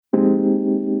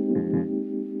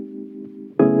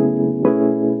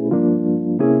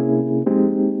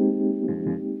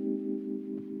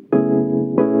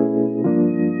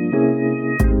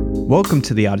Welcome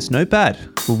to the Artist Notepad,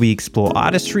 where we explore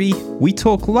artistry, we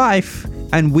talk life,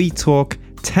 and we talk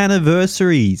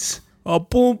TANNIVERSARIES.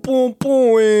 Boom, boom,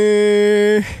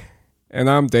 boom. And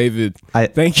I'm David.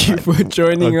 Thank you for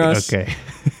joining us. Okay.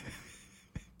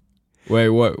 Wait,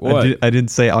 what? I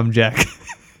didn't say I'm Jack.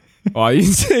 Oh, you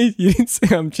didn't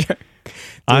say I'm Jack.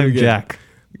 I'm Jack.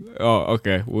 Oh,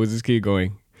 okay. We'll just keep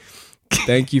going.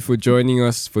 Thank you for joining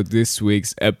us for this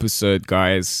week's episode,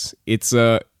 guys. It's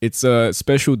a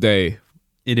special day.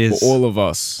 It is for all of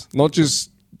us. Not just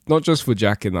for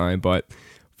Jack and I, but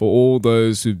for all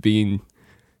those who've been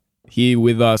here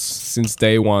with us since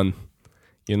day one.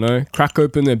 You know, crack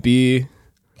open a beer,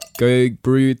 go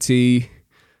brew your tea,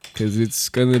 because it's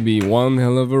gonna be one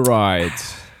hell of a ride.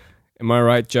 Am I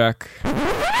right, Jack?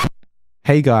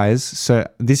 Hey guys, so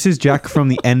this is Jack from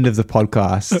the end of the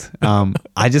podcast.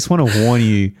 I just want to warn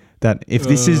you that if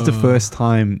this is the first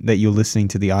time that you're listening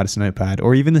to the Artist Notepad,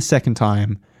 or even the second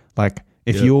time, like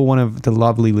if you're one of the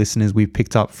lovely listeners we've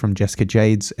picked up from Jessica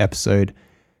Jade's episode,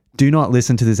 do not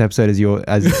listen to this episode as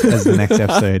the next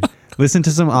episode. Listen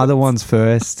to some other ones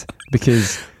first,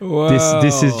 because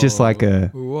this is just like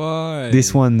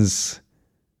this one's.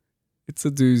 It's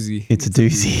a doozy. It's a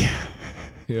doozy.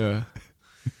 Yeah.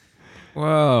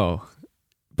 Wow.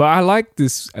 But I like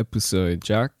this episode,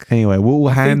 Jack. Anyway,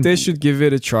 I think they should give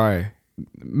it a try.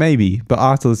 Maybe, but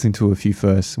after listening to a few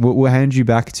first, we'll hand you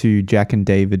back to Jack and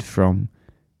David from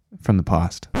the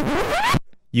past.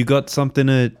 You got something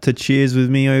to cheers with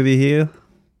me over here?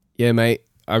 Yeah, mate.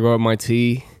 I got my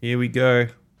tea. Here we go.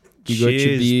 You got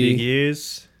your beer. Big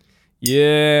ears.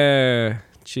 Yeah.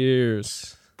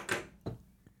 Cheers.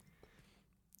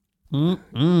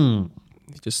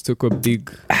 Just took a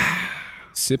big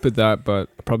sip of that, but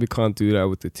I probably can't do that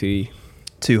with the tea.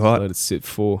 Too hot. Let it sit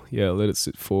for.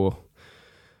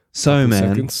 So,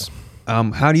 man, seconds.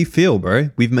 How do you feel, bro?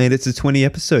 We've made it to 20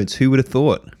 episodes. Who would have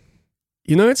thought?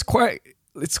 You know, it's quite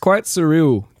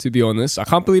surreal, to be honest. I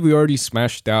can't believe we already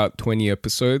smashed out 20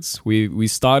 episodes. We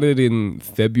started in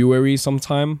February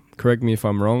sometime. Correct me if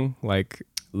I'm wrong. Like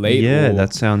late. Yeah,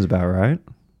 that sounds about right.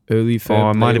 Early Feb. Oh,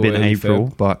 it might have been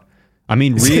April, but I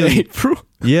mean, really, April.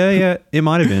 Yeah, it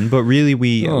might have been, but really,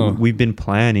 we've been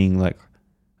planning like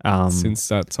since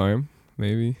that time,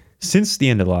 maybe since the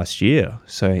end of last year.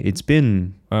 So it's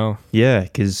been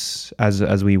because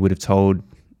as we would have told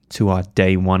to our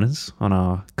day oneers on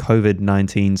our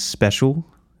COVID-19 special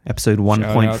episode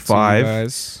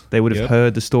 1.5, they would have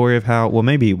heard the story of how. Well,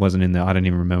 maybe it wasn't in there. I don't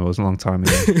even remember. It was a long time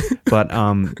ago. But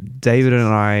David and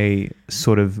I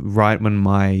sort of right when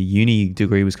my uni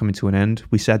degree was coming to an end,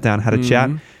 we sat down, had a chat.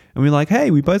 And we're like,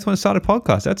 hey, we both want to start a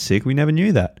podcast. That's sick. We never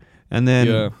knew that. And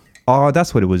then,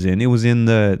 that's what it was in. It was in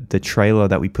the trailer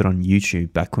that we put on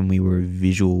YouTube back when we were a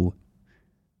visual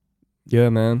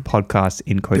podcast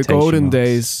in quotation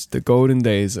marks. The golden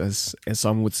days, as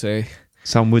some would say.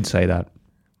 Some would say that.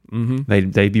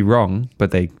 Mm-hmm. They'd be wrong,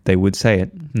 but they would say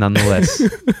it nonetheless.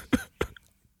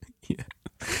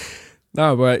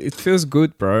 No, but it feels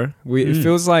good, bro. It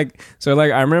feels like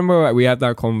I remember we had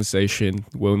that conversation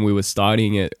when we were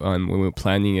starting it and when we were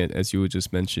planning it, as you were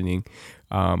just mentioning,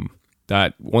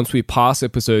 that once we pass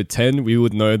episode 10, we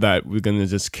would know that we're gonna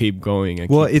just keep going.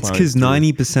 It's because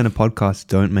 90% of podcasts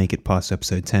don't make it past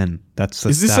episode 10.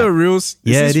 Is this a real?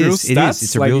 Yeah, it is. Real it is.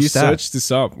 It's a real stat. You searched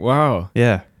this up. Wow.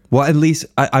 Yeah. Well, at least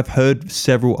I've heard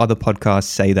several other podcasts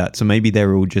say that. So maybe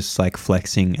they're all just like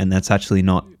flexing, and that's actually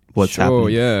not what's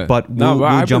happening. Yeah. But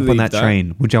we'll jump on that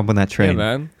train. We'll jump on that train. Yeah,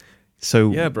 man.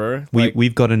 So yeah, bro.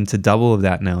 We've gotten to double of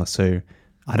that now. So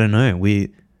I don't know. We're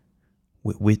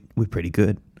pretty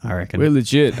good, I reckon. We're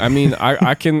legit. I mean,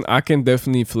 I can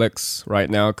definitely flex right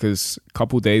now, because a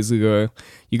couple days ago,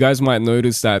 you guys might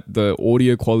notice that the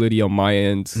audio quality on my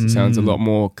end sounds a lot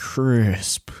more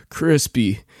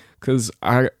crispy. Because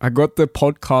I got the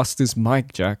podcaster's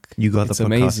mic, Jack. You got the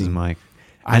podcaster's mic.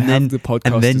 And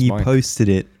then you posted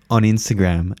it on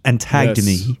Instagram and tagged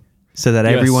me so that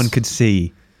everyone could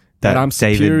see that I'm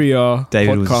superior.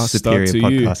 David was a superior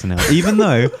podcaster now. Even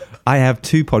though I have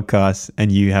 2 podcasts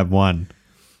and you have 1.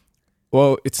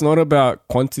 Well, it's not about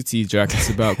quantity, Jack. It's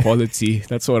about quality.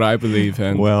 That's what I believe.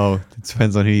 And well, it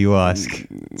depends on who you ask.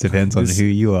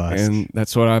 And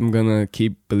that's what I'm gonna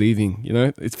keep believing. You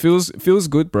know, it feels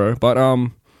good, bro. But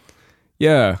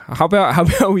yeah. How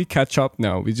about we catch up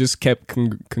now? We just kept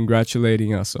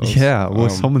congratulating ourselves. Yeah. Well,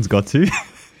 someone's got to.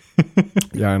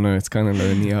 Yeah, I know. It's kind of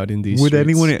lonely out in these.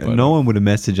 No one would have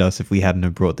messaged us if we hadn't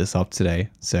have brought this up today.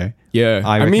 So yeah,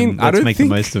 I mean, let's make the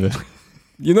most of it.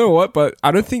 You know what? But I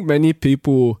don't think many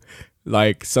people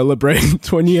like celebrate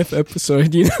 20th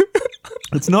episode, you know?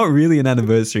 It's not really an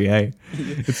anniversary, hey?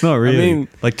 It's not really. I mean,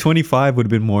 like 25 would have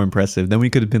been more impressive. Then we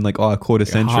could have been like, a quarter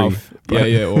century.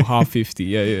 Or half 50.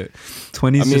 Yeah.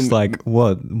 20 is just like,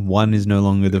 what? 1 is no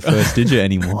longer the first digit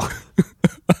anymore.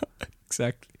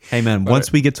 Exactly. Hey man,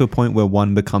 once we get to a point where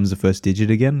 1 becomes the first digit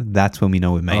again, that's when we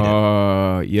know we made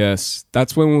it. Yes.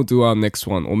 That's when we'll do our next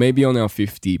one. Or maybe on our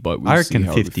 50, but we'll I reckon see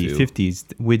how 50. 50 is,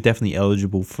 we're definitely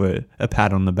eligible for a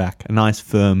pat on the back. A nice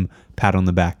firm pat on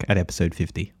the back at episode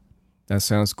 50. That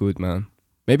sounds good, man.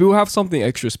 Maybe we'll have something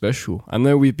extra special. I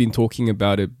know we've been talking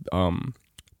about it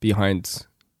behind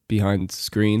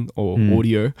screen or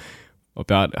audio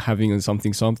about having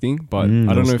something, but I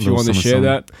don't know if you want to share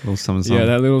that. Yeah,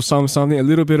 that little something, a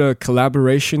little bit of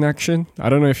collaboration action. I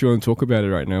don't know if you want to talk about it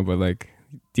right now, but like,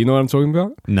 do you know what I'm talking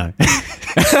about? No.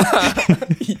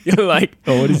 You're like,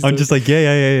 what is I'm just like,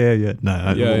 yeah.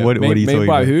 No, what are you talking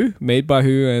about? Made by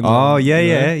who? And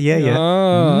yeah.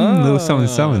 Little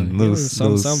something. Little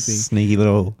sneaky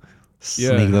little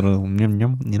yum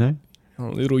yum, you know? A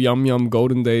little yum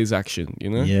golden days action, you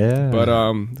know? Yeah. But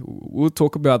we'll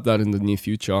talk about that in the near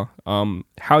future. How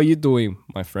are you doing,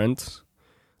 my friends?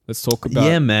 Let's talk about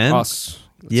us.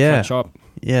 Let's catch up.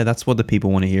 Yeah, that's what the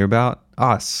people want to hear about.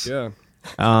 Us. Yeah.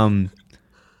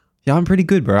 Yeah, I'm pretty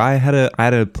good, bro. I had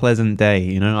a pleasant day.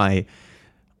 You know, I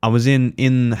was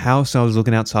in the house. I was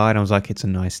looking outside. I was like, it's a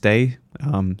nice day.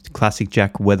 Classic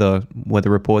Jack weather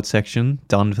report section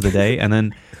done for the day, and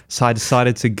then so I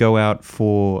decided to go out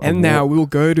for. And now we'll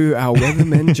go to our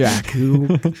weatherman Jack, who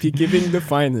will be giving the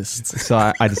finest.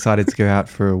 So I decided to go out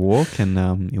for a walk,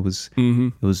 and it was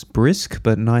brisk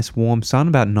but nice warm sun,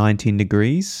 about 19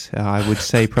 degrees. I would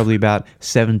say probably about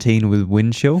 17 with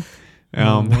wind chill.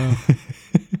 Wow.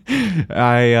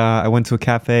 I went to a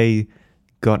cafe,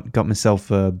 got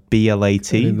myself a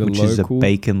BLAT, which is a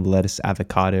bacon, lettuce,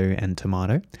 avocado, and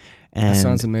tomato. And that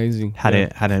sounds amazing. Had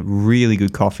a really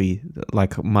good coffee.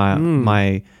 Like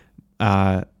my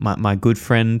good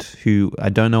friend, who I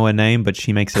don't know her name, but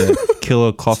she makes a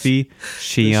killer coffee.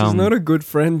 She's not a good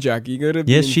friend, Jack. You gotta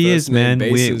be she is, man.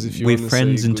 We're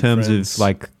friends in terms of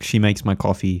like she makes my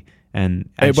coffee, and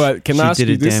but can I ask she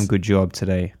did you a damn good job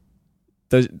today.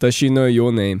 Does she know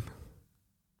your name?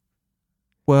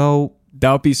 Well,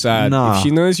 that would be sad. Nah. If she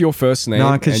knows your first name,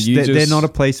 no, because they're not a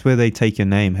place where they take your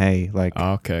name. Hey, like,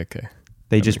 okay.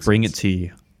 They just bring it to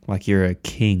you like you're a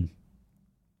king.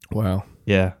 Wow.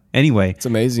 Yeah. Anyway, it's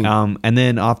amazing. And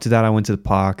then after that, I went to the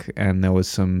park, and there was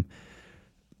some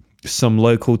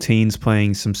local teens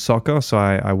playing some soccer, so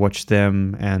I watched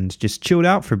them and just chilled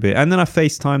out for a bit. And then I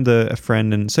FaceTimed a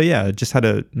friend, and so yeah, just had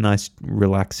a nice,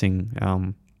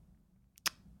 relaxing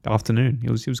afternoon.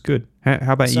 It was good.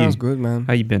 How about you? Sounds good, man.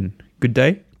 How you been? Good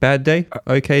day? Bad day?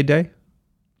 Okay day?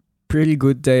 Pretty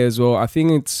good day as well. I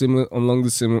think it's similar along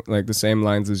the same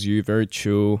lines as you. Very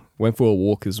chill. Went for a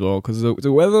walk as well because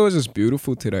the weather was just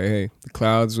beautiful today. Hey, the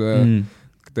clouds were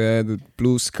there, the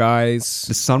blue skies.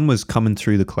 The sun was coming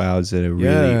through the clouds in a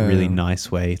really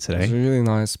nice way today. It was really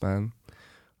nice, man.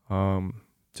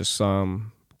 Just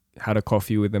had a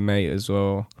coffee with a mate as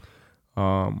well.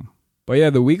 But yeah,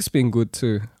 the week's been good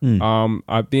too.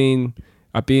 I've been.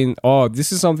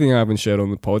 This is something I haven't shared on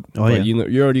the pod. But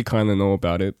you already kind of know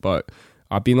about it. But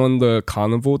I've been on the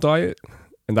carnivore diet,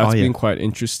 and that's been quite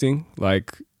interesting.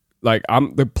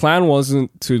 The plan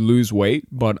wasn't to lose weight,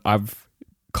 but I've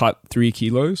cut 3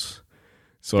 kilos.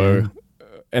 So,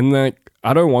 and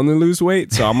I don't want to lose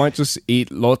weight, so I might just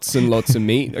eat lots and lots of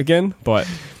meat again. But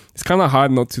it's kind of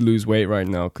hard not to lose weight right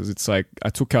now because it's like I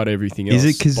took out everything else.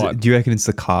 Is it because do you reckon it's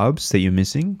the carbs that you're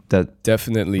missing? That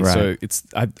definitely. Right. So it's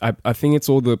I think it's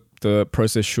all the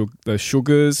processed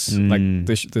sugars, like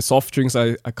the soft drinks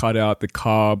I cut out, the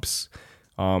carbs,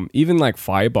 even like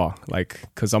fiber, like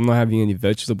because I'm not having any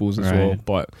vegetables as well.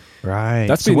 But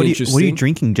that's been interesting. What are you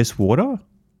drinking? Just water?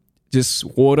 Just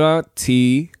water,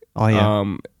 tea.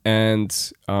 And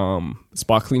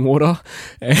sparkling water.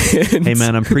 Hey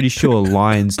man, I'm pretty sure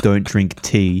lions don't drink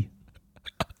tea.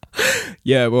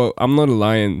 Yeah, well, I'm not a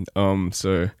lion,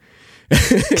 so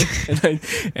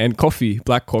and coffee,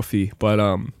 black coffee,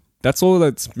 but that's all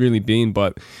that's really been.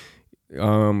 But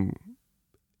in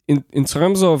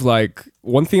terms of like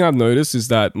one thing I've noticed is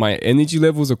that my energy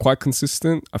levels are quite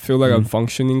consistent. I feel like I'm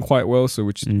functioning quite well, so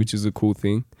which is a cool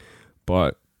thing.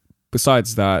 But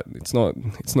besides that, it's not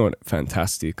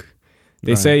fantastic.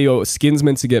 They say your skin's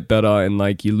meant to get better and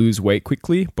like you lose weight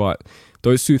quickly, but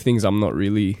those two things I'm not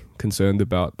really concerned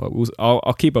about. But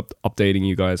I'll keep updating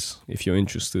you guys if you're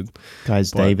interested. Guys,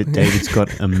 David's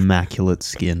got immaculate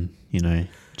skin. You know,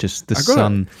 just the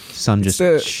sun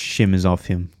just shimmers off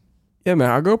him. Yeah,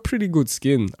 man, I got pretty good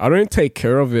skin. I don't take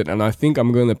care of it, and I think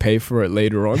I'm going to pay for it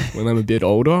later on when I'm a bit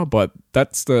older, but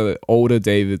that's the older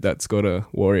David that's got to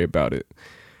worry about it.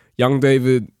 Young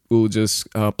David will just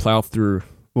plow through.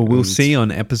 Well, we'll see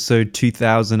on episode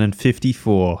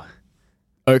 2054.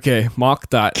 Okay, mark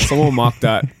that. Someone mark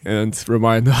that and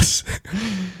remind us.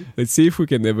 Let's see if we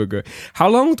can ever go. How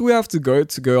long do we have to go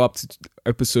up to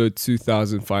episode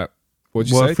 2005?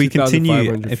 What'd you say? If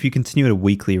you continue at a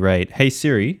weekly rate. Hey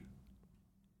Siri.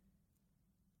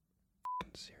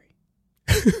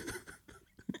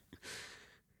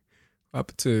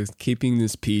 Up to keeping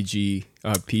this PG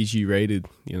rated,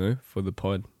 for the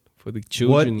pod, for the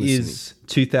children. What is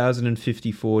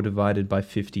 2054 divided by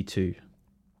 52?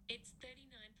 It's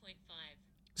 39.5.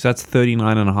 So that's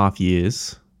 39 and a half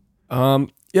years. Yeah,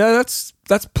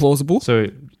 that's plausible. So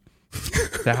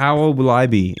how old will I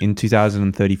be in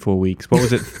 2034 weeks? What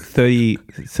was it?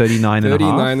 39 and a half?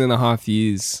 39 and a half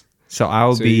years. So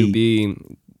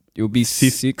you'll be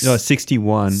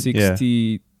 61. 60.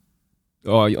 Yeah.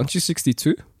 Oh, aren't you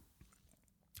 62?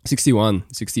 61.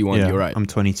 Yeah, you're right. I'm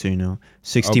 22 now.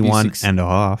 61 and a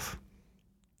half.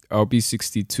 I'll be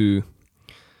 62.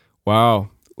 Wow.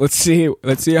 Let's see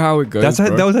how it goes.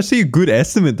 That was actually a good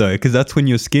estimate though, because that's when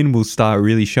your skin will start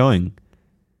really showing.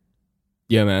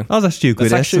 Yeah, man. That was actually a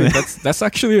good estimate. That's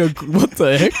actually what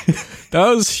the heck? That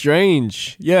was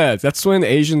strange. Yeah, that's when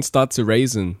Asians start to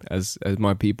raisin, as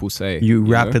my people say. You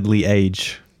rapidly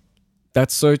age.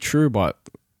 That's so true, but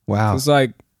wow.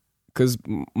 Because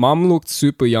mom looked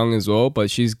super young as well,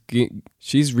 but she's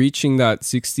reaching that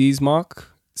 60s mark.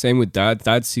 Same with dad.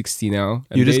 Dad's 60 now.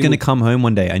 You're just going to come home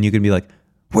one day and you're going to be like,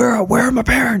 where are my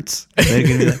parents? And they're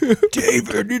going to be like,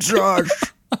 David, it's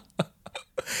us.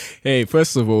 Hey,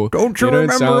 first of all, don't you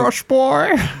remember us,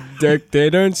 boy? They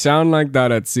don't sound like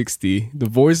that at 60. The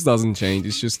voice doesn't change.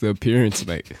 It's just the appearance,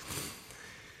 mate.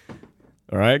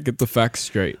 All right, get the facts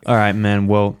straight. All right, man.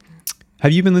 Well,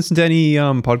 have you been listening to any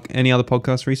other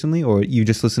podcasts recently, or are you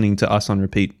just listening to us on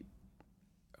repeat?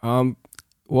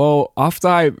 Well, after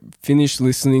I finished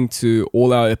listening to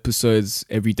all our episodes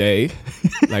every day,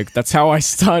 like that's how I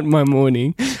start my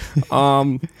morning.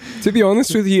 To be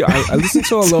honest with you, I listen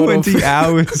to a lot of 20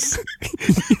 hours.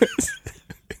 Yes.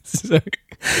 So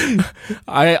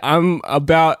I'm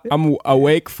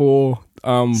awake for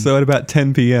So at about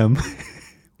 10 p.m.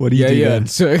 What do you do then?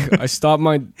 So I start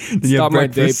my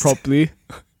day properly.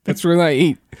 That's when I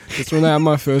eat. That's when I have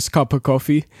my first cup of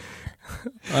coffee.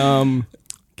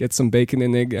 Get some bacon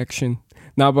and egg action.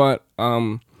 Now, but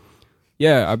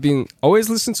I've been always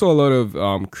listening to a lot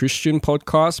of Christian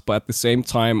podcasts, but at the same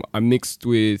time, I'm mixed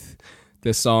with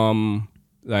there's some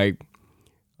like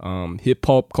hip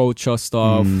hop culture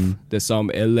stuff. There's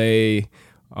some LA.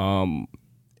 I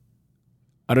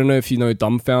don't know if you know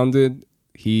Dumbfounded.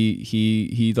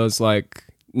 He does like,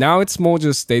 now it's more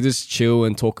just they just chill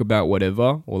and talk about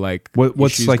whatever, or like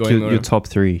what's like your top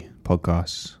 3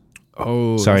 podcasts?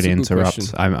 Oh, sorry to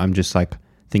interrupt. I'm just like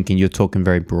thinking you're talking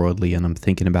very broadly, and I'm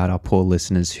thinking about our poor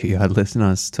listeners who had listened to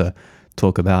us to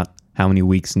talk about how many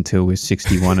weeks until we're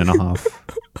 61 and a half.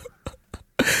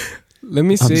 Let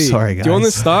me see. I'm sorry, guys. Do you want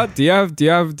to start? Do you have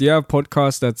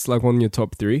podcast that's like on your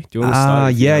top 3? Do you want to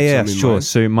start? Yeah, sure.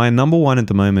 So my number 1 at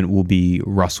the moment will be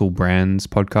Russell Brand's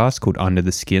podcast called Under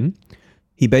the Skin.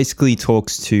 He basically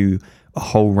talks to a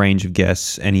whole range of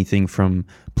guests, anything from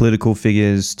political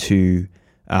figures to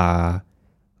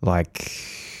like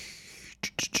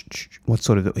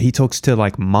he talks to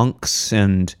like monks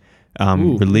and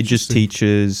religious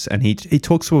teachers, and he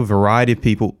talks to a variety of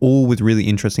people, all with really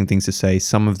interesting things to say,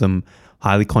 some of them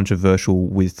highly controversial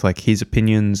with like his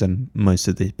opinions and most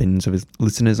of the opinions of his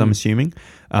listeners, I'm assuming,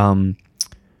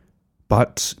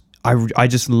 but I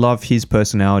just love his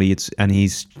personality.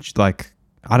 He's like,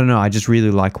 I don't know, I just really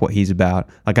like what he's about.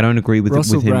 Like, I don't agree with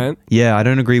him. Brand? Yeah, I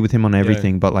don't agree with him on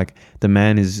everything, but like the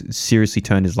man has seriously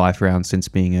turned his life around since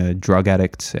being a drug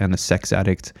addict and a sex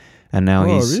addict. And now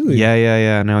really?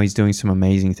 Now he's doing some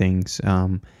amazing things.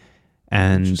 And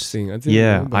interesting.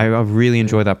 I really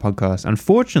enjoyed that podcast.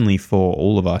 Unfortunately for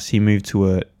all of us, he moved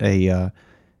to a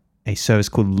service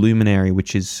called Luminary,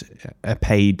 which is a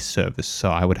paid service. So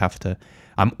I would have to,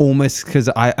 I'm almost, because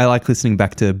I like listening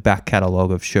back to back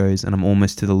catalog of shows, and I'm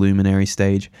almost to the Luminary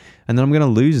stage, and then I'm going to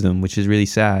lose them, which is really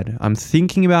sad. I'm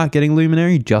thinking about getting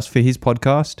Luminary just for his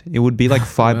podcast. It would be like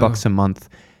 $5 a month.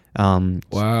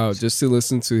 Wow, just to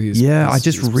listen to his I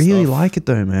just really like it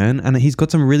though, man. And he's got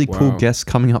some really cool guests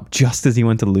coming up just as he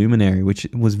went to Luminary, which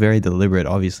was very deliberate,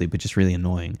 obviously, but just really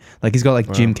annoying. Like, he's got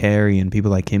like Jim Carrey and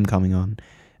people like him coming on,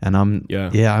 and I'm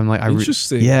like,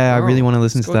 interesting. I really want to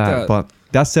listen to that, but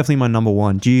that's definitely my number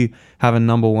 1. Do you have a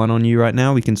number 1 on you right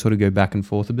now? We can sort of go back and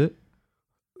forth a bit.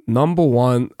 Number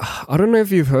one, I don't know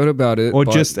if you've heard about it, or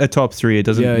just a top three. It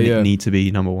doesn't Yeah. need to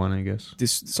be number one, I guess.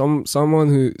 This someone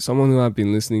who I've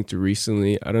been listening to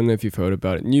recently. I don't know if you've heard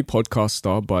about it. New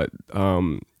podcaster, but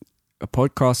a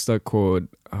podcaster called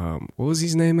what was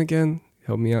his name again?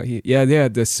 Help me out here. Yeah,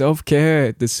 the self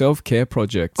care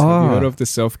project. Have you heard of the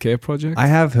self care project? I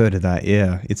have heard of that.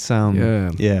 Yeah, it's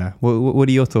yeah. What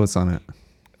are your thoughts on it?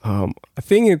 I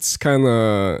think it's kind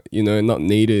of not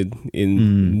needed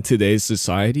in today's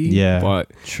society. Yeah,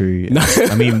 but true.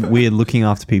 I mean, we're looking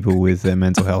after people with their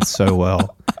mental health so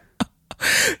well.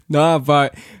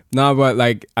 But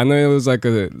like I know it was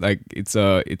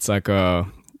it's like a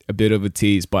bit of a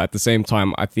tease, but at the same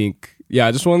time, I think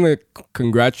I just want to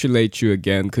congratulate you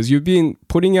again because you've been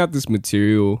putting out this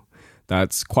material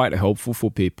that's quite helpful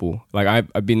for people. Like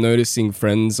I've been noticing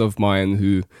friends of mine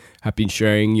who have been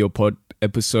sharing your pod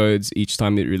episodes each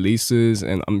time it releases,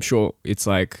 and I'm sure it's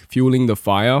like fueling the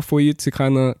fire for you to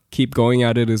kind of keep going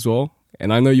at it as well.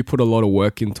 And I know you put a lot of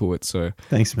work into it, so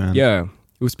thanks, man. Yeah,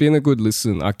 it's been a good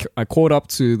listen. I caught up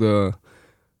to the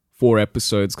 4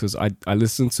 episodes because I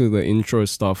listened to the intro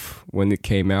stuff when it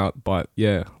came out, but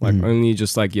only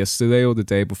just like yesterday or the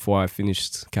day before I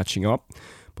finished catching up.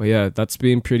 But yeah, that's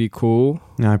been pretty cool.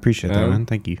 No, I appreciate that, man.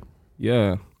 Thank you.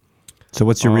 Yeah. So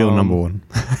what's your real number one?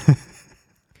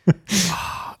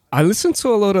 I listen to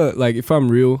a lot of, like, if I'm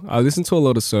real, I listen to a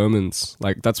lot of sermons.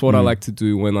 Like, that's what I like to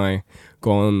do when I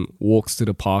go on walks to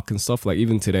the park and stuff. Like,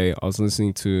 even today, I was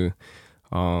listening to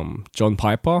John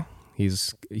Piper.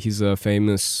 He's a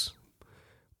famous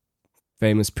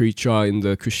preacher in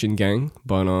the Christian gang,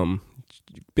 but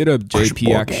bit of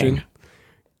JP action.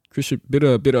 Bit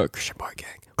of Christian boy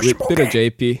gang. Bit of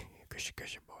JP.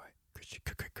 Christian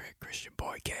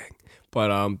boy gang.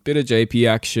 But bit of JP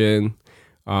action.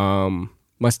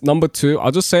 My number 2,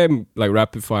 I'll just say like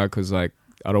rapid fire because like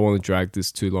I don't want to drag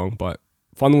this too long, but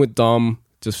Fun with Dumb,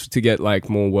 just to get like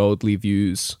more worldly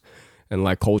views and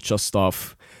like culture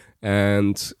stuff.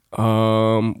 And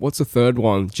what's the third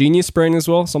one? Genius Brain as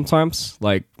well sometimes,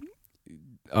 like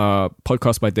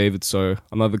podcast by David So,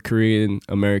 another Korean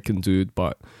American dude,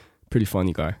 but pretty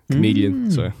funny guy,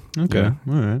 comedian. So okay,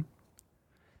 all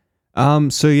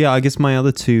right. So yeah, I guess my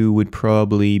other 2 would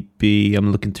probably be,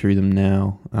 I'm looking through them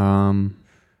now.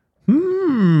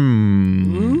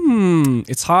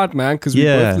 It's hard, man, because we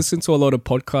both listen to a lot of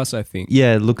podcasts, I think.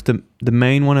 Yeah, look, the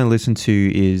main one I listen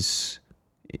to is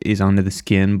Under the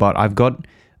Skin, but I've got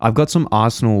some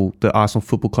the Arsenal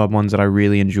Football Club ones that I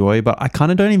really enjoy, but I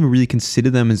kind of don't even really consider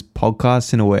them as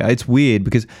podcasts in a way. It's weird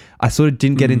because I sort of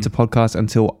didn't get into podcasts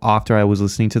until after I was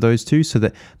listening to those 2, so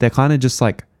that they're kind of just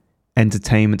like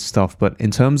entertainment stuff. But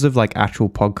in terms of like actual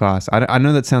podcasts, I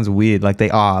know that sounds weird, like they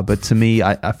are, but to me,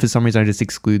 I for some reason I just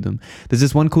exclude them. There's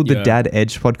this one called the Dad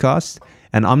Edge podcast,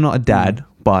 and I'm not a dad,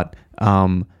 but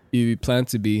you plan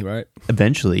to be, right?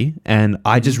 Eventually. And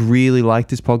I just really like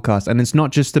this podcast. And it's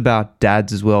not just about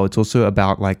dads as well. It's also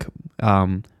about like,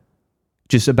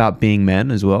 just about being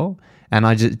men as well. And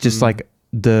I just like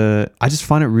I just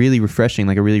find it really refreshing,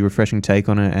 like a really refreshing take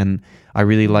on it. And I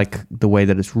really like the way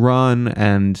that it's run.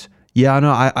 And yeah, I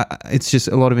know it's just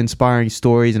a lot of inspiring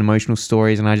stories and emotional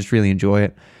stories. And I just really enjoy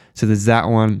it. So there's that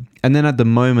one. And then at the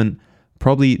moment,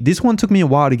 probably this one took me a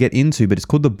while to get into, but it's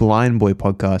called the Blind Boy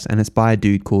podcast, and it's by a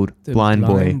dude called Blind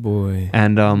Boy.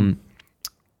 And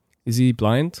is he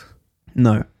blind?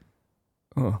 No.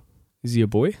 Oh, is he a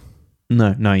boy?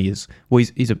 No, he is. Well,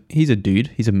 he's a dude.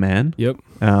 He's a man. Yep.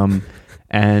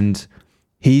 And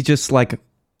he just like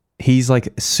he's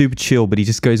like super chill, but he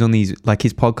just goes on these, like,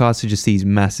 his podcasts are just these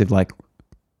massive, like,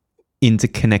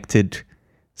 interconnected,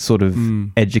 sort of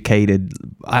educated.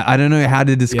 I don't know how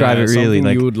to describe it really.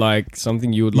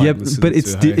 Something you would like. Yeah, but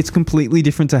it's completely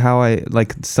different to how I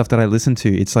like stuff that I listen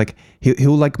to. It's like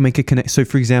he'll like make a connect. So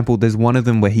for example, there's one of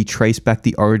them where he traced back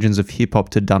the origins of hip hop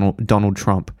to Donald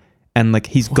Trump. And like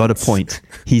he's got a point.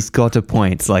 He's got a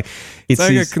point. Like it's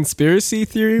like a conspiracy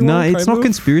theory. No, it's not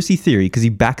conspiracy theory because he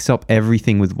backs up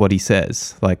everything with what he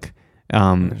says. Like,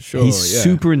 he's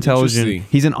super intelligent.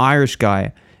 He's an Irish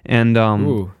guy, and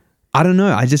I don't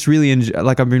know. I just really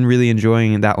I've been really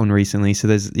enjoying that one recently. So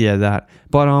there's that.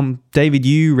 But David,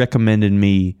 you recommended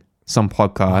me some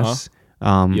podcasts.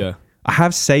 I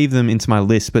have saved them into my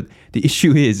list, but the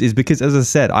issue is because, as I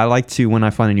said, I like to, when I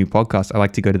find a new podcast, I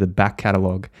like to go to the back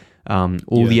catalog.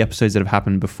 All the episodes that have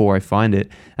happened before I find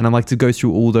it, and I like to go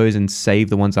through all those and save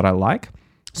the ones that I like.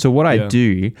 So what I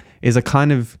do is I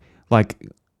kind of like,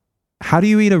 how do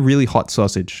you eat a really hot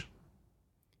sausage?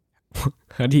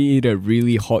 How do you eat a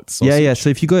really hot sausage? Yeah. So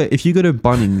if you go to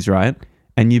Bunnings, right,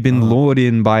 and you've been lured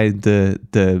in by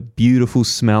the beautiful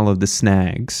smell of the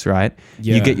snags, right?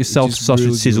 Yeah, you get yourself it just sausage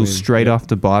reels you sizzle in. straight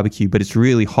after barbecue, but it's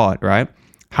really hot, right?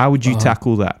 How would you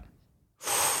tackle that?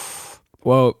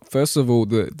 Well, first of all,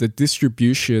 the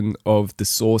distribution of the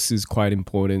sauce is quite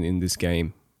important in this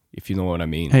game, if you know what I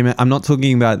mean. Hey man, I'm not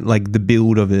talking about like the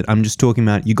build of it. I'm just talking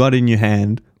about you got it in your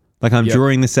hand. Like I'm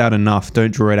drawing this out enough.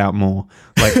 Don't draw it out more.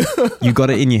 Like you got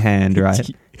it in your hand, right?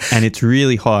 And it's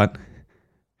really hot.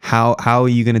 How are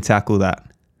you going to tackle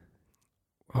that?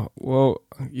 Well,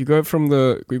 you go from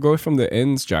the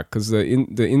ends, Jack, because the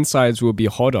insides will be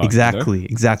hotter.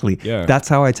 Exactly. Yeah. That's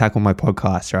how I tackle my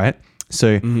podcast, right?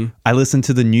 So I listen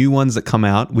to the new ones that come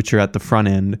out, which are at the front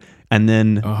end, and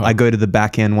then I go to the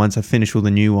back end once I finish all the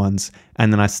new ones,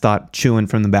 and then I start chewing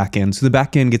from the back end. So the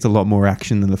back end gets a lot more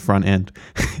action than the front end.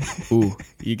 Ooh,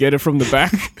 you get it from the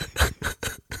back?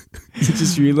 You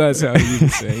just realize how you're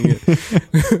saying it.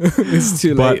 It's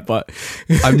too late, but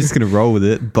I'm just going to roll with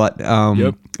it. But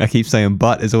I keep saying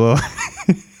but as well.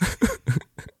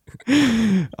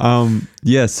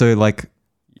 So like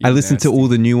I listen to all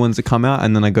the new ones that come out,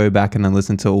 and then I go back and I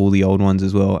listen to all the old ones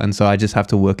as well. And so I just have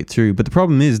to work it through. But the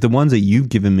problem is the ones that you've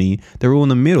given me, they're all in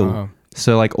the middle.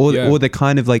 So like, or they're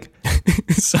kind of like.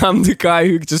 So I'm the guy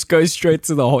who just goes straight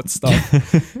to the hot stuff.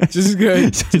 just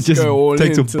go all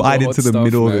takes into a bite the into the stuff,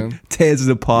 middle man. of it, tears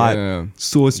it apart,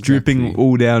 sauce dripping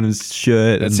all down his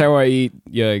shirt. That's how I eat.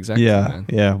 Yeah, exactly. Yeah,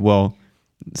 man. Well,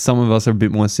 some of us are a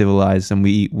bit more civilized, and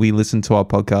we listen to our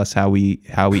podcast how we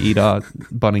eat our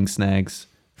budding snags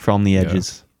from the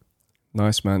edges.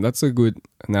 Nice, man. That's a good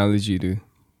analogy to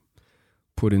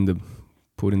put in the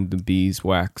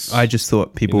beeswax. I just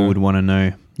thought people would want to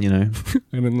know, I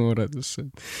don't know what I just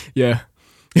said. Yeah.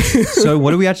 So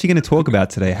what are we actually going to talk about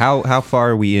today? How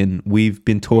far are we in? We've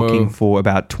been talking for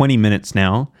about 20 minutes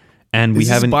now, and we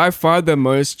haven't. This is by far the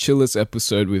most chillest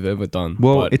episode we've ever done.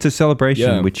 Well, it's a celebration.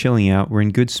 Yeah. We're chilling out. We're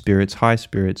in good spirits, high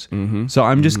spirits. So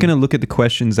I'm just going to look at the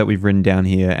questions that we've written down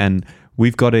here, and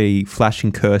we've got a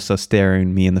flashing cursor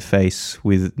staring me in the face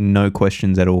with no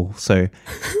questions at all. So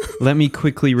let me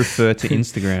quickly refer to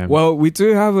Instagram. Well, we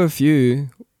do have a few.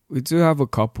 We do have a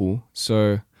couple.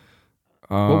 So,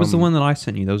 what was the one that I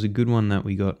sent you? That was a good one that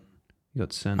we got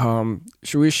sent.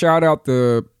 Should we shout out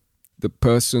the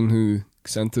person who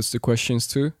sent us the questions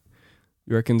to?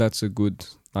 You reckon that's a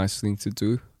nice thing to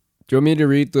do? Do you want me to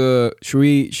read the? Should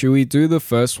we do the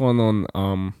first one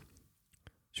on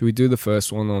Should we do the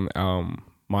first one on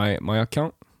my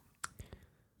account?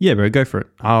 Yeah, bro, go for it.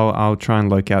 I'll try and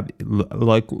locate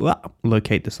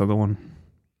this other one.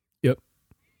 Yep.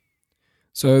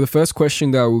 So the first question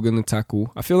that we're gonna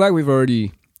tackle, I feel like we've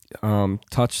already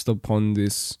touched upon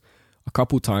this a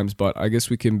couple times, but I guess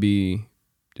we can be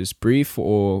just brief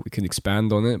or we can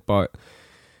expand on it. But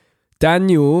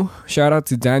Daniel, shout out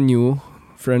to Daniel,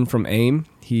 friend from AIM.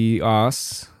 He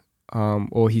asks,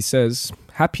 or he says,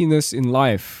 happiness in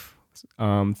life.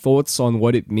 Thoughts on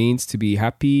what it means to be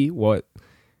happy, what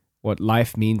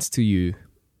life means to you.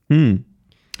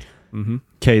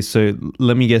 Okay, so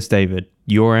let me guess, David.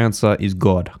 Your answer is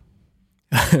God.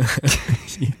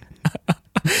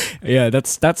 Yeah,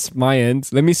 that's my end.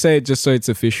 Let me say it just so it's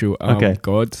official. Okay.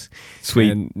 God.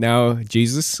 Sweet. And now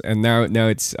Jesus, and now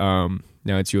it's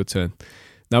your turn.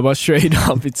 Now, but straight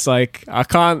up, it's like I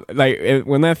can't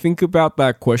when I think about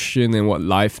that question and what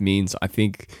life means, I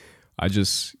think it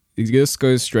just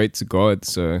goes straight to God.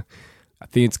 So I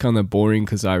think it's kind of boring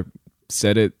because I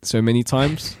said it so many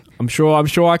times. I'm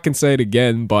sure I can say it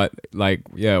again, but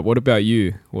what about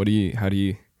you? How do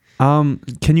you?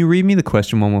 Can you read me the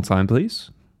question one more time,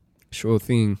 please? Sure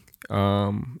thing.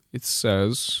 It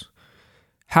says,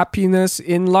 happiness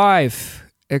in life! !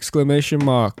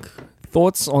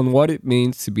 Thoughts on what it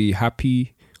means to be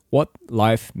happy, what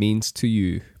life means to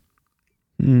you.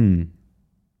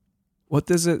 What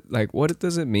does it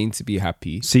mean to be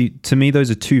happy? See, to me, those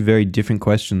are two very different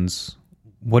questions.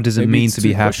 What does it mean to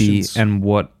be happy, and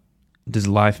what does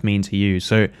life mean to you?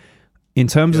 So in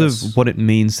terms of what it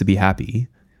means to be happy,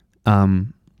 I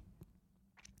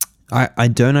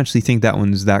don't actually think that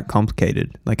one's that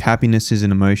complicated. Like, happiness is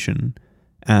an emotion,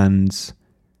 and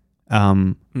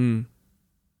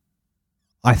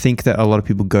I think that a lot of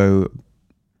people go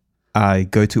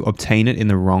to obtain it in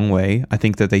the wrong way. I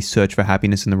think that they search for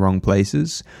happiness in the wrong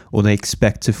places, or they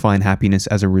expect to find happiness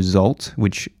as a result,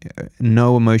 which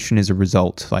no emotion is a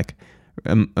result. Like,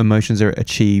 emotions are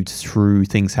achieved through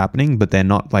things happening, but they're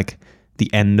not like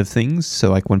the end of things.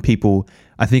 So like when people,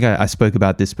 I think I spoke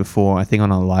about this before, I think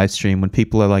on a live stream, when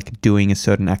people are like doing a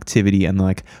certain activity and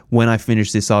like, when I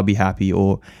finish this, I'll be happy,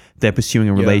 or they're pursuing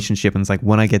a relationship and it's like,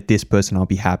 when I get this person, I'll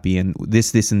be happy, and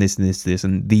this, and this, and this,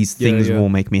 and these things will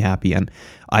make me happy. And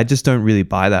I just don't really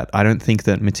buy that. I don't think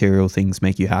that material things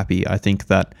make you happy. I think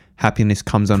that happiness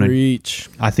comes on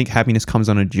I think happiness comes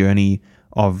on a journey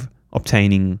of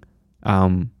obtaining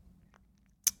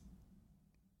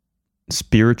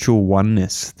spiritual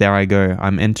oneness. There I go.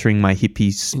 I'm entering my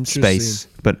hippie space.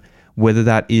 But whether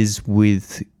that is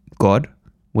with God,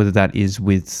 whether that is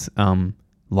with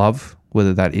love,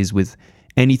 whether that is with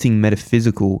anything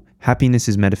metaphysical, happiness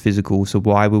is metaphysical. So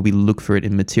why would we look for it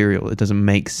in material? It doesn't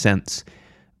make sense.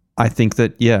 I think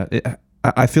that,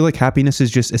 I feel like happiness is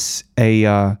just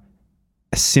a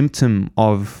symptom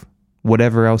of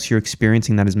whatever else you're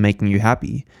experiencing that is making you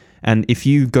happy. And if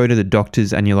you go to the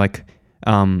doctors and you're like,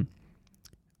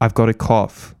 I've got a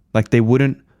cough, like they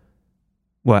wouldn't,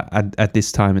 well, at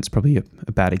this time, it's probably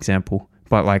a bad example,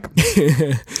 but like,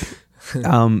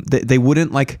 they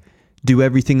wouldn't like do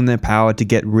everything in their power to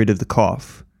get rid of the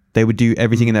cough. They would do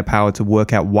everything in their power to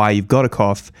work out why you've got a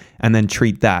cough and then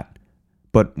treat that.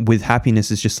 But with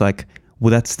happiness, it's just like, well,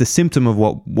 that's the symptom of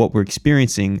what we're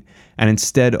experiencing. And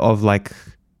instead of like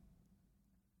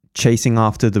chasing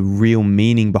after the real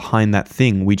meaning behind that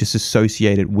thing, we just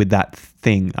associate it with that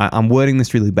thing. I'm wording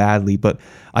this really badly, but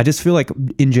I just feel like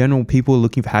in general, people are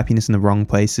looking for happiness in the wrong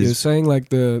places. You're saying like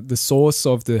the source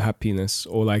of the happiness,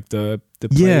 or like the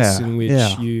place in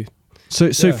which you...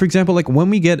 So for example, like when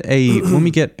we get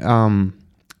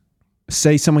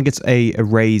say someone gets a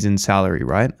raise in salary,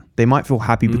 right? They might feel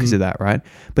happy because of that, right?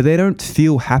 But they don't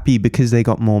feel happy because they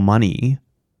got more money.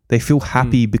 They feel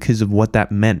happy because of what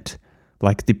that meant.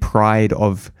 Like the pride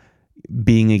of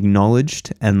being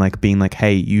acknowledged and like being like,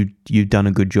 hey, you've done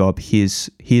a good job. Here's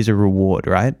a reward,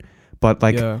 right? But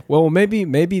like, well,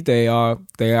 maybe they are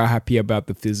happy about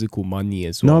the physical money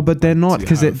as well. No, but they're not,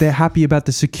 because they're happy about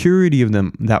the security of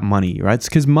that money, right? It's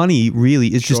because money really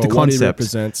is just a concept. What it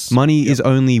represents. Money is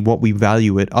only what we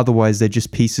value it. Otherwise, they're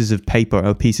just pieces of paper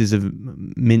or pieces of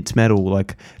mint metal.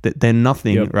 Like they're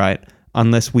nothing, right?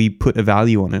 Unless we put a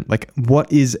value on it. Like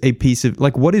what is a piece of,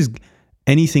 like what is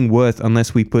anything worth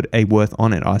unless we put a worth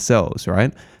on it ourselves,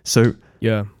 right? So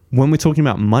when we're talking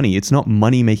about money, it's not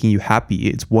money making you happy.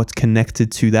 It's what's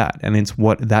connected to that. And it's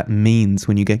what that means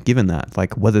when you get given that.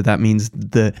 Like whether that means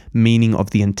the meaning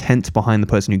of the intent behind the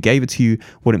person who gave it to you,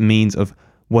 what it means of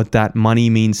what that money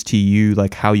means to you,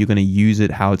 like how you're going to use it,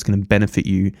 how it's going to benefit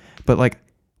you. But like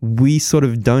we sort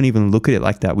of don't even look at it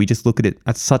like that. We just look at it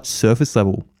at such surface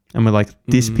level. And we're like,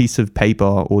 this piece of paper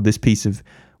or this piece of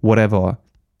whatever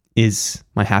is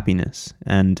my happiness.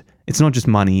 And it's not just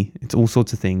money, it's all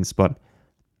sorts of things. But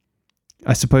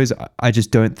I suppose I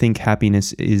just don't think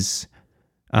happiness is,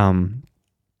 I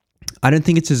don't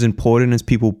think it's as important as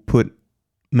people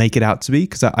make it out to be,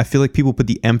 because I feel like people put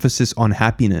the emphasis on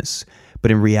happiness,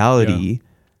 but in reality,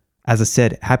 as I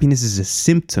said, happiness is a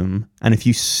symptom. And if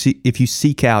you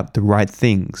seek out the right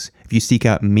things, if you seek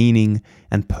out meaning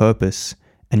and purpose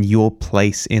and your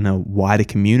place in a wider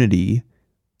community,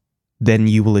 then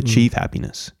you will achieve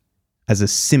happiness as a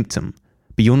symptom.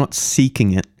 But you're not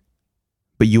seeking it,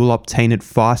 but you will obtain it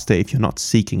faster if you're not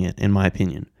seeking it, in my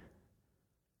opinion.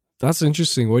 That's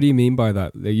interesting. What do you mean by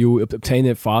that? Like you obtain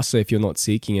it faster if you're not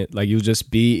seeking it? Like you'll just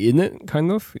be in it,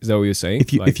 kind of? Is that what you're saying?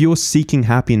 If you're seeking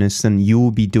happiness, then you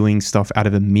will be doing stuff out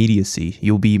of immediacy.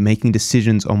 You'll be making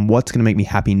decisions on what's going to make me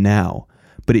happy now.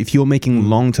 But if you're making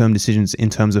long-term decisions in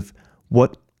terms of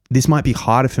this might be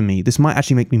harder for me, this might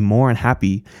actually make me more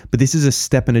unhappy, but this is a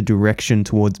step in a direction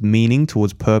towards meaning,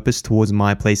 towards purpose, towards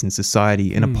my place in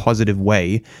society in a positive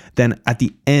way, then at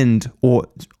the end or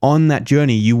on that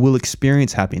journey, you will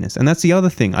experience happiness. And that's the other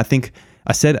thing. I think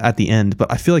I said at the end,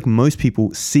 but I feel like most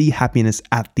people see happiness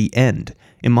at the end.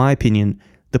 In my opinion,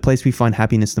 the place we find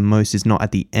happiness the most is not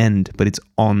at the end, but it's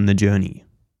on the journey.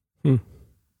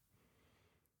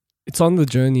 It's on the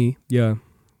journey, yeah.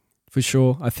 For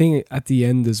sure. I think at the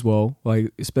end as well,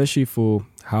 like especially for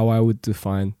how I would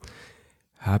define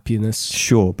happiness.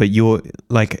 Sure, but you're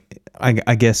like,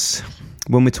 I guess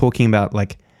when we're talking about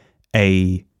like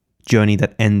a journey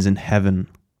that ends in heaven,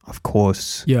 of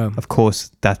course,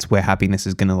 that's where happiness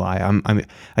is going to lie.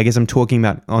 I guess I'm talking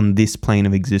about on this plane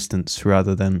of existence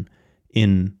rather than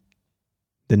in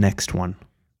the next one.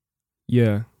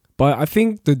 Yeah. But I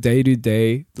think the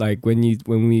day-to-day, like when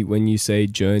you say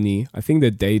journey, I think the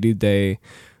day-to-day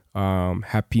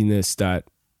happiness that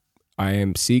I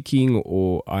am seeking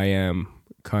or I am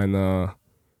kind of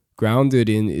grounded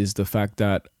in is the fact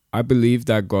that I believe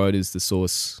that God is the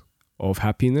source of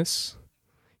happiness.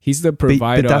 He's the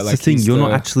provider. But that's the thing. You're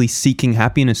not actually seeking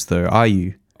happiness, though, are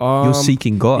you? You're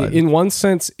seeking God. In one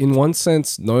sense,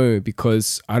 no,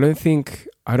 because I don't think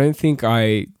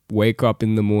I wake up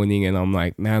in the morning and I'm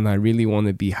like, man, I really want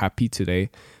to be happy today.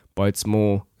 But it's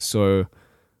more so,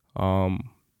 man,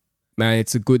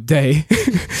 it's a good day,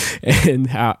 and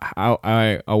how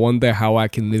I wonder how I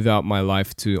can live out my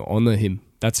life to honor Him.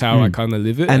 That's how I kind of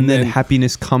live it. And then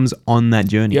happiness comes on that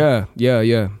journey. Yeah.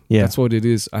 That's what it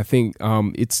is. I think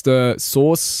it's the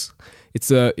source.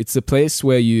 It's a place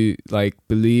where you like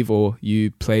believe, or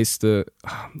you place the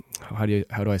how do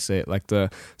I say it, like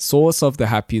the source of the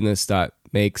happiness that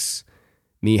makes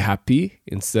me happy,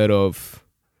 instead of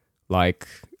like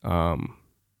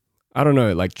I don't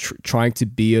know, like trying to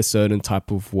be a certain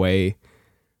type of way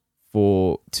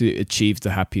to achieve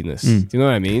the happiness. Do you know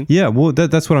what I mean? Yeah, well,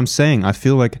 that's what I'm saying. I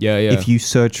feel like if you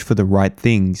search for the right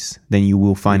things, then you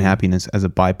will find happiness as a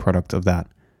byproduct of that.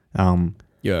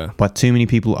 But too many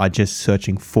people are just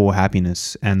searching for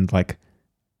happiness, and like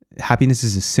happiness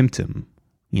is a symptom,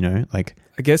 you know, like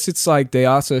I guess it's like they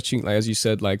are searching, like as you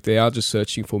said, like they are just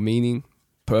searching for meaning,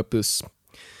 purpose,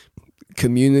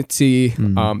 community,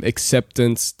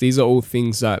 acceptance. These are all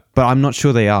things that... But I'm not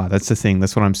sure they are. That's the thing.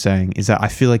 That's what I'm saying, is that I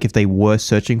feel like if they were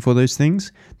searching for those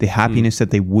things, the happiness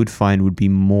that they would find would be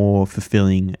more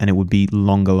fulfilling, and it would be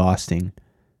longer lasting.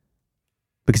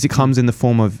 Because it comes in the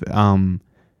form of an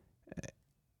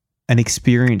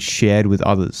experience shared with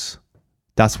others.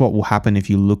 That's what will happen if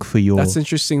you look for your... That's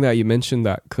interesting that you mentioned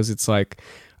that, because it's like,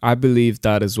 I believe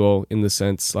that as well, in the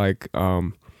sense like...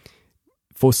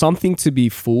 for something to be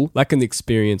full, like an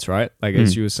experience, right? Like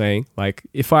as you were saying, like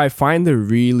if I find a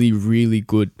really, really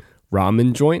good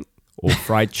ramen joint or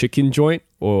fried chicken joint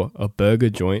or a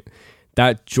burger joint,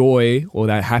 that joy or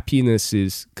that happiness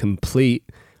is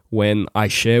complete when I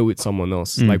share with someone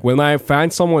else. Like when I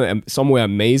find someone somewhere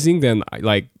amazing, then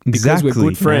because we're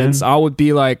good friends, I would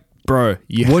be like, bro,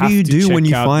 what do you do when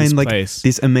you find like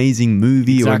this amazing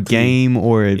movie or game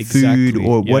or food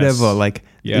or whatever, like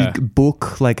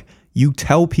book, like you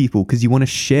tell people because you want to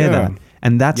share that,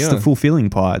 and that's the fulfilling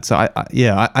part. So I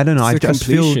don't know. I just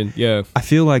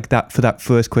feel like that for that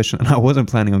first question, and I wasn't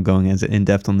planning on going as in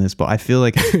depth on this, but I feel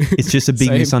like it's just a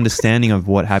big misunderstanding of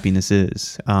what happiness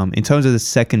is. In terms of the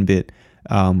second bit,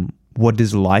 what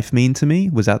does life mean to me?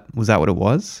 Was that what it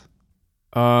was?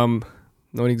 Not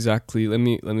exactly. Let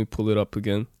me pull it up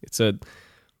again. It said,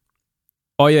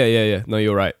 oh yeah. No,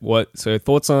 you're right. So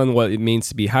thoughts on what it means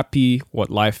to be happy, what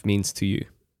life means to you.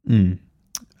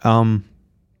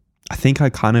 I think I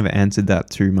kind of answered that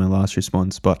through my last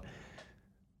response, but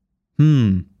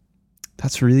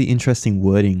that's really interesting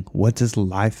wording. What does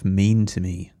life mean to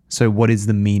me? So what is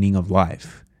the meaning of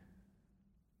life?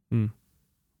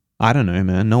 I don't know,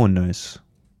 man. No one knows.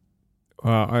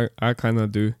 I kind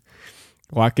of do.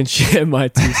 Well, I can share my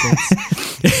 2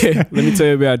 cents. Let me tell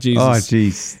you about Jesus. Oh,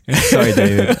 jeez. Sorry,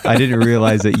 David. I didn't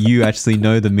realize that you actually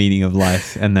know the meaning of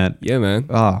life, and that... Yeah, man.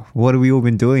 Oh, what have we all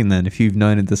been doing then if you've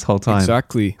known it this whole time?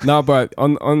 Exactly. No, but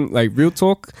on like real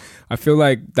talk, I feel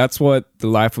like that's what the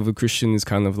life of a Christian is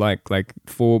kind of like. Like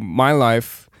for my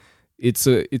life, it's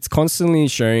constantly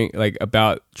sharing, like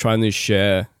about trying to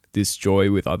share this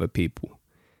joy with other people.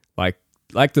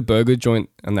 Like the burger joint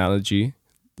analogy.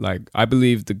 Like, I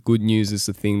believe the good news is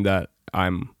the thing that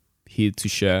I'm here to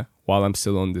share while I'm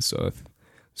still on this earth.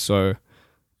 So,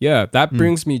 yeah, that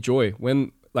brings me joy.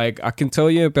 When, like, I can tell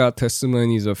you about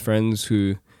testimonies of friends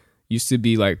who used to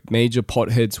be, like, major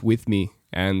potheads with me.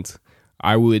 And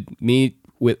I would meet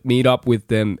up with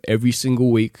them every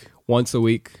single week, once a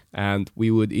week. And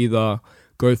we would either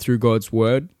go through God's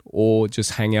word or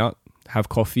just hang out, have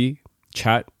coffee,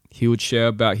 chat. He would share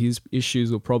about his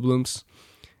issues or problems.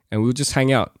 And we would just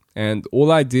hang out. And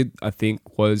all I did, I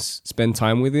think, was spend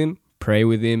time with him, pray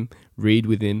with him, read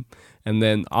with him. And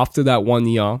then after that 1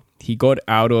 year, he got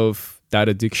out of that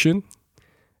addiction.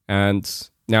 And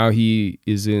now he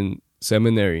is in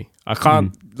seminary. I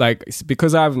can't,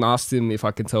 because I haven't asked him if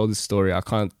I can tell this story, I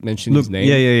can't mention his name.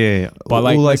 Yeah. But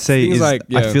all I say is, I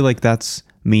feel like that's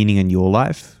meaning in your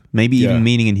life. Maybe even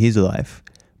meaning in his life.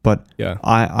 But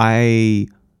I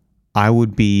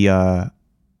would be...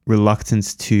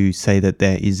 reluctance to say that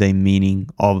there is a meaning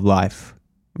of life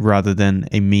rather than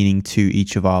a meaning to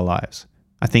each of our lives.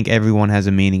 I think everyone has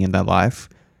a meaning in their life.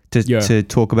 To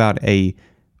talk about a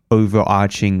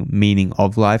overarching meaning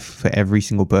of life for every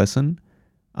single person,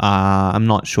 I'm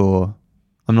not sure.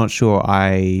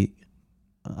 I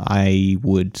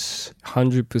would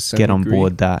 100% get on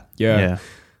board that. Yeah.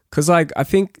 Because like I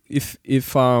think if you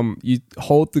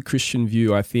hold the Christian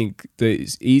view, I think the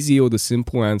easy or the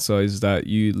simple answer is that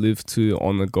you live to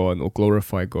honor God or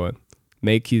glorify God.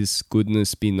 make his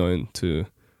goodness be known to,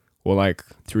 or like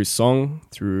through song,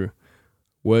 through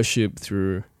worship,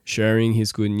 through sharing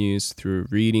his good news, through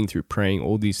reading, through praying,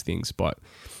 all these things. But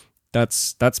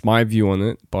that's my view on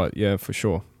it. But yeah, for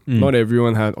sure. Not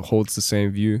everyone holds the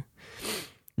same view.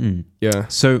 Yeah.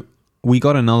 So we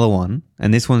got another one,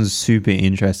 and this one's super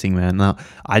interesting, man. Now,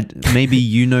 maybe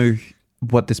you know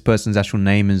what this person's actual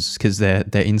name is because their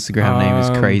Instagram name is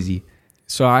crazy.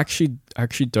 So I actually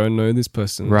don't know this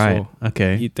person. Right. As well.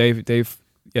 Okay. They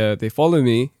follow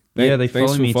me. They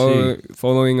follow me too.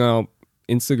 Following our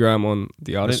Instagram on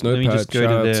the Artist Notepad. Let me just go Shout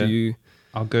to out to you.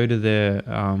 I'll go to their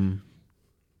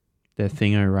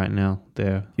thingo right now.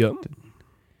 Yep.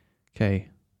 Okay.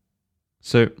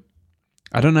 So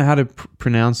I don't know how to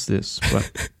pronounce this,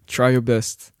 but try your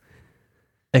best.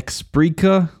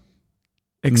 Exprika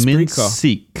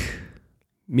Minsik.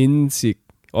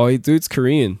 Oh, dude's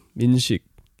Korean. Minsik.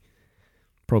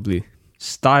 Probably.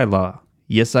 Styler.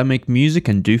 Yes, I make music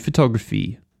and do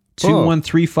photography.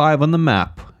 2135 on the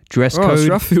map. Dress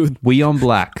code. We on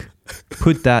black.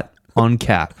 Put that on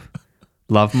cap.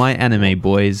 Love my anime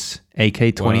boys.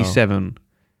 AK-27. Wow.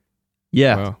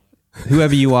 Yeah. Wow.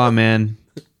 Whoever you are, man.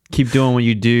 Keep doing what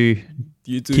you do.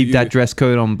 Keep that dress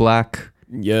code on black.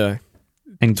 Yeah.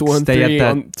 And stay at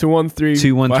that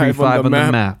 2135 on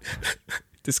the map.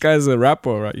 This guy's a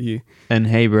rapper right here. And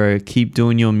hey, bro, keep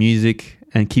doing your music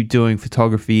and keep doing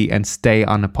photography and stay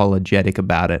unapologetic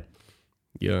about it.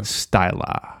 Yeah.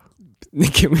 Styler.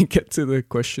 Can we get to the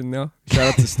question now? Shout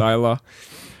out to Styler.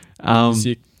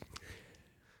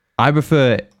 I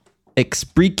prefer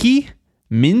Expriki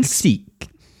Minsik.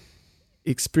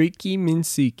 Expriki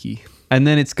Minsiki. And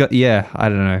then it's got, I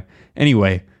don't know.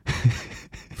 Anyway.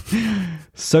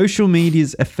 Social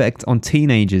media's effect on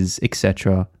teenagers,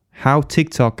 etc. How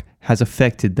TikTok has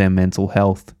affected their mental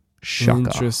health. Shaka.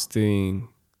 Interesting.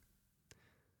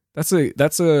 That's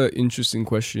a interesting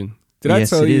question. Did I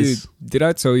tell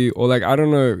you, or like, I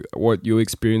don't know what your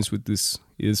experience with this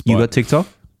is. You got TikTok?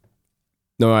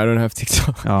 No, I don't have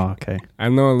TikTok. Oh, okay. I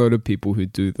know a lot of people who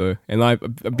do though. And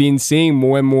I've been seeing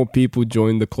more and more people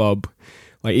join the club.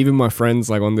 Like even my friends,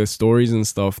 like on their stories and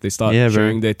stuff, they start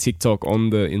sharing their TikTok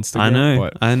on the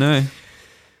Instagram. I know.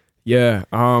 Yeah.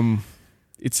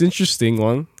 It's interesting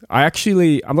one. I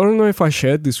don't know if I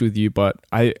shared this with you, but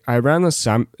I ran a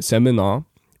seminar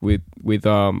with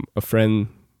a friend.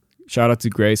 Shout out to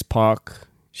Grace Park.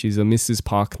 She's a Mrs.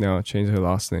 Park now. Changed her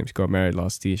last name. She got married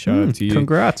last year. Shout out to you.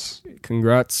 Congrats.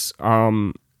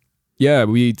 Yeah,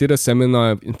 we did a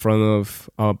seminar in front of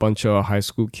a bunch of high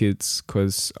school kids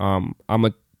because I'm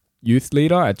a youth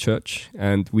leader at church,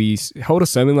 and we held a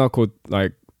seminar called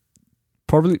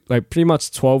pretty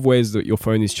much 12 ways that your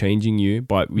phone is changing you,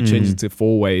 but we changed it to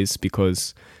 4 ways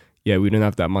because we didn't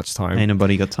have that much time. Ain't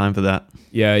nobody got time for that.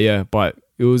 Yeah, but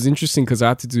it was interesting because I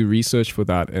had to do research for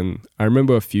that, and I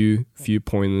remember a few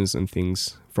pointers and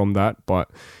things from that. But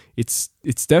it's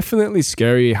definitely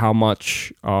scary how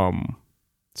much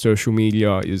social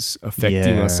media is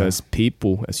affecting us as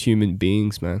people, as human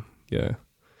beings, man. Yeah.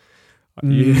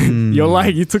 You're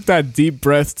like, you took that deep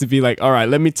breath to be like, all right,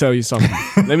 let me tell you something.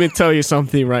 Let me tell you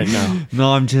something right now.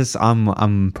 No,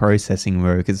 I'm processing,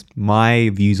 bro, because my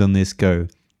views on this go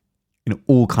in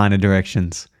all kind of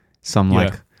directions. So I'm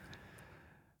like,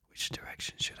 which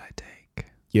direction should I take?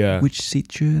 Yeah. Which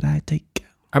seat should I take?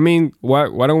 I mean,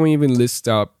 why don't we even list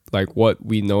out like what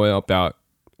we know about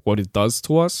what it does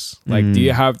to us? Like, do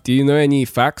you know any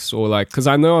facts, or like, because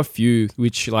I know a few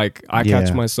which like I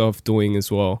catch myself doing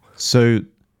as well. So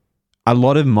a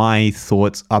lot of my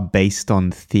thoughts are based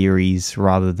on theories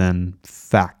rather than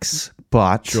facts,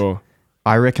 but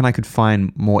I reckon I could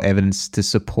find more evidence to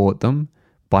support them,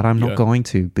 but I'm not going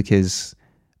to because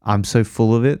I'm so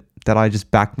full of it that I just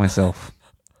back myself.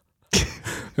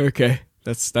 Okay.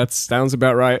 That sounds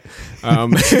about right.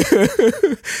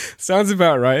 Sounds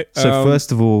about right. So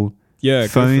first of all,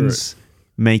 phones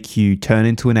make you turn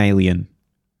into an alien.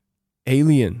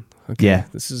 Alien. Okay. Yeah.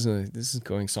 This is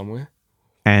going somewhere.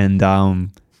 And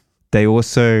they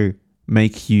also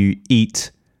make you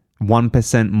eat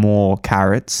 1% more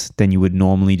carrots than you would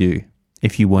normally do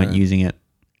if you weren't using it.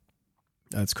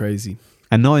 That's crazy.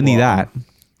 And not only that,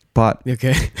 but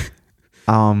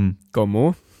got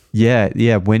more?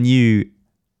 Yeah. When you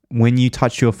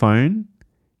touch your phone,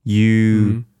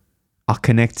 you are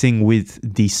connecting with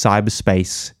the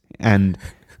cyberspace, and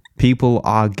people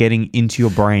are getting into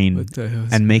your brain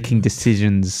and making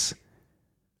decisions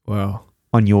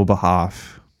on your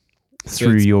behalf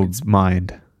through your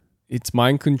mind. It's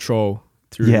mind control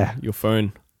through your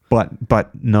phone.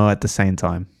 But no at the same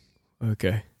time.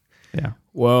 Okay. Yeah.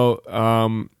 Well,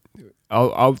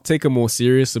 I'll take a more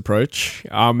serious approach.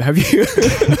 Have you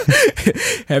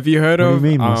have you heard What do of?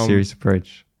 you mean more serious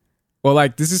approach? Well,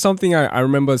 like this is something I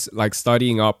remember like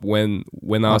studying up when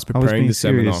I was preparing the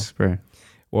seminar. Serious, bro.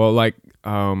 Well, like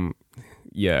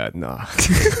yeah, nah.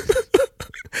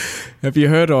 Have you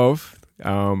heard of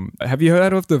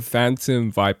the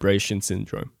phantom vibration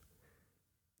syndrome?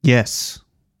 Yes.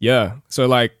 Yeah. So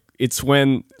like it's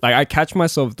when like I catch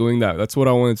myself doing that. That's what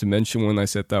I wanted to mention when I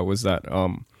said that was that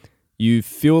you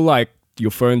feel like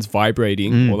your phone's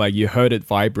vibrating or like you heard it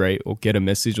vibrate or get a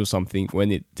message or something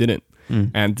when it didn't.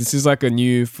 And this is like a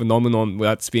new phenomenon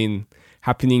that's been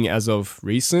happening as of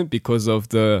recent because of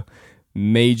the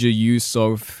major use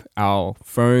of our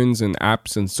phones and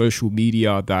apps and social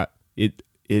media that it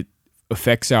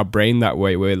affects our brain that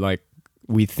way, where like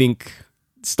we think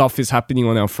stuff is happening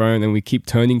on our phone and we keep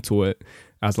turning to it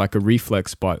as like a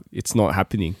reflex, but it's not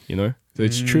happening, you know? So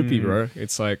it's trippy, bro.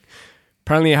 It's like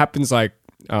apparently it happens like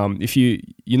if you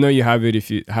have it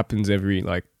if it happens every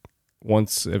like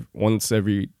once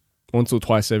or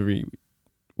twice every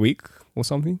week or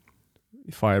something,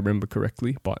 if I remember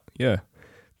correctly. But yeah,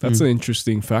 that's an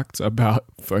interesting fact about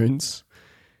phones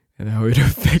and how it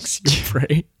affects your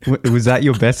brain. Was that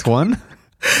your best one?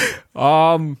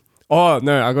 Oh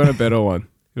no, I got a better one.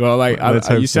 Well, like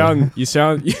you sound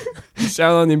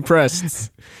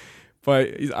unimpressed, but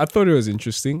I thought it was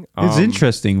interesting. It's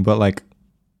interesting, but like,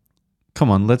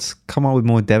 come on, let's come up with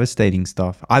more devastating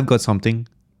stuff. I've got something.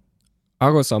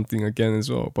 I got something again as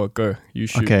well, but go. You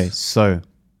shoot. Okay, so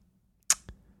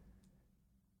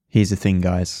here's the thing,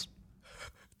 guys.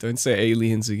 Don't say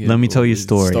aliens again. Let me tell you a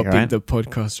story, Stopping right? the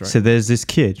podcast, right? So there's this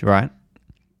kid, right?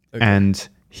 Okay. And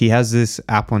he has this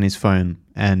app on his phone,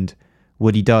 and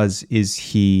what he does is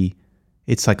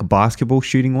it's like a basketball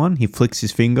shooting one. He flicks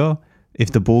his finger.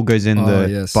 If the ball goes in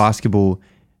the basketball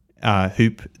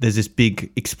hoop, there's this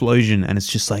big explosion, and it's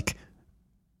just like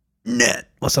net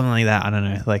or something like that. I don't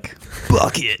know, like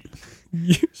bucket.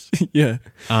 Yeah.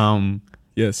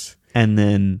 Yes. And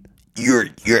then you're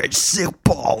a sick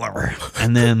baller.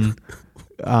 And then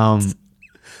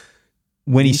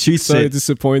when he shoots so it,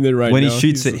 disappointed right when now. he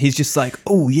shoots it, he's just like,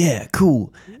 oh yeah,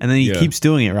 cool. And then he keeps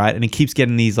doing it, right? And he keeps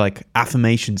getting these like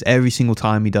affirmations every single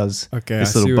time he does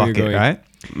this little bucket, right?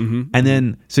 Mm-hmm. And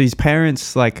then so his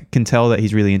parents like can tell that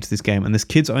he's really into this game, and this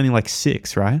kid's only like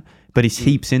 6, right? But he's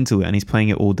heaps into it, and he's playing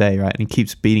it all day, right? And he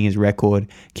keeps beating his record,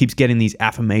 keeps getting these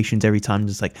affirmations every time,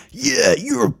 just like, yeah,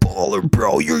 you're a baller,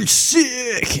 bro, you're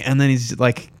sick. And then he's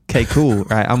like, okay, cool,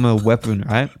 right? I'm a weapon,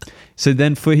 right? So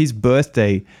then for his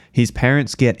birthday, his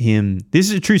parents get him, this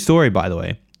is a true story, by the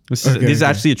way. This is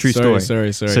actually a true story.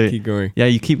 Sorry, so, keep going. Yeah,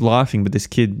 you keep laughing, but this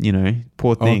kid, you know,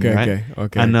 poor thing, right?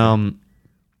 Okay. And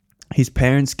his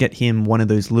parents get him one of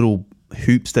those little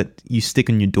hoops that you stick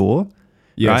on your door.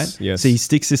 Yes, right? Yes. So he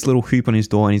sticks this little hoop on his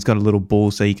door, and he's got a little ball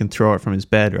so he can throw it from his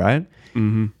bed, right?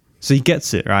 Mm-hmm. So he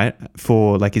gets it, right,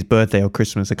 for like his birthday or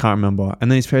Christmas, I can't remember. And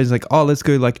then his parents are like, oh, let's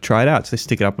go like try it out. So they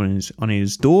stick it up on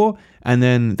his door, and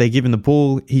then they give him the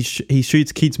ball. He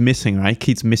shoots, keeps missing, right?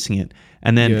 Keeps missing it.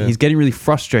 And then he's getting really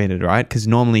frustrated, right? Because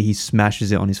normally he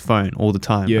smashes it on his phone all the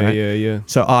time, right? Yeah.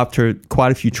 So after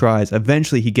quite a few tries,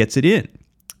 eventually he gets it in.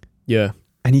 Yeah.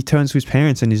 And he turns to his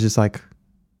parents and he's just like,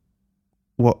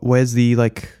 where's the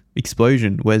like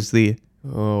explosion? Where's the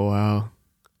wow?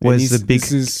 Where's the big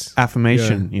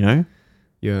affirmation? You know?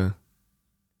 Yeah.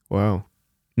 Wow.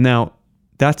 Now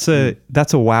that's a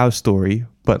wow story,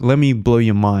 but let me blow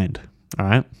your mind. All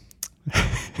right.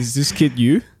 Is this kid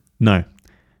you? No.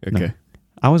 Okay. No.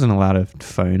 I wasn't allowed a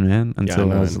phone, man,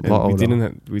 until I was a lot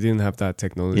older. We didn't have that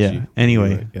technology. Yeah.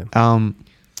 Anyway,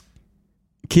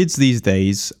 kids these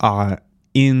days are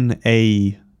in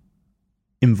a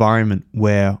environment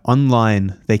where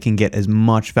online they can get as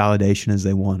much validation as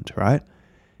they want, right?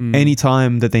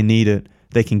 Anytime that they need it,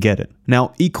 they can get it.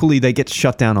 Now, equally, they get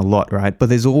shut down a lot, right? But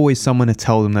there's always someone to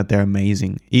tell them that they're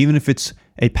amazing. Even if it's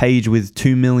a page with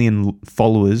 2 million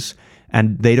followers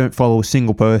and they don't follow a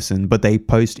single person, but they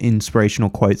post inspirational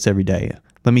quotes every day.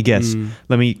 Let me guess.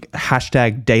 Let me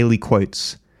hashtag daily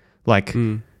quotes, like,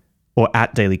 or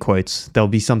at daily quotes. There'll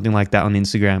be something like that on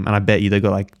Instagram. And I bet you they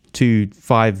got like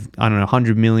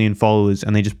 100 million followers,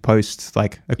 and they just post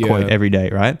like a quote every day,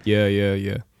 right?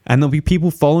 Yeah. And there'll be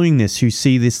people following this who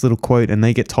see this little quote and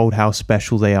they get told how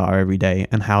special they are every day,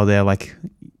 and how they're like,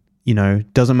 you know,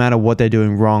 doesn't matter what they're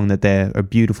doing wrong, that they're a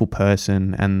beautiful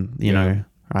person, and, you know,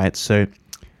 right? So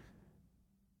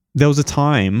there was a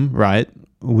time, right,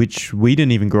 which we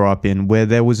didn't even grow up in, where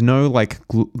there was no like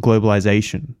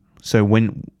globalization. So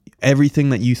when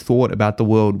everything that you thought about the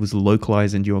world was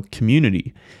localized in your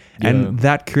community, and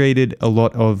that created a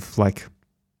lot of like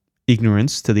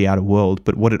ignorance to the outer world,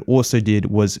 but what it also did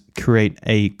was create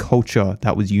a culture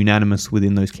that was unanimous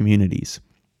within those communities.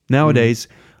 Nowadays,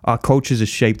 our cultures are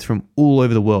shaped from all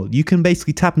over the world. You can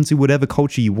basically tap into whatever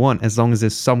culture you want as long as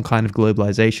there's some kind of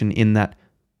globalization in that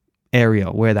area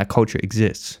where that culture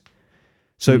exists.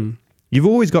 So you've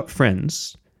always got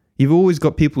friends. You've always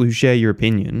got people who share your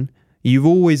opinion. You've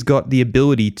always got the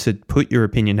ability to put your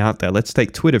opinion out there. Let's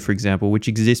take Twitter, for example, which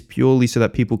exists purely so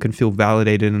that people can feel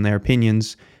validated in their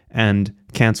opinions and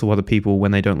cancel other people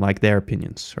when they don't like their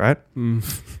opinions, right?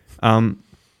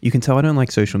 You can tell I don't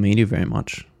like social media very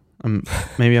much.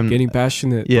 Maybe I'm getting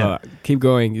passionate. Yeah, keep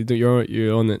going.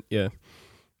 You're on it. Yeah.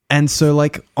 And so,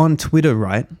 like on Twitter,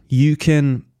 right? You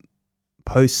can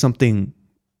post something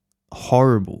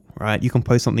horrible, right? You can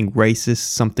post something racist,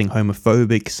 something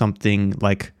homophobic, something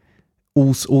like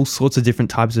all sorts of different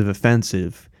types of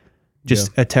offensive.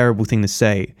 Just a terrible thing to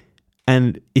say.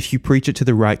 And if you preach it to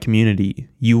the right community,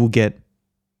 you will get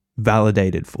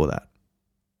validated for that.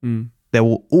 There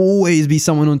will always be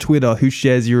someone on Twitter who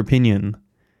shares your opinion.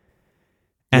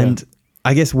 And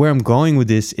I guess where I'm going with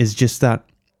this is just that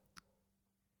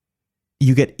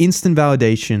you get instant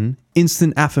validation,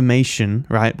 instant affirmation,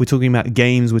 right? We're talking about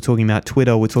games, we're talking about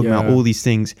Twitter, we're talking about all these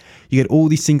things. You get all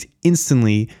these things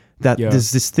instantly that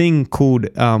there's this thing called,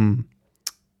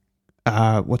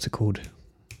 what's it called?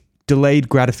 Delayed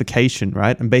gratification,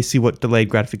 right? And basically what delayed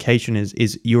gratification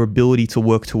is your ability to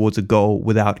work towards a goal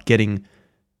without getting,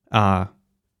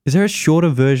 is there a shorter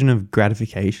version of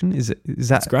gratification? Is that?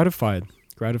 It's gratified.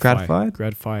 Gratified?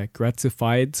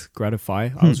 Gratify.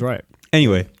 I was right.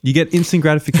 Anyway, you get instant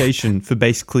gratification for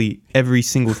basically every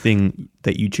single thing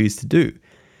that you choose to do.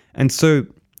 And so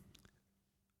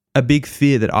a big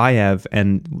fear that I have,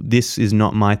 and this is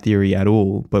not my theory at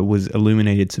all, but was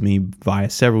illuminated to me via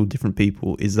several different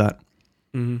people, is that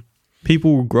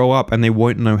people will grow up and they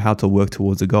won't know how to work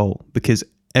towards a goal because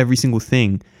every single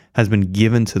thing has been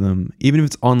given to them, even if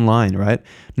it's online, right?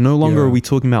 No longer are we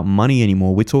talking about money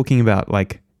anymore. We're talking about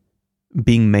like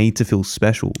being made to feel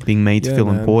special, being made to feel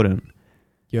important.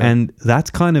 Yeah. And that's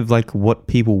kind of like what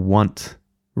people want,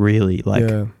 really.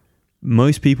 Like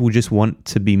most people just want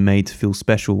to be made to feel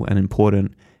special and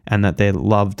important and that they're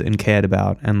loved and cared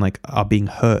about and like are being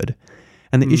heard.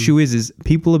 And the issue is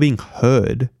people are being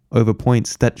heard over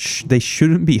points that they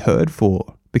shouldn't be heard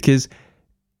for, because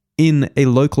in a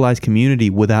localized community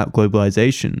without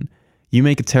globalization, you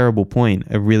make a terrible point,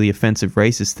 a really offensive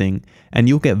racist thing, and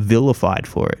you'll get vilified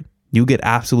for it. You'll get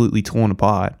absolutely torn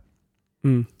apart.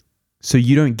 So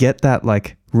you don't get that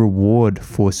like reward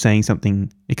for saying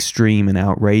something extreme and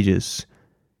outrageous,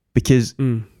 because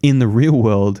in the real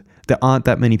world, there aren't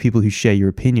that many people who share your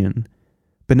opinion.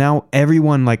 But now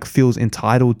everyone like feels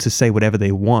entitled to say whatever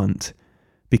they want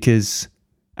because,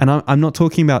 and I'm not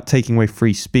talking about taking away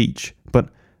free speech, but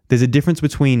there's a difference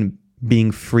between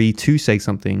being free to say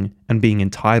something and being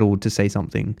entitled to say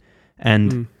something.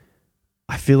 And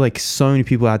I feel like so many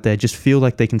people out there just feel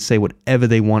like they can say whatever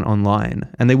they want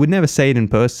online, and they would never say it in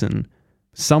person.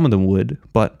 Some of them would,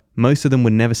 but most of them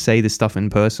would never say this stuff in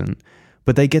person.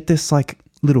 But they get this like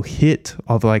little hit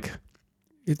of like,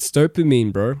 it's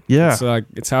dopamine, bro. Yeah. It's like,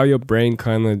 it's how your brain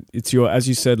kind of, it's your, as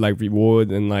you said, like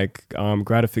reward and like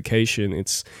gratification.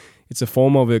 It's a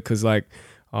form of it. Cause like,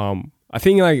 I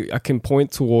think like I can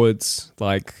point towards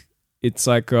like, it's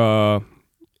like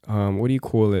what do you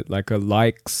call it? Like a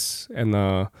likes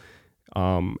and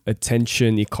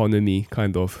attention economy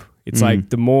kind of. It's like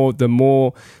the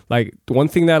more like the one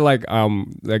thing that like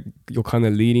you're kind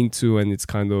of leading to, and it's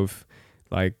kind of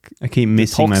like I keep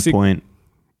missing my point.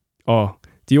 Oh,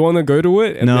 do you want to go to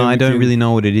it? And no, I don't really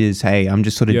know what it is. Hey, I'm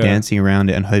just sort of dancing around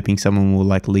it and hoping someone will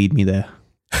like lead me there.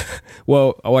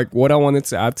 Well, like what I wanted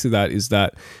to add to that is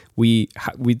that we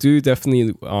do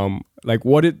definitely like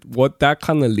what that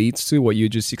kind of leads to, what you're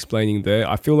just explaining there.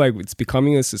 I feel like it's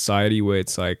becoming a society where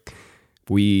it's like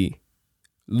we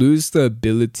lose the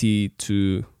ability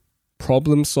to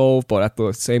problem solve, but at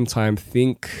the same time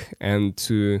think and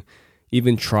to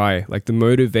even try, like the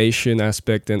motivation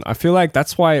aspect. And I feel like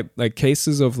that's why like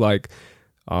cases of like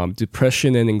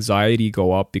depression and anxiety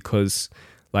go up, because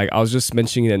like I was just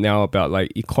mentioning it now about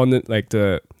like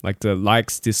the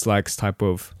likes dislikes type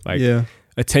of like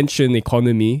attention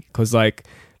economy, because like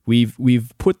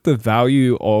we've put the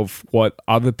value of what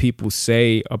other people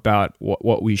say about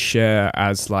what we share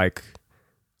as like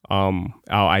our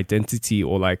identity,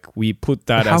 or like we put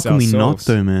that as ourselves. How can we not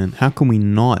though, man? How can we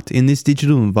not in this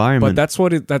digital environment? But that's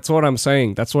what I'm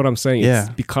saying. It's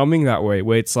becoming that way,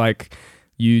 where it's like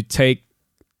you take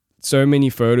so many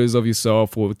photos of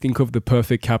yourself or think of the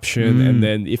perfect caption, and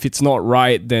then if it's not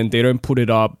right, then they don't put it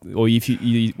up. Or if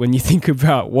you when you think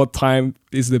about what time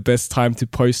is the best time to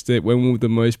post it, when will the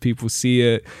most people see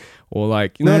it, or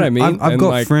like, you know what I mean? I've got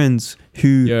like, friends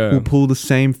who will pull the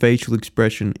same facial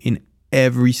expression in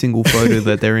every single photo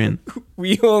that they're in.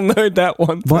 We all know that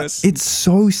one but person. It's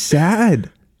so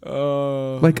sad.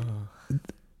 Like,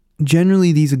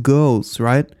 generally these are girls,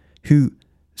 right, who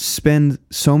spend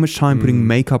so much time putting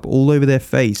makeup all over their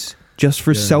face just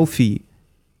for a selfie.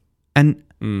 And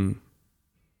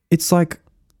it's like,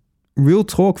 real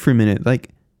talk for a minute,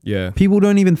 like, people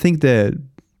don't even think they're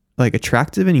like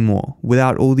attractive anymore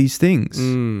without all these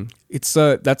things. It's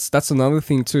that's another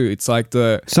thing too. It's like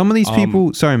some of these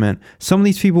people, sorry man, some of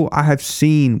these people I have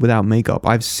seen without makeup,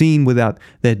 I've seen without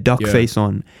their duck face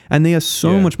on, and they are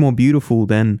so much more beautiful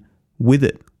than with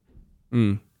it.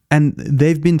 And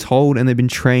they've been told and they've been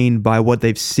trained by what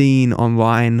they've seen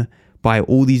online by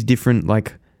all these different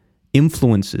like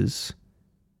influencers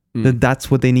that that's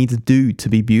what they need to do to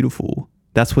be beautiful.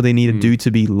 That's what they need to do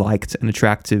to be liked and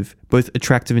attractive, both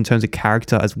attractive in terms of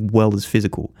character as well as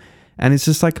physical. And it's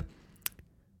just like,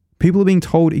 people are being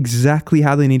told exactly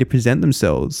how they need to present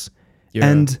themselves.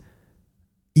 And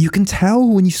you can tell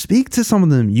when you speak to some of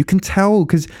them, you can tell,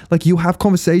 because like you'll have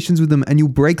conversations with them and you'll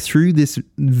break through this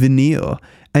veneer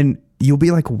and you'll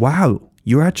be like, wow,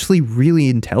 you're actually really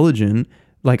intelligent,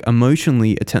 like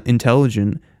emotionally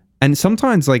intelligent. And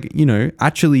sometimes like, you know,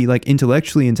 actually like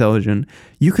intellectually intelligent.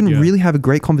 You can really have a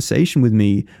great conversation with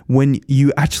me when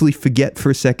you actually forget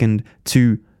for a second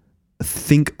to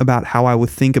think about how I would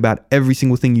think about every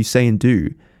single thing you say and do.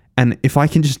 And if I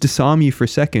can just disarm you for a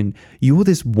second, you're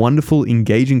this wonderful,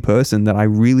 engaging person that I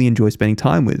really enjoy spending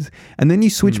time with. And then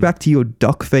you switch back to your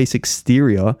duck face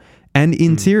exterior and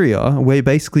interior, where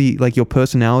basically like your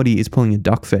personality is pulling a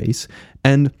duck face.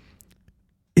 And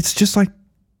it's just like,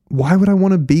 why would I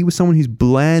want to be with someone who's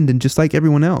bland and just like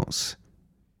everyone else?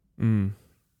 And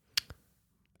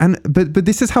but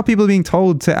this is how people are being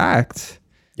told to act.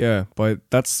 Yeah, but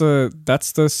that's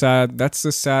the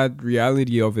sad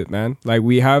reality of it, man. Like,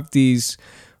 we have these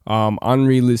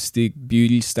unrealistic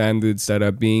beauty standards that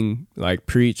are being like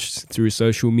preached through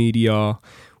social media.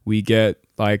 We get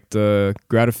like the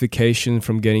gratification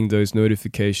from getting those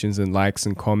notifications and likes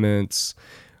and comments.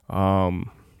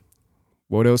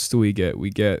 What else do we get? We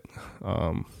get,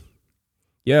 I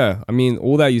mean,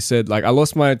 all that you said, like, I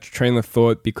lost my train of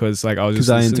thought because like I was just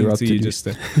listening to you just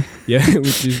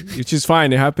which is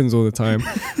fine. It happens all the time,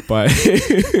 but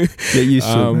get used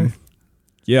to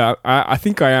it. I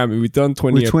think I am. We've done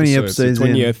 20 episodes.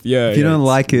 20th, if you don't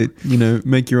like it, you know,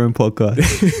 make your own podcast.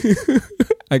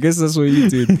 I guess that's what you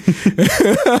did.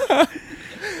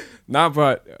 Nah,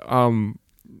 but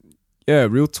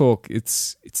real talk.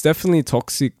 It's definitely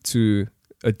toxic to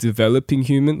a developing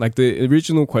human. Like, the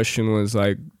original question was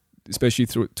like, especially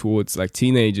towards like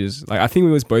teenagers. Like, I think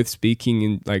we was both speaking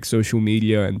in like social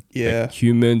media and like,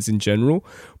 humans in general,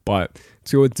 but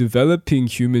to a developing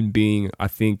human being, I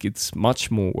think it's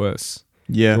much more worse.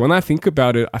 So when I think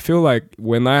about it, I feel like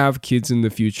when I have kids in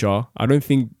the future, I don't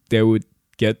think they would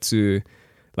get to,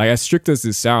 like, as strict as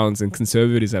this sounds and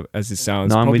conservative as it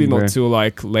sounds, probably not till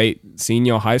like late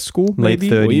senior high school, maybe,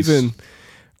 late 30s. Or even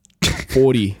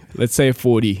 40. Let's say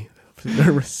 40.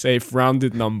 Safe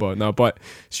rounded number. No, but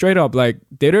straight up, like,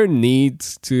 they don't need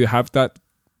to have that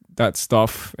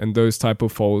stuff and those type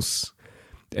of false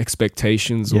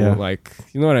expectations or like,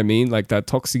 you know what I mean? Like that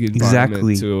toxic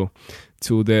environment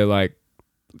till they're like,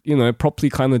 you know, properly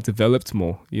kind of developed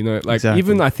more, you know, like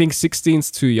even I think 16's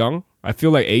too young. I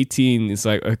feel like 18 is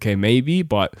like, okay, maybe,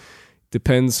 but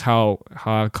depends how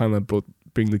I kind of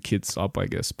bring the kids up, I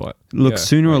guess. But look,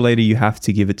 sooner or later you have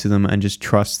to give it to them and just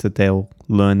trust that they'll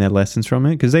learn their lessons from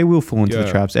it, because they will fall into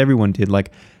the traps. Everyone did.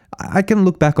 Like, I can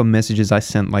look back on messages I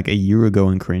sent like a year ago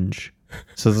and cringe.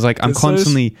 So it's like I'm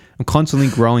constantly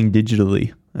growing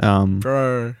digitally.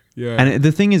 Bro, yeah. And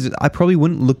the thing is, I probably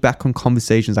wouldn't look back on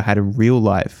conversations I had in real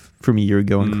life from a year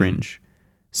ago and cringe.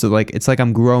 So like, it's like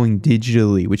I'm growing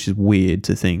digitally, which is weird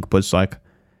to think, but it's like,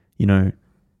 you know,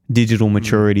 digital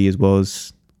maturity as well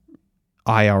as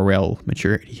IRL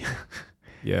maturity.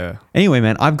 Yeah. Anyway,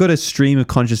 man, I've got a stream of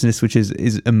consciousness which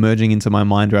is emerging into my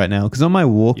mind right now, because on my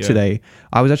walk today,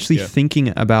 I was actually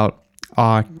thinking about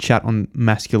our chat on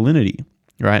masculinity,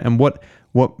 right? And what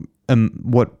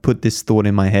put this thought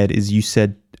in my head is you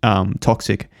said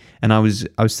toxic, and I was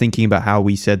thinking about how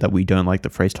we said that we don't like the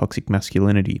phrase toxic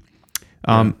masculinity.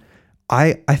 I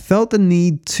felt the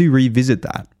need to revisit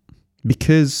that,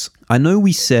 because I know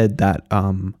we said that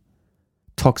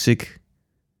toxic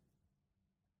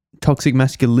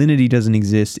masculinity doesn't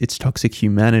exist, it's toxic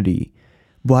humanity.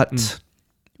 But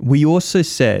we also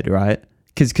said, right?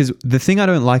 Because the thing I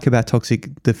don't like about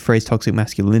the phrase toxic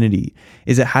masculinity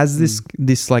is it has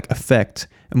this like effect,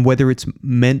 and whether it's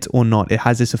meant or not, it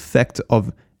has this effect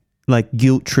of like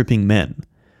guilt tripping men,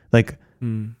 like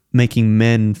making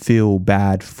men feel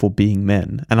bad for being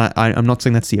men. And I'm not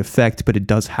saying that's the effect, but it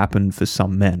does happen for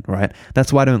some men, right?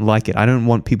 That's why I don't like it. I don't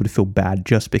want people to feel bad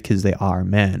just because they are a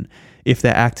man. If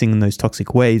they're acting in those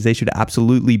toxic ways, they should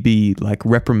absolutely be like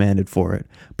reprimanded for it.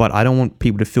 But I don't want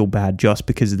people to feel bad just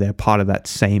because they're part of that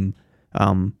same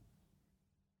what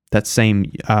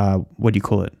do you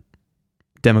call it?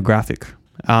 Demographic.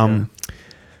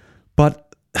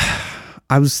 But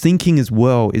I was thinking as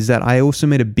well is that I also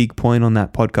made a big point on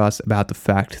that podcast about the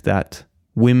fact that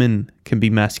women can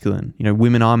be masculine. You know,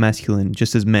 women are masculine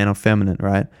just as men are feminine,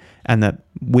 right? And that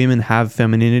women have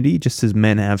femininity just as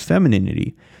men have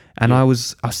femininity. And I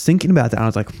was thinking about that, and I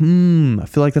was like, I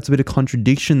feel like that's a bit of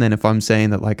contradiction then if I'm saying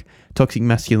that like toxic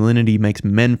masculinity makes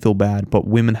men feel bad, but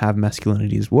women have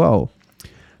masculinity as well.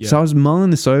 Yeah. So I was mulling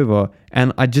this over,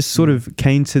 and I just sort of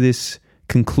came to this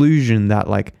conclusion that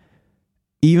like,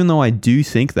 even though I do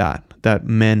think that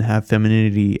men have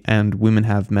femininity and women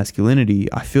have masculinity,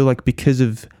 I feel like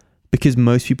because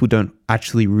most people don't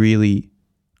actually really,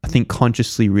 I think,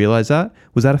 consciously realize that.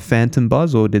 Was that a phantom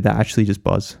buzz, or did that actually just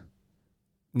buzz?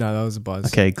 No, that was a buzz.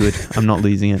 Okay, good. I'm not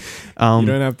losing it. You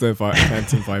don't have the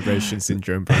phantom vibration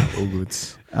syndrome, bro. All good.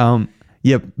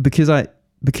 Yeah,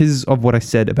 because of what I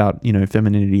said about, you know,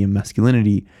 femininity and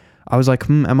masculinity, I was like,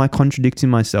 am I contradicting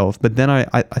myself? But then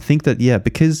I think that,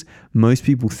 because most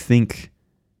people think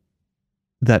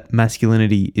that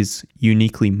masculinity is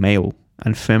uniquely male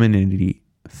and femininity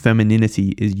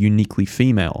is uniquely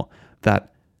female,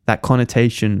 that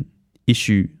connotation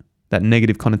issue, that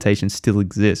negative connotation still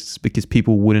exists because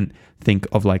people wouldn't think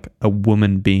of like a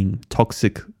woman being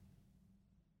toxically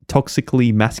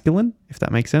masculine, if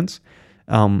that makes sense.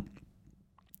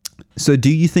 So do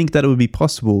you think that it would be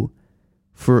possible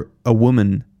for a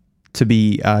woman to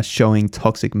be showing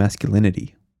toxic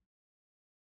masculinity?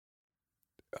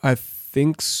 I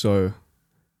think so.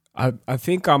 I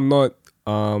think I'm not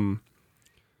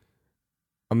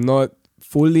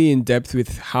fully in depth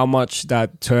with how much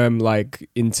that term like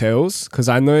entails, because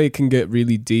I know it can get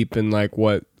really deep in like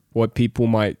what people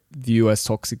might view as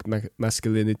toxic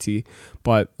masculinity.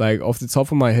 But like off the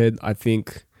top of my head, I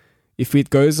think if it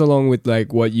goes along with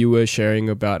like what you were sharing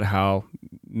about how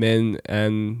men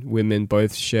and women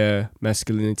both share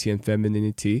masculinity and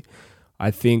femininity,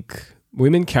 I think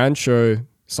women can show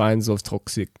signs of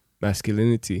toxic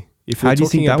masculinity. If how do you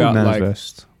think that would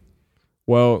manifest?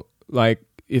 Well, like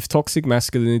if toxic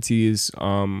masculinity is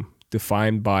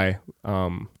defined by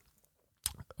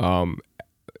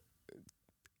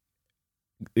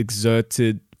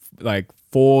exerted like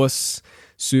force,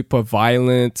 super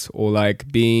violent, or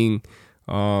like being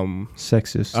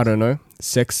sexist. I don't know.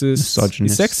 Sexist.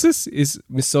 Misogynist. Sexist is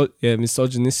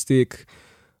misogynistic.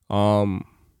 I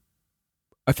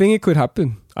think it could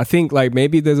happen. I think like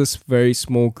maybe there's a very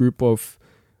small group of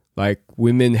like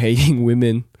women hating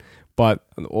women, but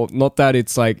not that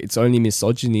it's like it's only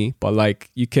misogyny, but like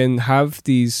you can have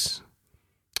these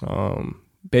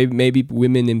maybe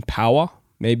women in power,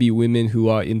 maybe women who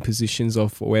are in positions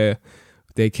of where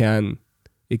they can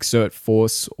exert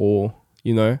force or,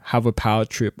 you know, have a power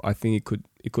trip. I think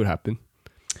it could happen.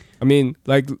 I mean,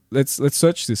 like let's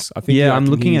search this. I think I'm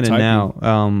looking at it now.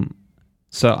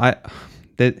 So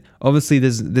obviously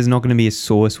there's not going to be a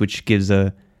source which gives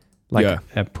a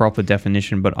proper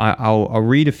definition, but I'll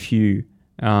read a few.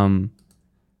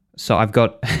 So I've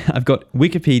got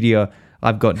Wikipedia,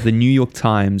 I've got the New York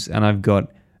Times, and I've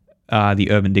got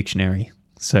the Urban Dictionary.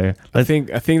 So I think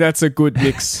that's a good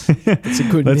mix. It's a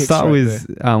good. Let's start with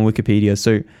Wikipedia.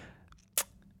 So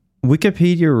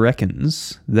Wikipedia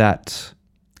reckons that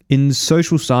in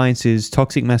social sciences,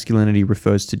 toxic masculinity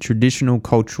refers to traditional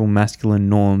cultural masculine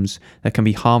norms that can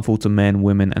be harmful to men,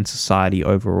 women, and society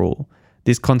overall.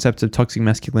 This concept of toxic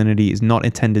masculinity is not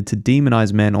intended to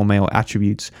demonize men or male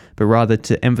attributes, but rather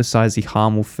to emphasize the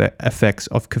harmful effects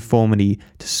of conformity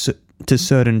to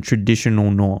certain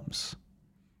traditional norms.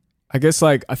 I guess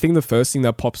like I think the first thing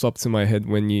that pops up to my head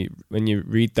when you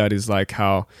read that is like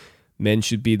how men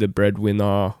should be the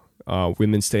breadwinner,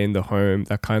 women stay in the home.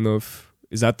 That kind of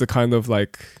is that the kind of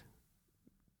like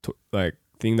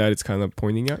thing that it's kind of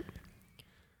pointing at?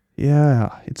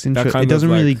 Yeah, it's interesting. It doesn't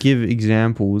really give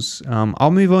examples.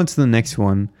 I'll move on to the next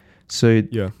one. So,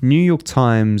 New York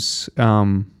Times,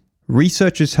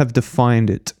 researchers have defined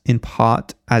it in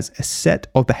part as a set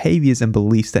of behaviors and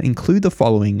beliefs that include the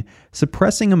following: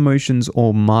 suppressing emotions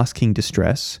or masking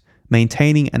distress,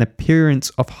 maintaining an appearance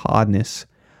of hardness,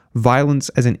 Violence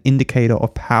as an indicator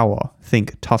of power.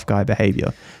 Think tough guy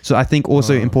behavior. So I think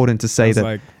also important to say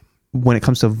that when it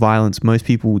comes to violence, most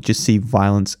people just see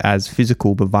violence as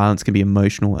physical, but violence can be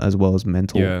emotional as well as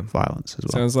mental violence as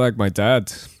well. Sounds like my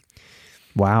dad.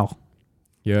 Wow.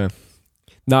 Yeah.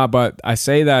 Nah, but I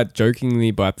say that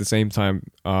jokingly, but at the same time,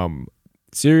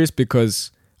 serious,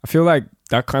 because I feel like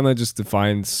that kind of just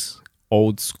defines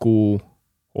old school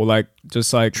or like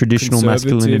just like traditional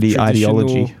masculinity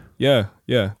ideology. Yeah,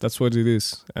 that's what it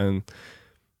is. And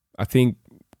I think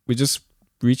we're just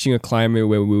reaching a climate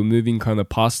where we're moving kind of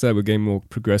past that. We're getting more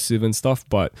progressive and stuff,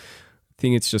 but I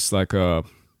think it's just like a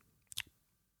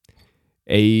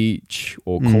age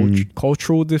or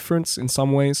cultural difference in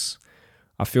some ways.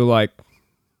 I feel like,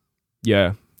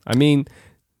 Urban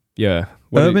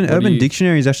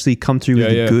Dictionary's actually come through with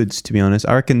the goods, to be honest.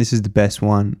 I reckon this is the best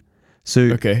one.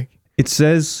 So it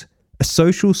says, a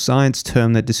social science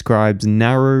term that describes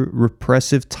narrow,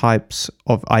 repressive types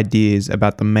of ideas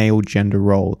about the male gender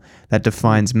role, that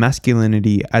defines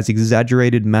masculinity as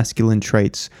exaggerated masculine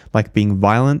traits like being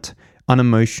violent,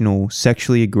 unemotional,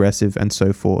 sexually aggressive, and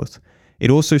so forth. It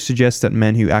also suggests that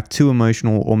men who act too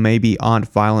emotional or maybe aren't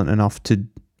violent enough to,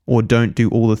 or don't do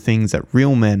all the things that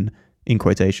real men, in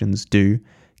quotations, do,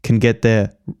 can get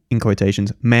their, in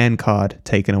quotations, man card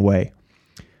taken away.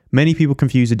 Many people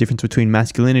confuse the difference between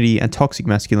masculinity and toxic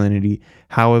masculinity.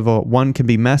 However, one can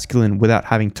be masculine without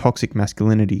having toxic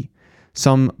masculinity.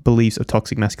 Some beliefs of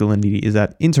toxic masculinity is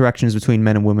that interactions between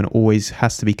men and women always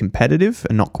has to be competitive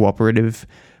and not cooperative.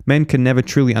 Men can never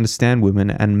truly understand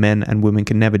women, and men and women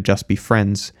can never just be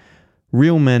friends.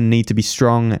 Real men need to be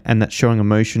strong, and that showing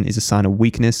emotion is a sign of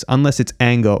weakness, unless it's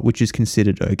anger, which is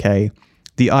considered okay.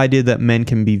 The idea that men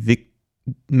can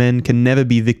never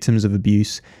be victims of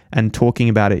abuse, and talking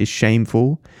about it is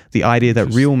shameful. The idea that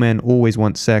real men always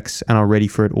want sex and are ready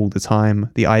for it all the time.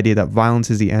 The idea that violence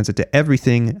is the answer to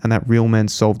everything, and that real men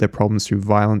solve their problems through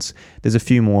violence. There's a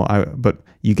few more, but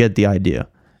you get the idea.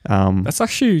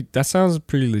 That sounds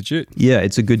pretty legit. Yeah,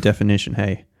 it's a good definition.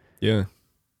 Hey. Yeah.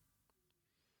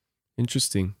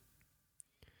 Interesting.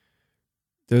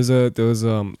 There was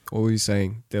what were you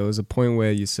saying? There was a point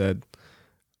where you said,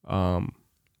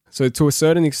 so to a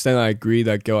certain extent, I agree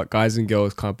that guys and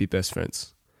girls can't be best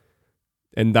friends.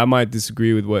 And that might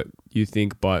disagree with what you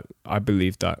think, but I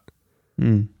believe that.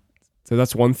 So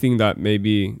that's one thing that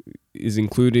maybe is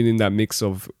included in that mix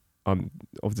of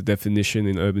the definition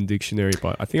in Urban Dictionary,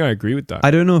 but I think I agree with that.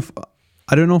 I don't know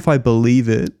if I believe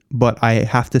it, but I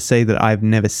have to say that I've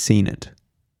never seen it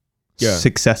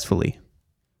successfully.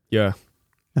 Yeah.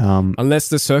 Unless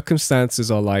the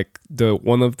circumstances are like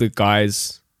one of the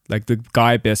guys, like the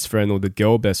guy best friend or the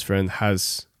girl best friend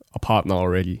has a partner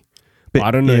already. But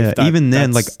I don't know if even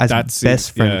then, like as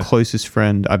best friend, closest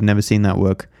friend, I've never seen that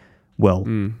work well.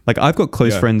 Like I've got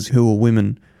close friends who are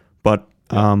women, but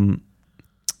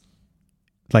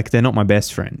like they're not my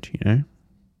best friend, you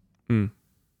know?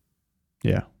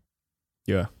 Yeah.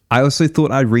 Yeah. I also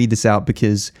thought I'd read this out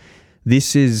because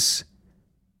this is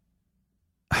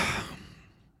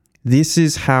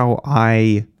how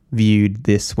I viewed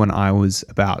this when I was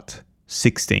about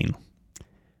 16.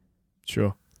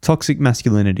 Sure. Toxic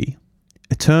masculinity.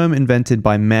 A term invented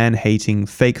by man-hating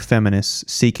fake feminists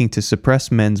seeking to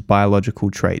suppress men's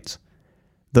biological traits.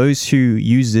 Those who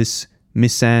use this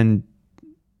misandristic?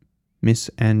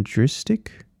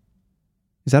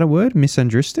 Is that a word?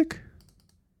 Misandristic?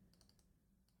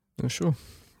 Not sure.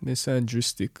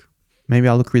 Misandristic. Maybe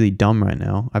I look really dumb right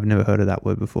now. I've never heard of that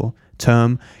word before.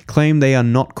 Term, claim they are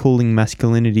not calling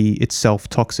masculinity itself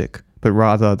toxic, but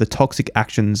rather the toxic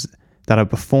actions that are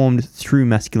performed through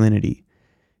masculinity.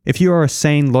 If you are a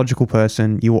sane, logical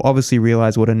person, you will obviously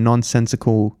realize what a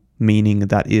nonsensical meaning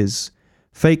that is.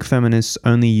 Fake feminists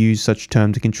only use such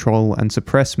term to control and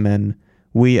suppress men.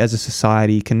 We as a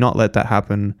society cannot let that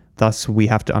happen. Thus, we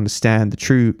have to understand the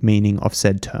true meaning of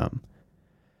said term.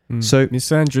 So,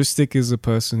 misandristic is a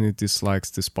person who dislikes,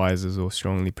 despises, or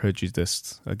strongly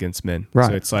prejudiced against men. Right.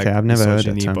 So it's like I've never heard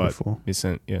that term before.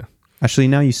 Yeah. Actually,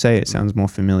 now you say it, it sounds more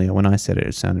familiar. When I said it,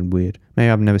 it sounded weird. Maybe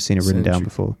I've never seen it written down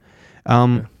before.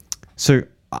 So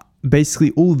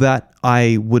basically all that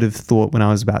I would have thought when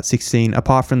I was about 16,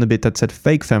 apart from the bit that said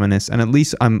fake feminists, and at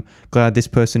least I'm glad this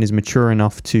person is mature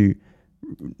enough to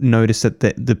notice that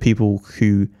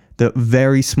the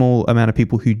very small amount of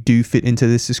people who do fit into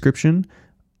this description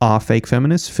are fake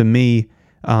feminists. For me,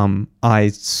 I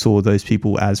saw those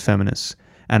people as feminists,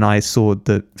 and I saw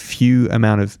the few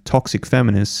amount of toxic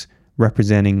feminists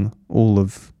representing all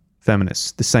of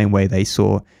feminists, the same way they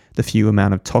saw the few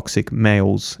amount of toxic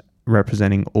males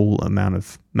representing all amount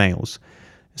of males.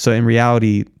 So in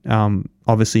reality,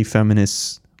 obviously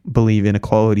feminists believe in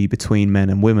equality between men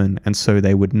and women, and so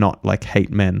they would not like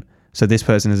hate men. So this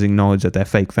person has acknowledged that they're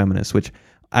fake feminists, which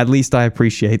at least I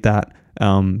appreciate that.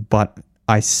 But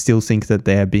I still think that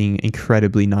they're being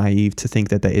incredibly naive to think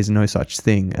that there is no such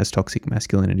thing as toxic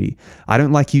masculinity. I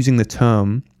don't like using the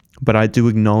term, but I do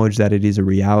acknowledge that it is a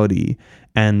reality.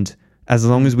 And as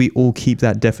long as we all keep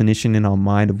that definition in our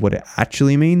mind of what it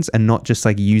actually means, and not just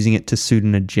like using it to suit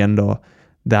an agenda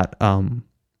that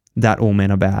that all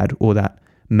men are bad, or that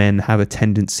men have a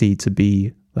tendency to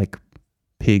be like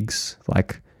pigs,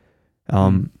 like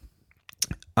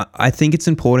I think it's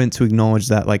important to acknowledge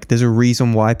that like there's a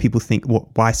reason why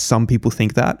why some people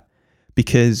think that,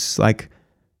 because like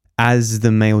as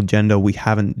the male gender, we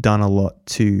haven't done a lot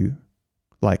to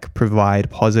like provide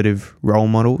positive role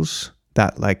models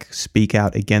that like speak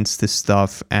out against this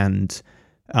stuff and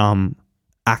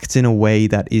act in a way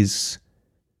that is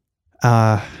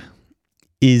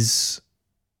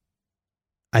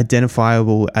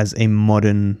identifiable as a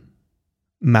modern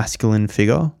masculine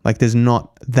figure. Like there's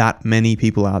not that many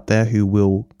people out there who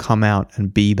will come out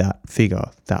and be that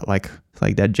figure, that like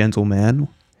that gentleman.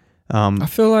 I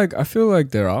feel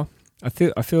like there are. I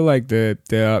feel like there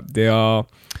are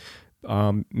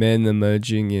men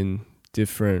emerging in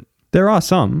different. There are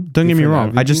some. Don't get me wrong.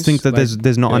 avenues. I just think that Like,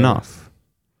 there's not enough.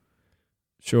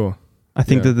 Sure. I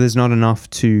think that there's not enough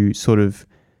to sort of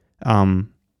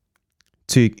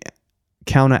to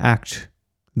counteract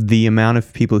the amount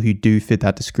of people who do fit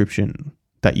that description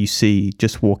that you see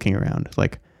just walking around.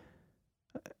 Like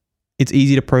it's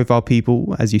easy to profile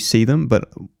people as you see them,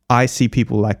 but I see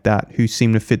people like that who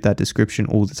seem to fit that description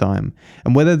all the time.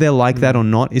 And whether they're like that or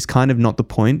not is kind of not the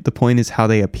point. The point is how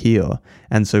they appear.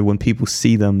 And so when people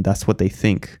see them, that's what they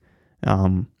think.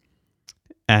 And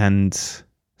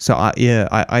so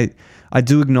I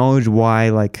do acknowledge why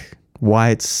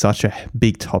it's such a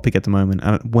big topic at the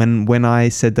moment. When I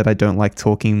said that I don't like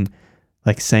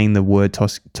saying the word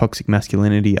toxic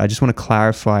masculinity, I just want to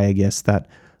clarify, I guess, that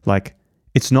like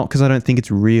it's not because I don't think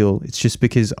it's real. It's just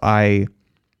because I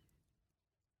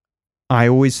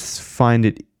always find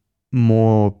it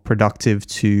more productive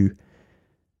to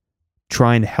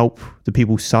try and help the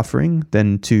people suffering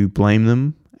than to blame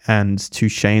them and to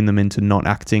shame them into not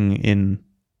acting in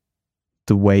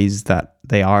the ways that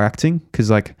they are acting. Because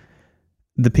like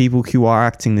the people who are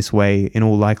acting this way in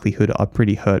all likelihood are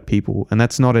pretty hurt people, and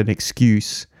that's not an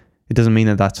excuse. It doesn't mean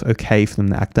that that's okay for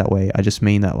them to act that way. I just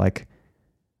mean that like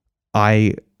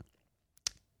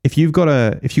if you've got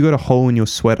a hole in your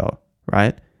sweater,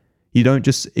 right? You don't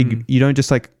just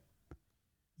like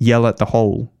yell at the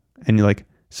hole and you like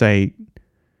say,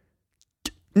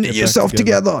 knit yourself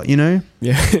together, you know?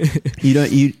 Yeah.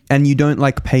 you don't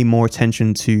like pay more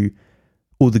attention to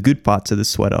all the good parts of the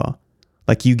sweater.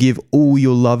 Like you give all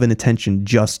your love and attention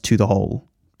just to the hole,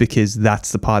 because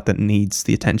that's the part that needs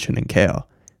the attention and care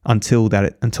until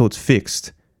it's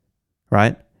fixed,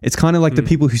 right? It's kind of like the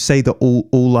people who say that all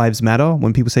lives matter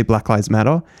when people say Black Lives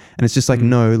Matter, and it's just like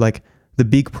no, like the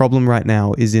big problem right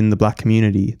now is in the black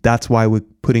community. That's why we're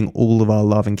putting all of our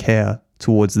love and care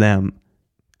towards them.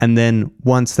 And then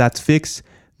once that's fixed,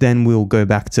 then we'll go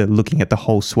back to looking at the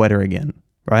whole sweater again,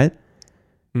 right?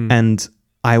 And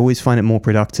I always find it more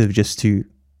productive just to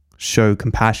show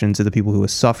compassion to the people who are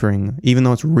suffering, even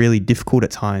though it's really difficult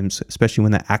at times, especially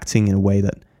when they're acting in a way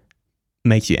that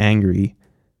makes you angry,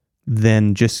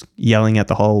 than just yelling at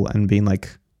the hole and being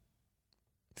like,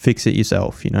 fix it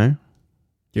yourself, you know?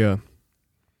 Yeah.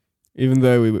 Even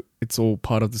though it's all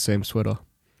part of the same sweater.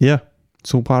 Yeah.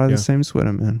 It's all part of the same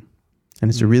sweater, man. And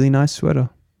it's a really nice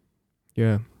sweater.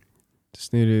 Yeah.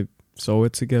 Just need to sew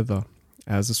it together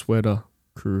as a sweater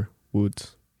crew would.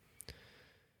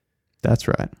 That's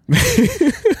right.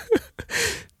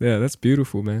 Yeah, that's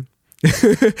beautiful, man.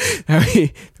 I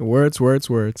mean, words,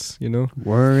 you know?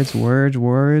 Words.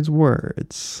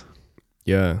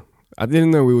 Yeah. I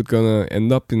didn't know we were gonna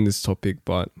end up in this topic,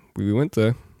 but we went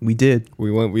there. We did.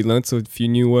 We learned a few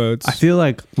new words. I feel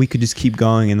like we could just keep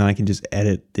going and then I can just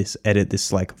edit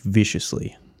this like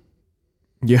viciously.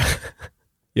 Yeah.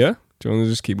 Yeah? Do you want to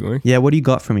just keep going? Yeah, what do you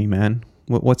got for me, man?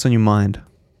 What's on your mind?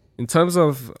 In terms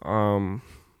of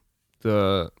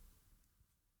the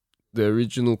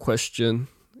original question,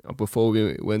 before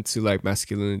we went to like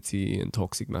masculinity and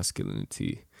toxic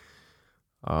masculinity,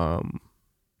 what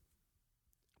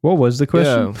was the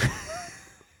question? Yeah.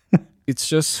 It's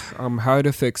just how it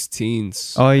affects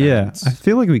teens. Oh yeah, I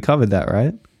feel like we covered that,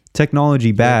 right?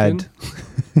 Technology bad.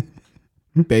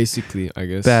 Basically, I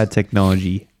guess. Bad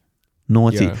technology.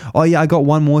 Naughty. Yeah. Oh yeah, I got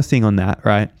one more thing on that,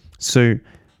 right? So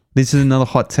this is another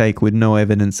hot take with no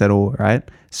evidence at all, right?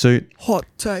 So Hot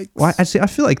takes. well, actually, I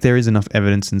feel like there is enough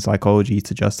evidence in psychology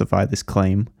to justify this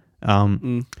claim.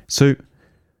 So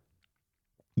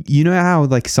you know how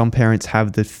like some parents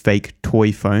have the fake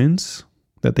toy phones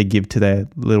that they give to their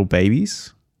little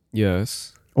babies?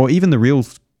 Yes. Or even the real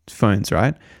phones,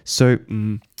 right? So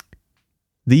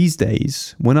these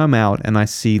days, when I'm out and I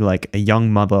see like a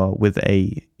young mother with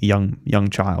a young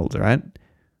child, right?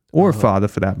 Or a father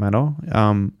for that matter,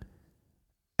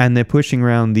 and they're pushing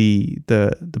around the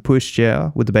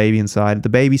pushchair with the baby inside. The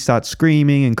baby starts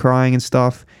screaming and crying and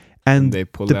stuff, and they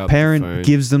pull the out parent the phone.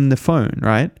 gives them the phone,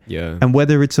 right? Yeah. And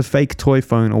whether it's a fake toy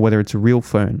phone or whether it's a real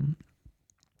phone,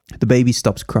 the baby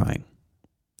stops crying,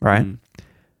 right?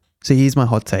 So here's my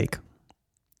hot take.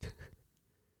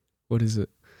 What is it?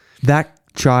 That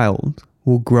child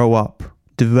will grow up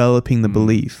developing the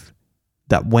belief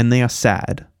that when they are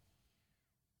sad,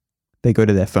 they go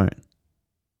to their phone.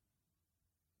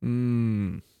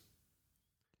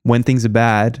 When things are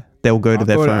bad, they'll go to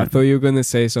their phone. I thought you were going to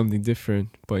say something different,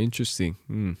 but interesting.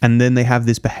 And then they have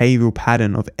this behavioral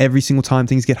pattern of every single time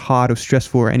things get hard or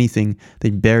stressful or anything, they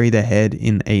bury their head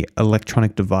in a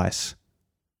electronic device.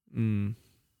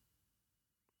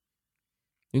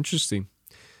 Interesting.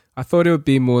 I thought it would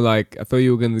be more like, I thought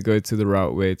you were going to go to the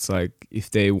route where it's like,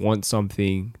 if they want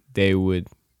something, they would.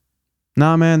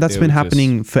 Nah, man, that's been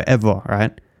happening forever,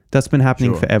 right? That's been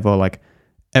happening forever. Like,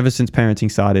 ever since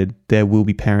parenting started, there will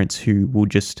be parents who will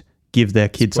just give their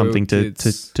kids Spoiled something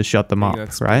kids. to shut them up,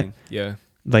 right? Yeah.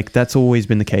 Like, that's always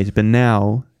been the case. But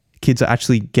now, kids are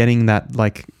actually getting that,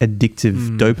 like,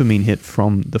 addictive dopamine hit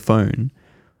from the phone.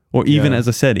 Or even, as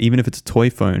I said, even if it's a toy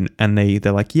phone and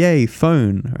they're like, yay,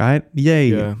 phone, right?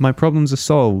 Yay, my problems are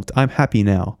solved. I'm happy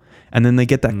now. And then they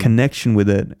get that connection with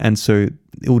it. And so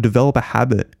it will develop a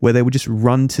habit where they will just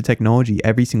run to technology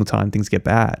every single time things get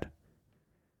bad.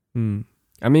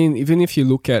 I mean, even if you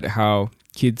look at how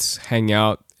kids hang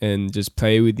out and just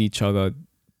play with each other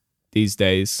these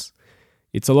days,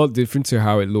 it's a lot different to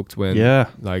how it looked when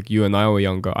like you and I were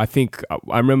younger. I think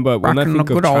I remember when I think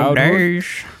of childhood,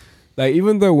 like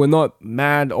even though we're not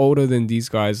mad older than these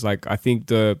guys, like I think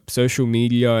the social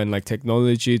media and like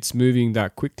technology, it's moving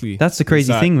that quickly. That's the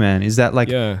crazy thing, man, is that like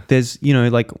there's, you know,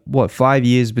 like what, 5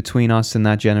 years between us and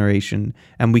that generation,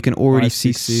 and we can already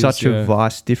see such a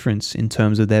vast difference in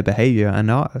terms of their behavior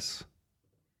and us.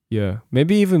 Yeah,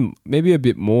 maybe a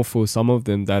bit more for some of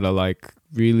them that are like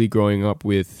really growing up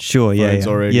with phones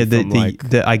already. Yeah,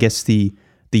 the I guess the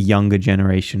younger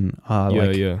generation are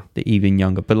the even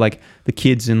younger, but like the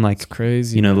kids in like, it's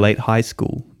crazy, you know, late high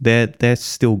school, they're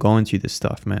still going through this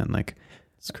stuff, man. Like,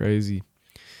 it's crazy.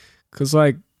 Cause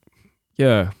like,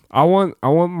 yeah, I want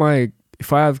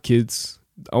if I have kids,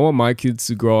 I want my kids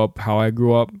to grow up how I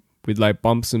grew up, with like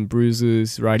bumps and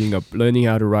bruises, learning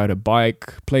how to ride a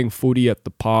bike, playing footy at the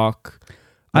park.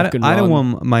 I don't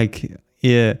want my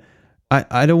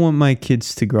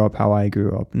kids to grow up how I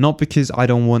grew up. Not because I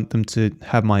don't want them to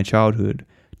have my childhood,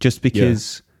 just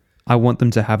because I want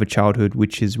them to have a childhood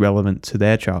which is relevant to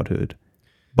their childhood.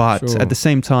 But at the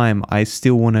same time, I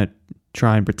still want to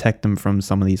try and protect them from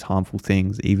some of these harmful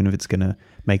things, even if it's going to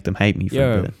make them hate me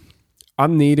for a bit.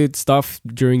 Unneeded stuff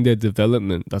during their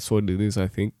development. That's what it is, I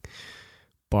think.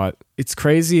 But it's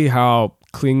crazy how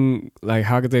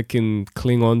they can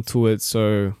cling on to it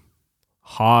so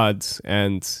hard,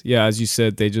 and as you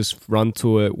said, they just run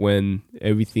to it when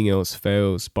everything else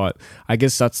fails. But I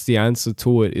guess that's the answer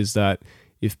to it, is that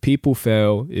if people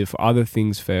fail, if other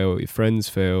things fail, if friends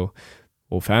fail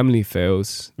or family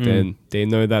fails, then they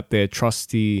know that their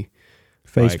trusty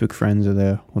Facebook friends are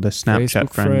there, or their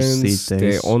Snapchat friends these days.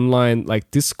 Their online,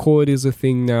 like Discord is a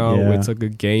thing now, where it's like a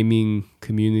gaming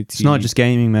community. It's not just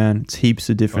gaming, man. It's heaps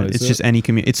of different. It's just any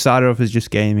community. It started off as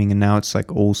just gaming, and now it's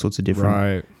like all sorts of different.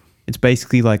 Right. It's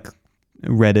basically like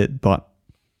Reddit, but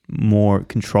more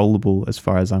controllable as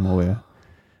far as I'm aware.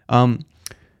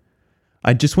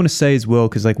 I just want to say as well,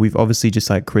 because like we've obviously just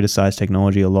like criticized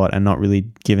technology a lot and not really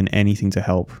given anything to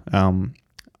help.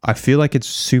 I feel like it's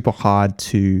super hard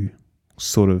to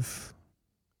sort of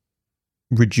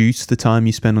reduce the time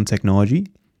you spend on technology.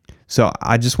 So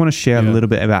I just want to share a little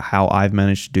bit about how I've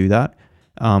managed to do that.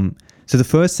 So the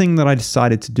first thing that I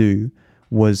decided to do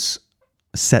was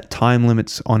set time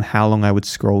limits on how long I would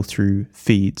scroll through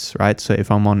feeds, right? So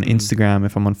if I'm on Instagram,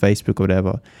 if I'm on Facebook or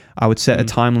whatever, I would set a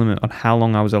time limit on how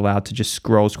long I was allowed to just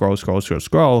scroll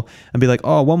and be like,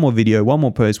 oh, one more video, one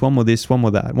more post, one more this, one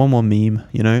more that, one more meme,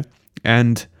 you know?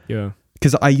 And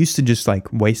because I used to just like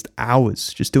waste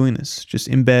hours just doing this, just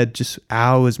in bed, just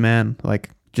hours, man,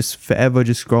 like just forever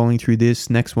just scrolling through this,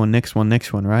 next one,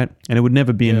 right? And it would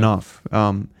never be enough.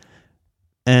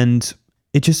 And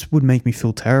it just would make me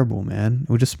feel terrible, man. It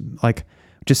would just like,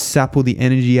 just sap all the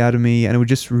energy out of me, and it would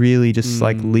just really just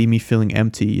like leave me feeling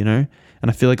empty, you know? And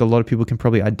I feel like a lot of people can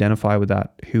probably identify with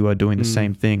that who are doing the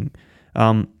same thing.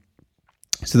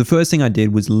 So the first thing I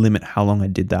did was limit how long I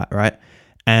did that, right?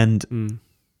 And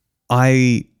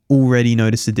I already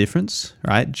noticed a difference,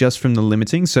 right? Just from the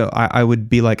limiting. So I would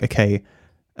be like, okay,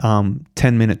 10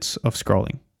 minutes of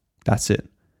scrolling. That's it.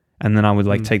 And then I would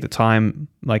like take the time.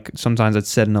 Like sometimes I'd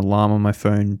set an alarm on my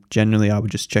phone. Generally, I would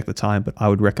just check the time, but I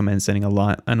would recommend setting an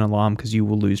alarm because you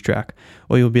will lose track.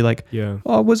 Or you'll be like,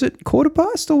 oh, was it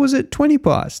 15:15 or was it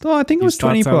 20:15? Oh, I think it was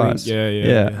 20:15.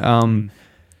 Yeah.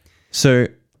 So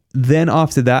then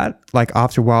after that, like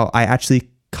after a while, I actually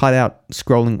cut out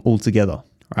scrolling altogether,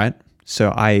 right?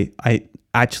 So I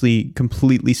actually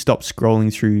completely stopped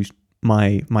scrolling through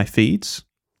my feeds.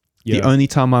 The only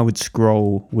time I would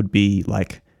scroll would be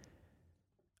like,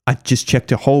 I just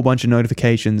checked a whole bunch of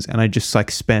notifications and I just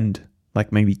like spend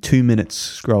like maybe 2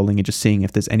 minutes scrolling and just seeing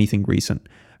if there's anything recent,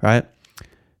 right?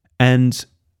 And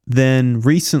then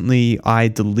recently I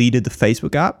deleted the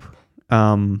Facebook app.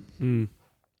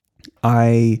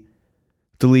 I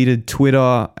deleted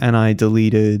Twitter and I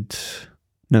deleted...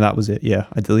 No, that was it. Yeah,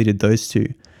 I deleted those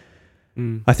two.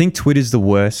 I think Twitter's the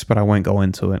worst, but I won't go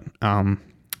into it.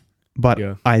 But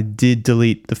I did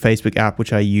delete the Facebook app,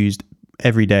 which I used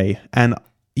every day. And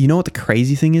you know what the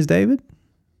crazy thing is, David?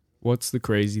 What's the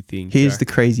crazy thing? Here's the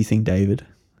crazy thing, David.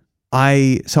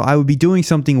 So I would be doing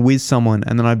something with someone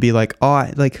and then I'd be like, oh,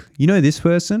 like, you know this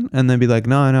person? And they'd be like,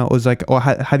 no. It was like, oh,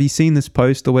 have you seen this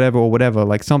post or whatever,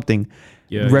 like something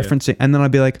referencing. And then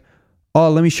I'd be like, oh,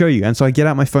 let me show you. And so I get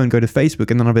out my phone, go to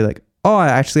Facebook, and then I'll be like, oh,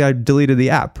 I deleted the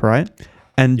app, right?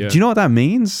 And do you know what that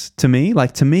means to me?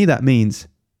 Like, to me, that means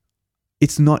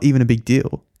it's not even a big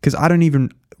deal because I don't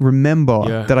even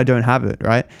remember that I don't have it,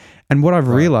 right? And what I've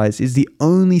realized is the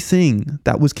only thing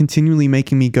that was continually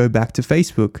making me go back to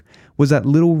Facebook was that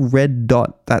little red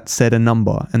dot that said a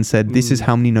number and said, this is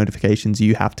how many notifications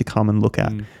you have to come and look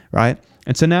at, right?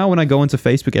 And so now when I go into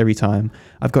Facebook every time,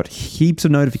 I've got heaps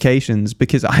of notifications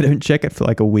because I don't check it for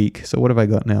like a week. So what have I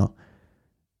got now?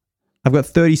 I've got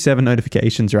 37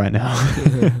 notifications right now.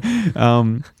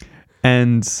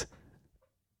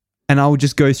 And I would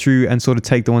just go through and sort of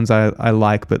take the ones I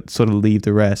like, but sort of leave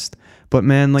the rest. But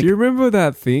man, like... Do you remember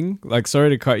that thing? Like, sorry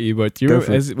to cut you, but do you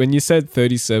remember when you said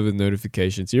 37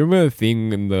 notifications, do you remember the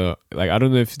thing in the... Like, I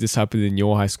don't know if this happened in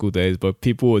your high school days, but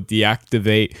people would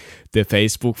deactivate their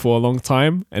Facebook for a long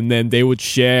time, and then they would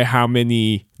share how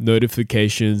many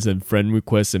notifications and friend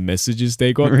requests and messages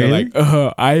they got. Really? They're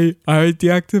like, I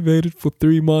deactivated for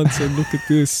 3 months and look at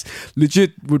this.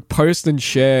 Legit would post and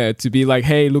share to be like,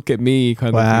 hey, look at me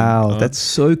kind of thing. Wow, that's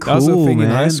so cool, That was a thing man.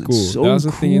 in high school. That was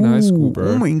a thing in high school, bro.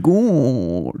 Oh my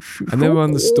gosh. I never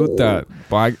understood that,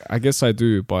 but I guess I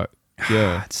do, but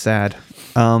yeah. It's sad.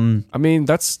 I mean,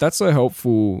 that's a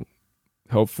helpful,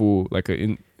 like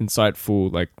an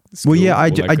insightful, like. Well, yeah, I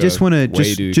like just want to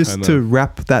just to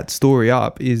wrap that story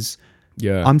up is,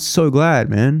 I'm so glad,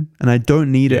 man, and I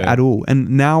don't need it at all. And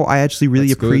now I actually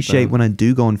really appreciate when I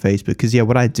do go on Facebook because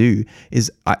what I do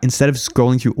is instead of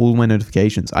scrolling through all my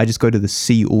notifications, I just go to the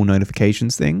see all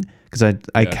notifications thing because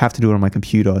I have to do it on my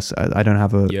computer, so I don't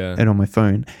have it on my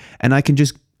phone, and I can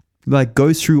just like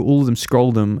go through all of them,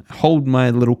 scroll them, hold my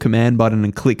little command button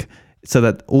and click. So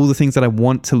that all the things that I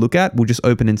want to look at will just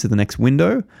open into the next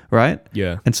window, right?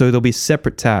 Yeah. And so there'll be a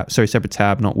separate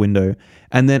tab, not window.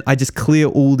 And then I just clear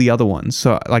all the other ones.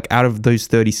 So like out of those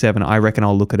 37, I reckon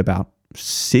I'll look at about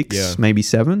 6, maybe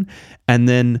 7. And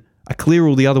then I clear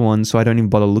all the other ones so I don't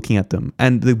even bother looking at them.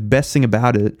 And the best thing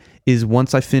about it is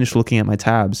once I finish looking at my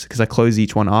tabs, because I close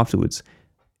each one afterwards,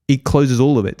 it closes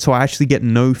all of it. So I actually get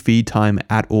no feed time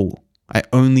at all. I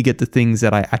only get the things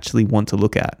that I actually want to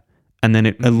look at. And then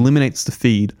it eliminates the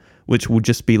feed, which will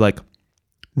just be like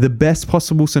the best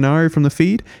possible scenario from the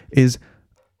feed is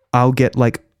I'll get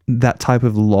like that type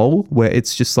of lol where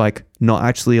it's just like not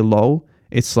actually a lol.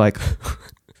 It's like,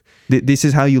 this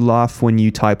is how you laugh when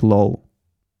you type lol.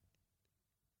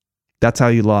 That's how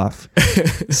you laugh.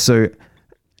 So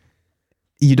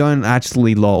you don't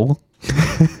actually lol.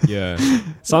 Yeah.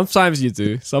 Sometimes you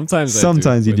do. Sometimes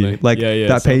you do. Like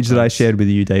that page that I shared with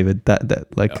you, David. That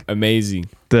like amazing.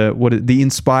 The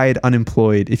inspired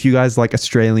unemployed. If you guys like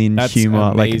Australian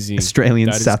humor, amazing. Like Australian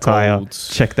that satire,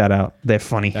 check that out. They're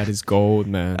funny. That is gold,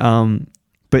 man.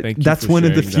 But that's one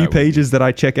of the few pages that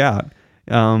I check out.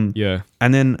 Yeah.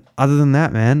 And then other than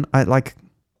that, man,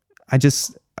 I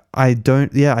just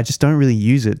don't really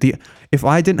use it. If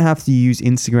I didn't have to use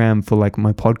Instagram for like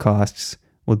my podcasts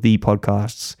or the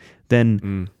podcasts,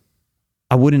 then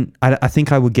I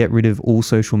think I would get rid of all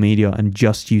social media and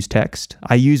just use text.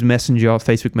 I use Messenger,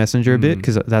 Facebook Messenger a bit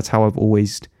because that's how I've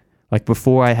always, like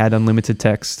before I had unlimited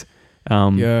text,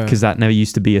 because that never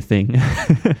used to be a thing.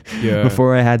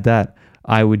 Before I had that,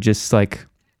 I would just like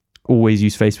always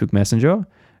use Facebook Messenger.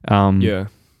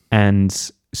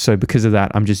 And so because of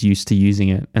that, I'm just used to using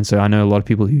it. And so I know a lot of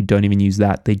people who don't even use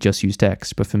that. They just use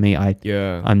text. But for me,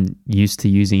 I'm used to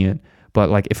using it. But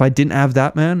like if I didn't have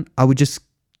that, man, I would just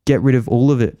get rid of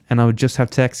all of it and I would just have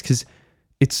text because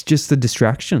it's just a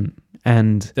distraction.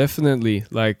 And definitely,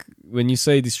 like when you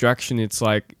say distraction, it's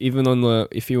like even on the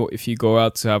if you go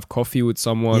out to have coffee with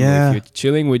someone, or if you're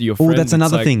chilling with your friend. Oh, that's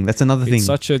another thing. That's another thing. It's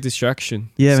such a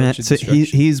distraction. Yeah, man. So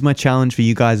here's my challenge for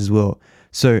you guys as well.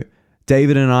 So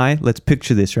David and I, let's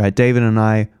picture this, right? David and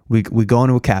I, we go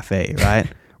into a cafe, right?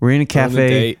 We're in a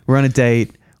cafe. We're on a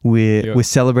date. We're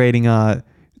celebrating our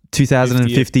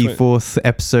 2054th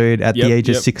episode at the age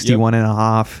of 61 and a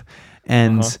half.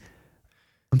 And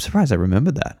I'm surprised I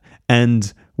remembered that.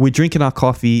 And we're drinking our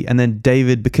coffee, and then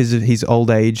David, because of his old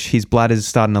age, his bladder's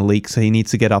starting to leak, so he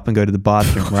needs to get up and go to the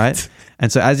bathroom, right? And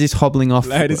so as he's hobbling off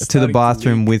to the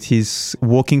bathroom with his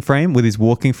walking frame, Bro,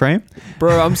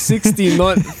 I'm 60,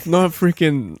 not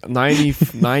freaking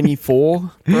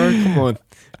 94. Bro, come on.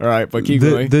 All right, but keep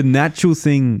going. The natural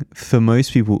thing for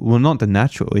most people, well, not the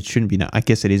natural, it shouldn't be, I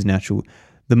guess it is natural.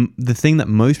 The thing that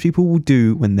most people will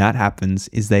do when that happens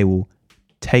is they will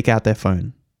take out their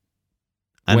phone.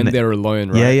 When they're alone,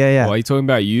 right? Yeah. Well, are you talking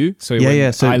about you? So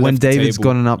So when David's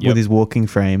gotten up with his walking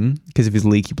frame because of his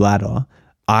leaky bladder,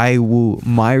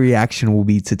 my reaction will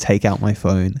be to take out my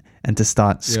phone and to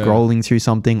start scrolling through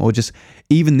something, or just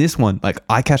even this one. Like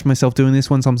I catch myself doing this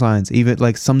one sometimes. Even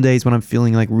like some days when I'm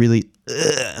feeling like really,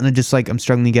 and I just like I'm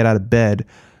struggling to get out of bed,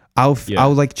 I'll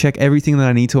like check everything that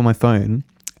I need to on my phone.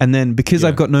 And then because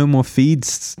I've got no more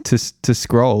feeds to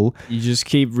scroll, you just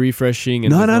keep refreshing.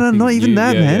 And no, not even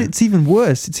that, man. Yeah. It's even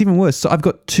worse. So I've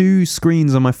got two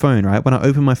screens on my phone, right? When I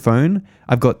open my phone,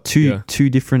 I've got two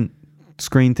different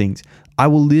screen things. I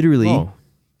will literally,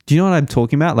 do you know what I'm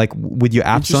talking about? Like with your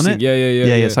apps on it?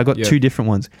 Yeah. So I got two different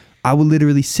ones. I will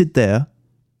literally sit there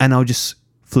and I'll just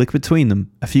flick between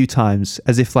them a few times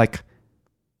as if like,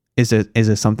 is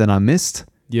there something I missed?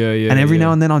 And every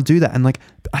now and then I'll do that. And like,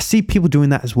 I see people doing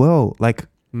that as well. Like,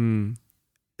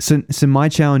 so my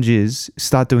challenge is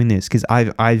start doing this because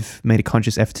I've made a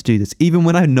conscious effort to do this. Even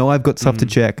when I know I've got stuff to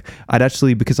check, I'd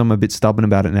actually, because I'm a bit stubborn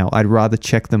about it now, I'd rather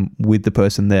check them with the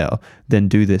person there than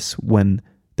do this when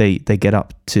they get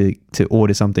up to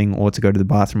order something or to go to the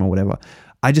bathroom or whatever.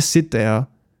 I just sit there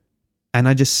and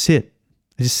I just sit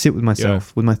with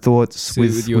myself, with my thoughts,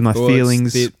 with my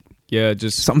feelings.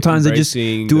 Just sometimes I just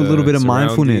do a little bit of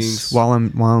mindfulness while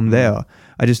I'm there.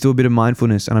 I just do a bit of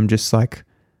mindfulness and I'm just like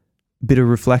a bit of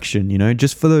reflection, you know,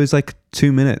 just for those like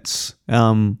 2 minutes,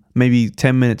 maybe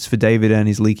 10 minutes for David and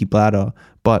his leaky bladder.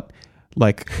 But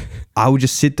like I would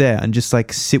just sit there and just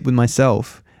like sit with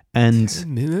myself and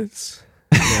 10 minutes.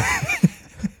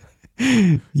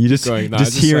 You just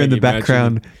hear in the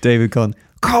background David going,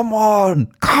 come on.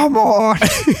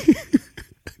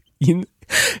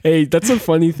 Hey, that's a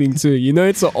funny thing too. You know,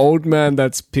 it's an old man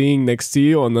that's peeing next to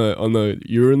you on the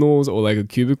urinals or like a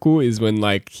cubicle is when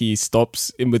like he stops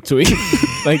in between.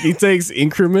 Like he takes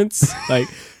increments. Like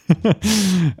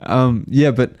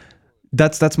but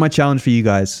that's my challenge for you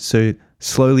guys. So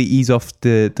slowly ease off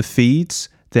the feeds,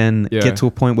 then get to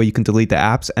a point where you can delete the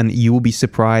apps, and you will be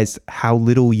surprised how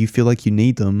little you feel like you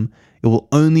need them. It will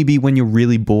only be when you're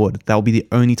really bored. That will be the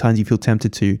only times you feel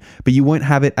tempted to. But you won't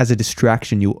have it as a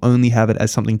distraction. You'll only have it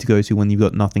as something to go to when you've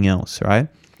got nothing else, right?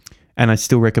 And I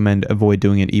still recommend avoid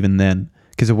doing it even then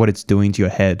because of what it's doing to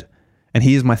your head. And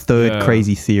here's my third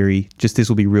crazy theory. Just this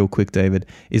will be real quick, David.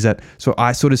 Is that, so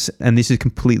I sort of, and this is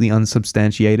completely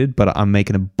unsubstantiated, but I'm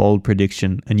making a bold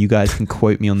prediction and you guys can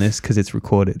quote me on this because it's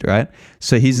recorded, right?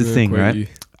 So here's the thing, right?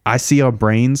 I see our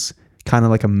brains kind of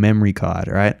like a memory card,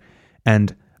 right?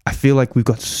 And I feel like we've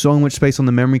got so much space on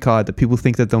the memory card that people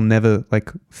think that they'll never like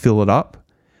fill it up.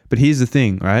 But here's the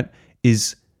thing, right?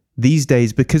 Is these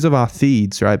days, because of our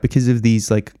feeds, right? Because of these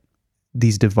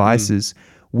devices,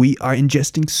 we are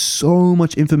ingesting so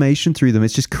much information through them.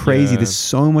 It's just crazy. There's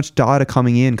so much data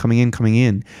coming in.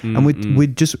 And we're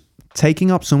just taking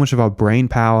up so much of our brain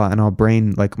power and our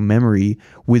brain like memory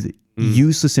with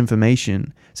useless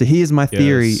information. So here's my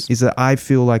theory is that I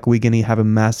feel like we're going to have a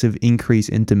massive increase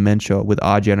in dementia with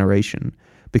our generation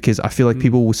because I feel like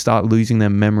people will start losing their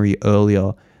memory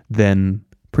earlier than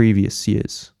previous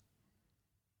years.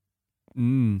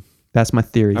 That's my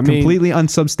theory. Completely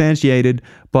unsubstantiated,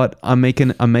 but I'm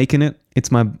making it.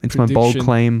 It's my bold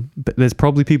claim. But there's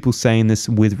probably people saying this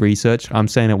with research. I'm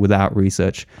saying it without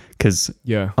research because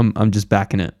I'm just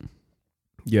backing it.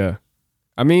 Yeah.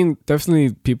 I mean,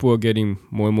 definitely people are getting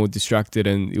more and more distracted,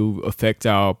 and it will affect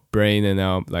our brain and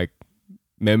our like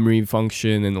memory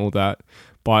function and all that.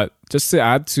 But just to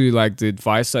add to like the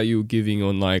advice that you were giving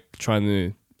on like trying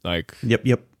to like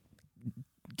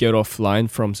get offline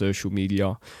from social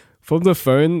media. From the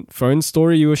phone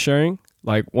story you were sharing,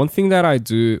 like one thing that I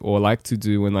do or like to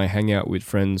do when I hang out with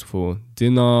friends for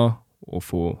dinner or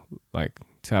for like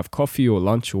to have coffee or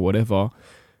lunch or whatever,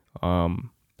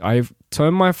 I've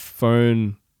turned my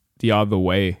phone the other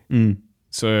way.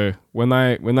 So when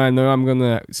I know I'm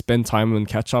gonna spend time and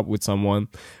catch up with someone,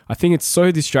 I think it's so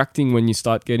distracting when you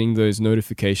start getting those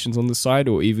notifications on the side,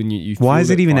 or even you why is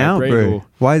it even out, bro?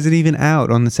 Why is it even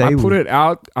out on the table?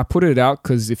 I put it out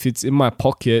because if it's in my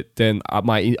pocket, then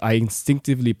I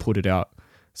instinctively put it out.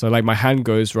 So like my hand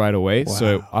goes right away. Wow.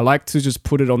 So I like to just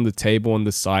put it on the table on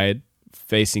the side,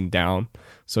 facing down.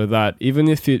 So that even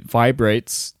if it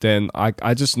vibrates, then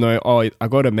I just know, I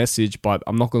got a message, but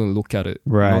I'm not going to look at it.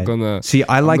 Right. I'm not going to... See,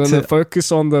 I'm going to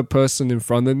focus on the person in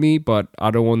front of me, but I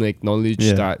don't want to acknowledge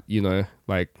that, you know,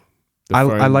 like...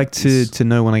 I like to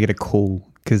know when I get a call,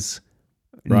 because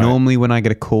normally when I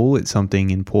get a call, it's something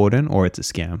important or it's a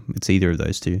scam. It's either of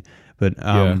those two. But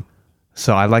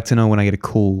so I like to know when I get a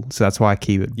call. So that's why I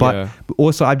keep it. But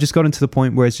also I've just gotten to the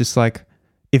point where it's just like,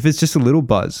 if it's just a little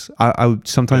buzz, I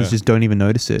sometimes just don't even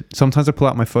notice it. Sometimes I pull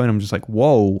out my phone, I'm just like,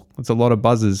 whoa, that's a lot of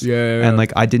buzzes. And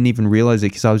like, I didn't even realize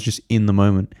it because I was just in the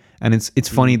moment. And it's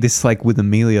funny, this like with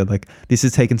Amelia, like this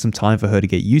has taken some time for her to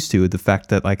get used to, the fact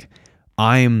that like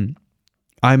I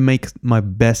make my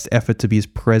best effort to be as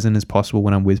present as possible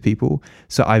when I'm with people.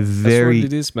 So that's what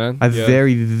it is, man. I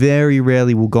very, very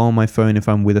rarely will go on my phone if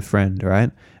I'm with a friend,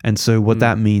 right? And so what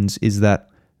that means is that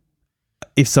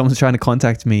if someone's trying to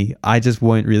contact me, I just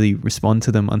won't really respond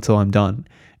to them until I'm done.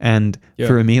 And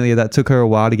for Amelia, that took her a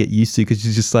while to get used to, because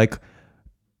she's just like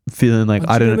feeling like,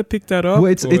 I don't know, pick that up.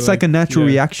 Well, it's like a natural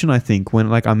reaction, I think, when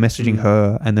like I'm messaging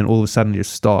her and then all of a sudden it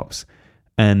just stops.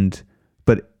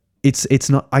 But it's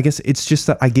not, I guess it's just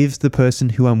that I give the person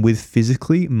who I'm with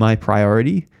physically my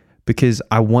priority, because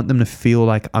I want them to feel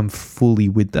like I'm fully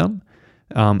with them.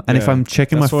 And if I'm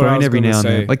checking my phone every now and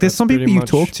then, like there's some people you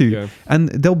talk to and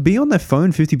they'll be on their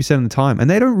phone 50% of the time and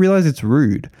they don't realize it's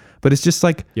rude, but it's just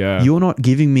like, you're not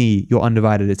giving me your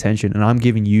undivided attention and I'm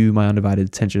giving you my undivided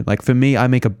attention. Like for me, I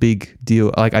make a big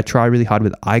deal. Like I try really hard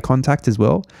with eye contact as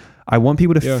well. I want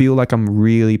people to feel like I'm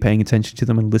really paying attention to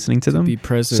them and listening to them. Be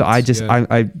present. So I just,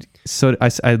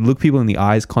 I look people in the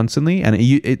eyes constantly, and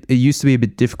it used to be a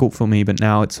bit difficult for me, but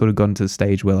now it's sort of gotten to the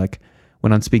stage where like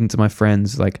when I'm speaking to my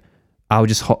friends, like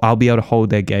I'll be able to hold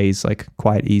their gaze like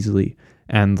quite easily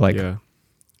and like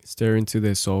stare into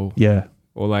their soul. Yeah.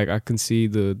 Or like I can see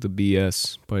the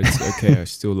BS, but it's okay. I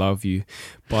still love you.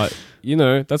 But you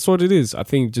know, that's what it is. I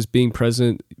think just being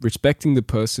present, respecting the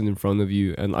person in front of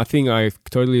you. And I think I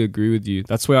totally agree with you.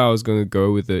 That's where I was going to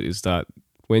go with it, is that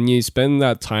when you spend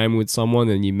that time with someone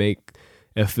and you make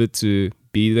effort to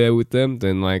be there with them,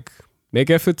 then like make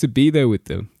effort to be there with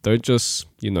them. Don't just,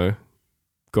 you know,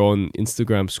 go on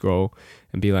Instagram scroll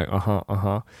and be like,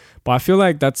 But I feel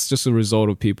like that's just a result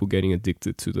of people getting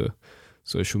addicted to the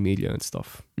social media and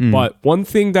stuff. But one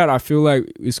thing that I feel like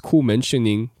is cool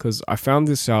mentioning, because I found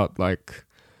this out like,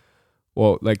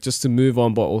 well, like just to move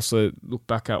on, but also look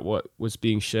back at what was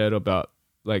being shared about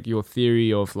like your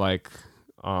theory of like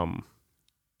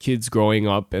kids growing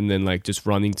up and then like just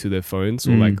running to their phones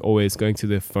or like always going to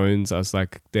their phones as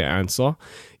like their answer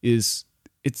is,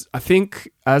 I think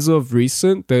as of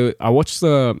recent, I watched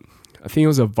I think it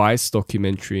was a Vice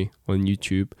documentary on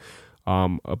YouTube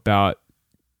about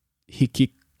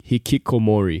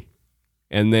hikikomori.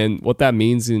 And then what that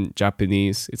means in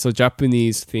Japanese, it's a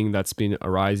Japanese thing that's been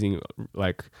arising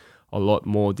like a lot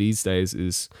more these days,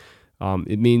 is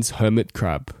it means hermit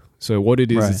crab. So what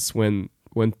it is, it's when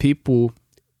people,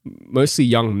 mostly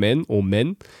young men or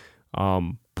men,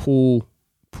 pull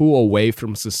away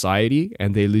from society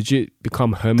and they legit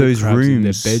become hermit crabs rooms, in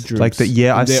their bedrooms. Like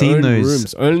I've seen those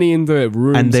rooms, only in the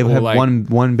rooms, and they have like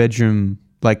one bedroom,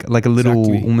 like a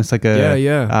little, almost like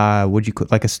a what do you call,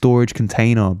 like a storage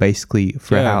container basically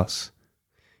for a house.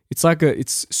 It's like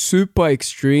it's super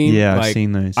extreme. Yeah, like, I've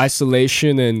seen those.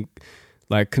 Isolation and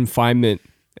like confinement,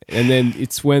 and then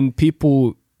it's when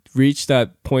people reach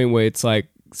that point where it's like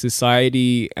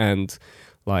society and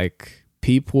like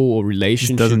people or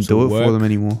relationships doesn't do it for them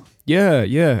anymore.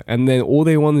 Yeah. And then all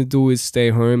they want to do is stay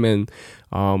home and,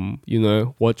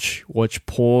 watch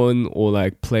porn or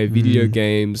like play video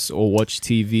games or watch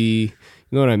TV.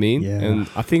 You know what I mean? Yeah. And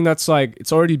I think that's like,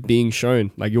 it's already being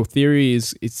shown. Like your theory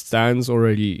it stands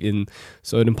already in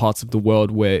certain parts of the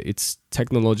world where it's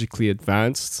technologically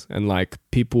advanced and like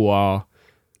people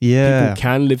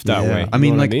can live that way. I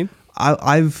mean,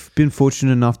 I've been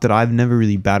fortunate enough that I've never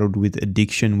really battled with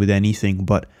addiction with anything,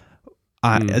 but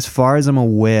as far as I'm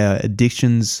aware,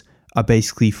 addictions are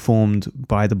basically formed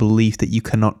by the belief that you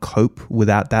cannot cope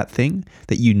without that thing,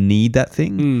 that you need that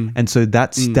thing. And so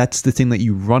that's the thing that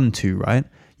you run to, right?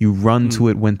 You run to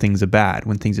it when things are bad,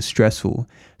 when things are stressful.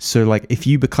 So like if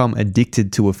you become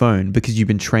addicted to a phone because you've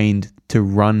been trained to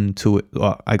run to it,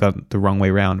 well, I got the wrong way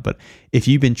around, but if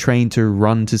you've been trained to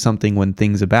run to something when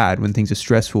things are bad, when things are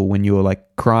stressful, when you're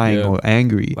like crying or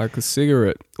angry, like a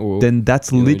cigarette, or then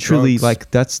that's literally drugs.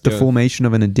 like that's the formation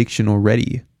of an addiction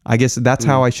already. I guess that's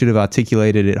how I should have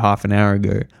articulated it half an hour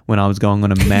ago when I was going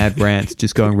on a mad rant,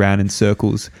 just going around in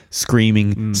circles,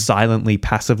 screaming silently,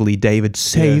 passively, David,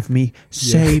 save me,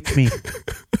 save me.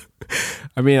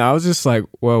 I mean, I was just like,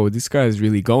 whoa, this guy is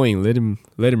really going. Let him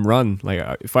run.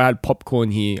 Like, if I had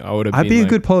popcorn here, I would have. I'd be a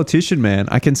good politician, man.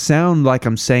 I can sound like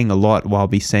I'm saying a lot while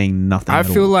be saying nothing. I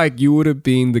feel like you would have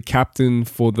been the captain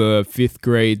for the 5th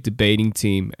grade debating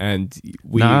team, and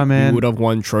we would have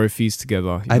won trophies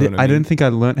together. I don't think I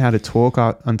learned how to talk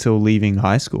until leaving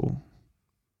high school.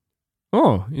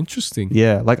 Oh, interesting.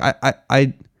 Yeah, like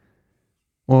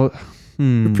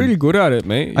You're pretty good at it,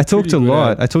 mate. I talked a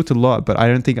lot, but I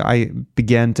don't think I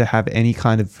began to have any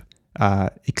kind of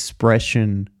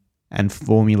expression and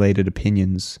formulated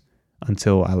opinions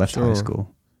until I left high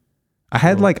school. I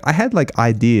had like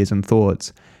ideas and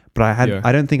thoughts, but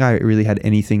I don't think I really had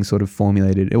anything sort of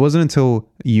formulated. It wasn't until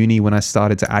uni when I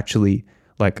started to actually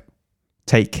like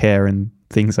take care and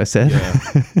things I said.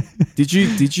 Yeah.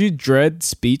 Did you dread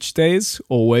speech days,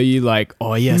 or were you like,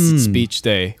 oh yes, it's speech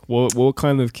day? What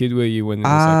kind of kid were you when it was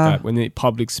like that? When it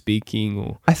public speaking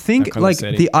or I think like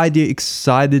the idea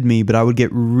excited me, but I would get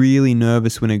really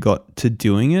nervous when it got to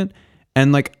doing it.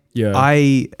 And like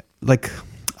I've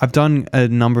done a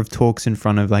number of talks in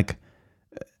front of like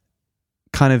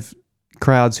kind of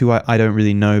crowds who I don't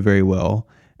really know very well,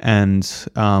 and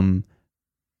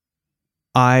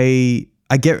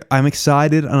I'm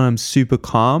excited and I'm super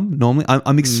calm. Normally,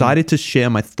 I'm excited to share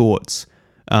my thoughts.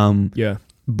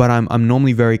 But I'm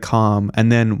normally very calm.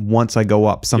 And then once I go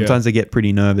up, sometimes I get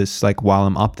pretty nervous, like while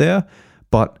I'm up there.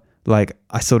 But like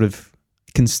I sort of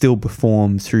can still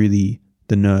perform through the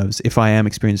nerves if I am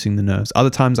experiencing the nerves. Other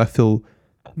times I feel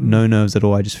no nerves at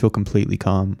all. I just feel completely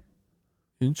calm.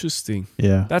 Interesting.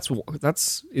 Yeah.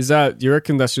 You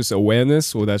reckon that's just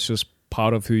awareness, or that's just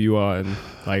part of who you are and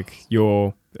like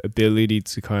your ability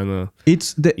to kind of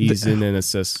ease in and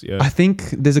assess? I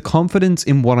think there's a confidence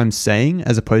in what I'm saying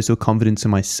as opposed to a confidence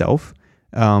in myself.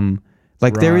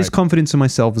 There is confidence in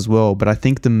myself as well, but I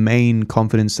think the main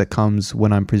confidence that comes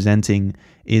when I'm presenting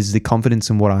is the confidence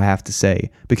in what I have to say.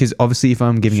 Because obviously if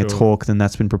I'm giving a talk, then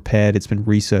that's been prepared, it's been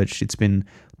researched, it's been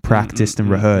practiced and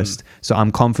rehearsed. So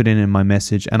I'm confident in my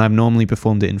message, and I've normally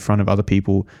performed it in front of other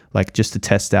people, like just to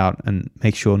test out and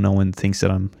make sure no one thinks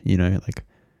that I'm, like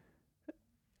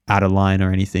out of line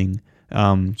or anything.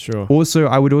 Also,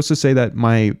 I would also say that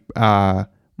my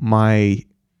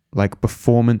like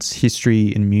performance history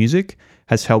in music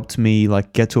has helped me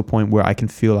like get to a point where I can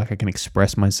feel like I can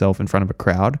express myself in front of a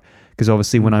crowd. Because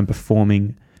obviously when I'm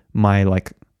performing my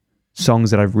like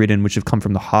songs that I've written, which have come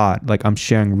from the heart, like I'm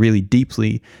sharing really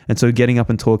deeply. And so getting up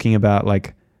and talking about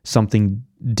like something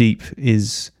deep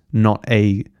is not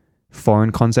a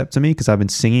foreign concept to me, because I've been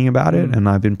singing about it and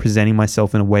I've been presenting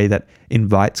myself in a way that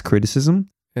invites criticism.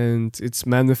 And it's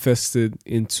manifested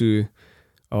into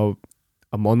a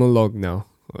monologue now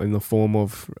in the form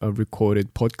of a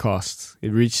recorded podcast.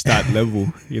 It reached that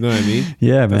level. You know what I mean?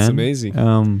 Yeah, That's man. amazing.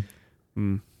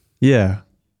 Yeah.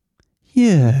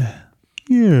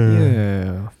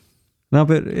 No,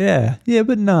 but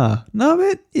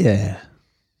Yeah.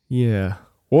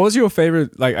 What was your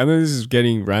favorite, like, I know this is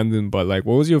getting random, but like,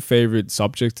 what was your favorite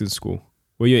subject in school?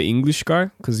 Were you an English guy?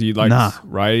 Because you liked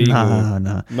writing?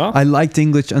 No. I liked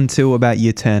English until about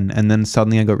year 10, and then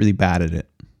suddenly I got really bad at it.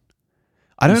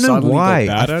 I don't know why.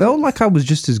 I felt like I was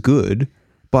just as good,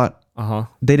 but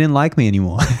they didn't like me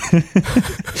anymore.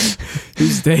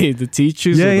 Who's they? The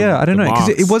teachers? Yeah. I don't know, because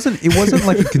it wasn't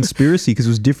like a conspiracy, because it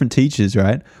was different teachers,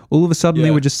 right? All of a sudden they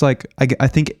were just like, I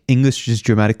think English just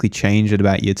dramatically changed at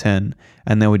about year 10,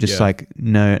 and they were just like,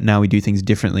 no, now we do things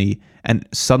differently, and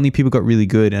suddenly people got really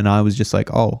good, and I was just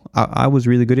like, oh, I was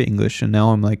really good at English, and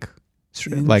now I'm like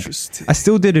Like I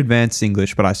still did advanced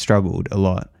English, but I struggled a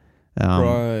lot.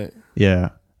 Right. Yeah.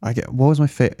 What was my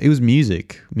favorite? It was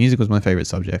music. Music was my favorite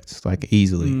subject, like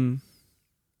easily.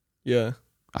 Yeah.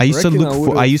 I used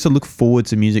to look forward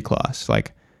to music class.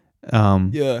 Like,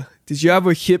 yeah. Did you have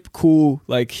a cool,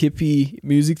 like hippie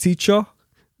music teacher?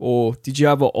 Or did you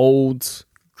have an old,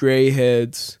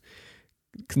 grey-haired,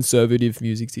 conservative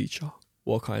music teacher?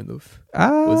 What kind of?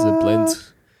 Was it blend?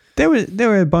 There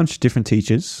were a bunch of different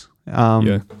teachers.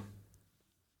 Yeah.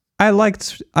 I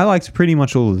liked pretty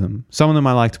much all of them. Some of them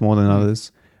I liked more than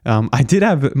others. I did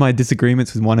have my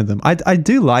disagreements with one of them. I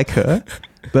do like her,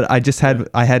 but I just had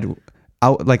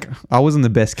I wasn't the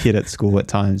best kid at school at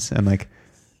times, and like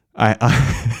I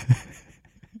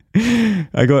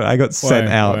got sent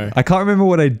out. Why? I can't remember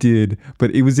what I did,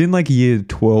 but it was in like year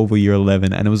 12 or year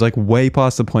 11, and it was like way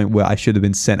past the point where I should have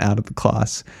been sent out of the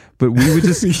class. But we were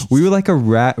just we were like a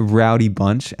rowdy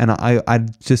bunch, and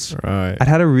I'd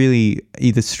had a really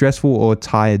either stressful or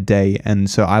tired day, and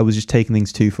so I was just taking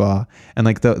things too far, and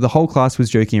like the whole class was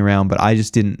joking around, but I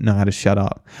just didn't know how to shut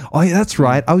up. Oh yeah, that's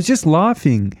right. I was just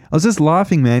laughing,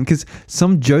 man, because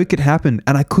some joke had happened,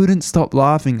 and I couldn't stop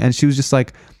laughing, and she was just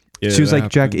like. Yeah, she was like,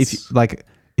 Jack,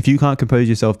 if you can't compose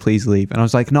yourself, please leave. And I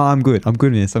was like, no, I'm good. I'm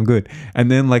good in this. I'm good.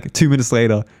 And then like 2 minutes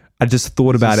later, I just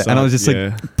thought about it, and I was just like,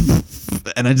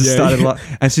 and I just started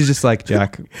laughing. And she's just like,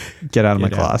 Jack, get out of my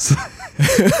class.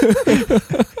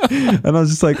 And I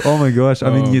was just like, oh my gosh,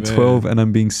 I'm in year 12 and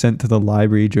I'm being sent to the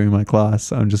library during my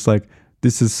class. I'm just like,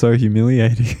 this is so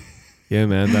humiliating. Yeah,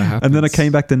 man, that happens. And then I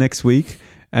came back the next week,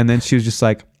 and then she was just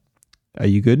like, are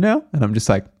you good now? And I'm just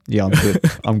like, yeah, I'm good.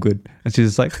 I'm good. And she's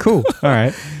just like, cool. All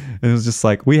right. And it was just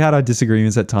like, we had our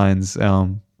disagreements at times.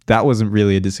 That wasn't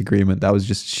really a disagreement. That was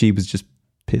just, she was just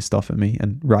pissed off at me,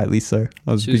 and rightly so.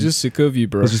 She was just sick of you,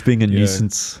 bro. I was just being a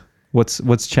nuisance.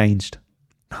 What's changed?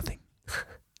 Nothing.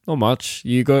 Not much.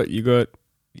 You got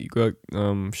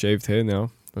shaved hair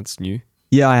now. That's new.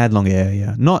 Yeah, I had long hair.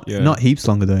 Yeah. Not heaps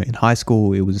longer though. In high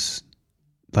school, it was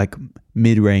like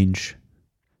mid-range.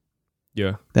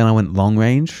 Yeah. Then I went long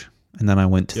range, and then I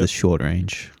went to the short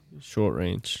range. Short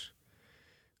range.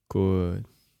 Good.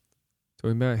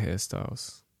 Talking about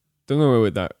hairstyles. Don't know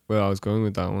where I was going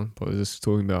with that one, but I was just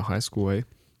talking about high school, eh?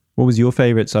 What was your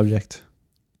favorite subject?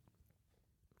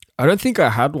 I don't think I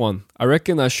had one. I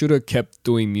reckon I should have kept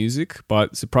doing music,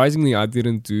 but surprisingly, I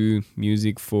didn't do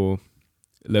music for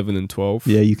 11 and 12.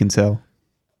 Yeah, you can tell.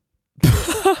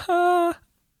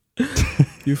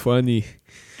 You're funny.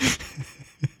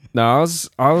 No,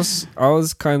 I was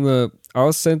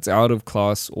sent out of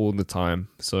class all the time.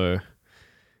 So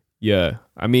yeah,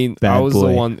 I mean, I was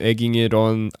the one egging it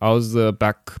on. I was the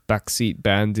backseat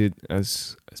bandit,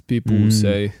 as people will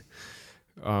say.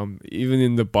 Even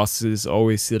in the buses,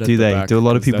 always sit at the back. Do a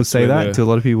lot of people say that? Do a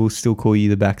lot of people still call you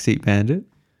the backseat bandit?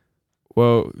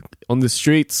 Well, on the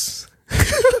streets,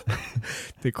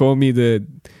 they call me the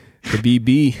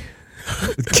BB.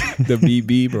 The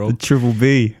BB, bro. The triple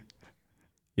B.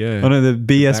 Yeah. Oh no, the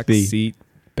BSB. Backseat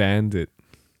bandit.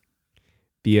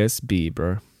 BSB,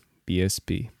 bro.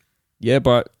 BSB. Yeah,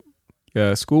 but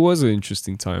school was an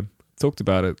interesting time. Talked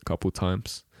about it a couple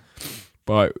times.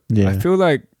 But I feel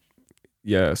like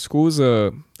school's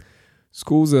a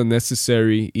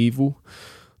necessary evil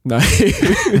in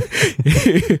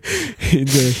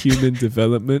the human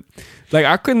development. Like,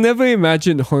 I could never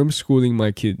imagine homeschooling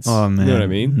my kids. Oh man, you know what I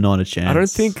mean? Not a chance.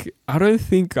 I don't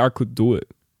think I could do it.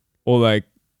 Or like,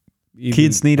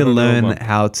 kids need to learn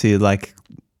how to like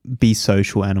be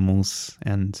social animals,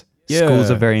 and school's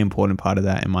a very important part of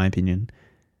that, in my opinion.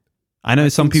 I know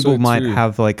some people might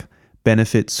have like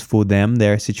benefits for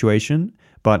their situation,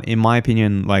 but in my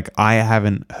opinion, like, I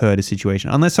haven't heard a situation,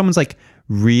 unless someone's like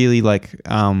really like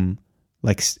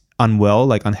unwell,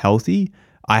 like unhealthy.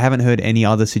 I haven't heard any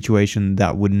other situation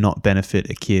that would not benefit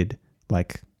a kid,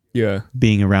 like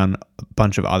being around a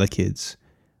bunch of other kids.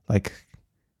 Like,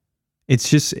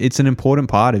 it's an important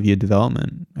part of your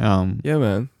development. Yeah,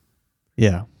 man.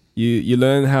 Yeah. You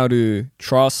learn how to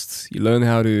trust. You learn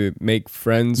how to make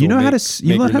friends. You learn how to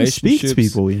speak to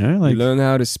people. You know, like, you learn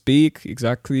how to speak.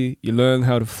 Exactly. You learn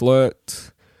how to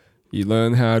flirt. You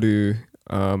learn how to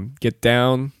get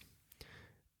down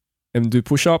and do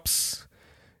push-ups.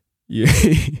 You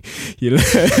learn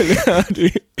how to.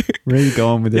 Where are you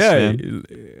going with this, man?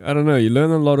 I don't know. You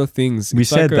learn a lot of things. We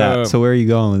said that. So where are you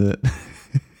going with it?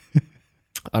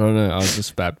 I don't know. I was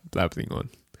just blabbing on.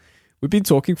 We've been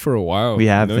talking for a while. We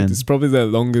have been. It's probably the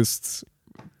longest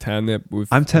TAN ep we've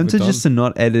I'm tempted ever just to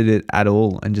not edit it at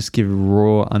all and just give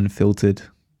raw, unfiltered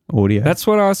audio. That's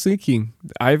what I was thinking.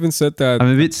 I even said that.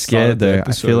 I'm a bit scared though.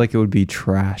 I feel like it would be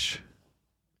trash.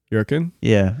 You reckon?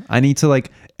 Yeah. I need to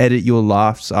like edit your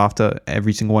laughs after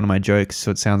every single one of my jokes so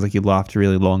it sounds like you laughed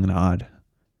really long and hard.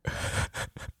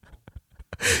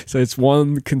 So it's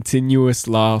one continuous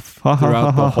laugh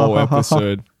throughout the whole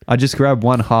episode. I just grab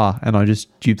one ha and I just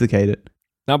duplicate it.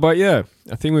 Now, but yeah,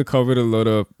 I think we covered a lot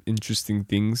of interesting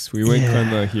things. We went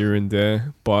kind of here and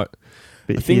there, but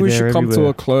I think we should come to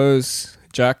a close.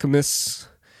 Jackamus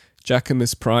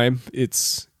Prime.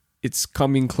 It's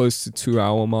coming close to 2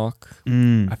 hour mark.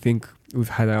 I think we've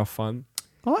had our fun.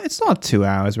 Oh, it's not 2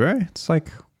 hours, bro. It's like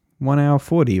 1 hour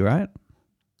 40, right?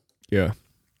 Yeah.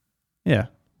 Yeah.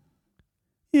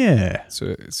 Yeah.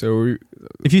 So we,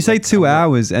 if you say 2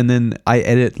 hours and then I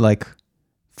edit like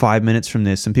 5 minutes from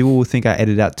this, and people will think I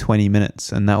edited out 20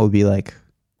 minutes, and that would be like,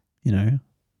 you know,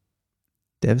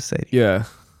 devastating. Yeah.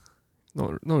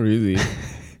 Not really.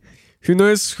 Who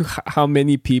knows how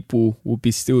many people will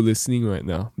be still listening right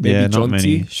now? Maybe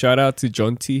Jonty. Shout out to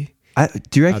Jonty.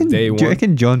 Do you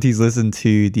reckon Jonty's listened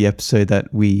to the episode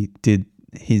that we did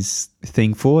his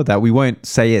thing for? That we won't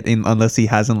say it in unless he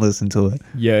hasn't listened to it.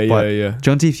 Yeah.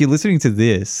 Jonty, if you're listening to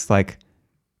this, like,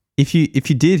 if you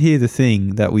did hear the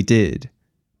thing that we did,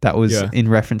 that was in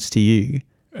reference to you.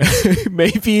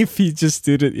 Maybe if he just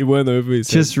did it, it went over his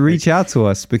just head. reach out to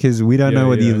us because we don't know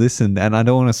whether you listened, and I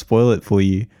don't want to spoil it for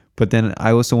you. But then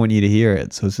I also want you to hear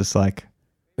it, so it's just like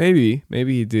maybe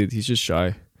he did. He's just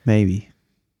shy. Maybe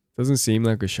doesn't seem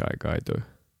like a shy guy though,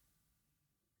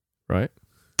 right?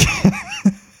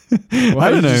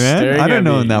 I don't know, man. I don't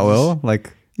know him that well.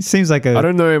 Like, he seems like a. I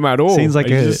don't know him at all. Seems like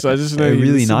I just know a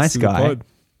really nice guy.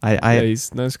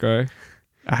 He's a nice guy.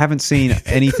 I haven't seen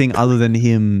anything other than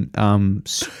him.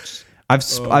 I've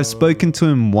spoken to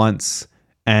him once,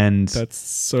 and that's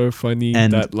so funny.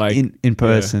 And that like in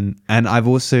person, and I've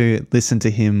also listened to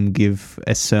him give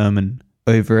a sermon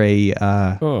over a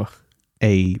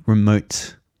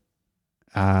remote.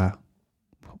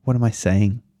 What am I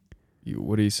saying?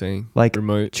 What are you saying? Like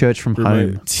remote church from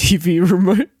remote home. TV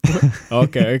remote.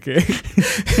 Okay.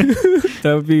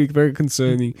 That would be very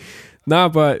concerning. Nah,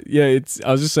 but yeah,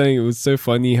 I was just saying it was so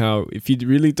funny how if you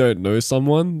really don't know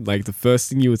someone, like the first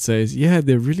thing you would say is, yeah,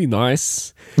 they're really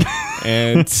nice.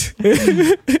 And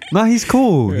no, he's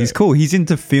cool. Yeah. He's cool. He's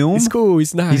into film. He's cool.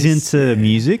 He's nice. He's into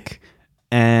music,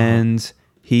 and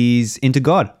he's into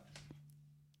God.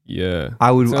 Yeah,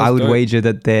 I would wager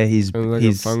that they're his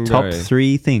top guy.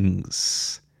 3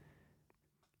 things.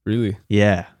 Really?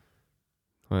 Yeah.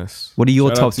 Nice. What are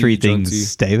your top 3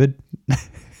 things, David?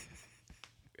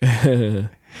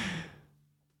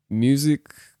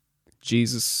 Music,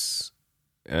 Jesus,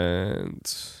 and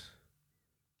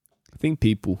I think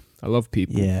people. I love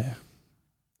people. Yeah.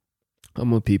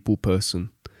 I'm a people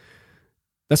person.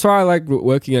 That's why I like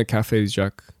working at cafes,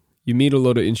 Jack. You meet a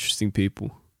lot of interesting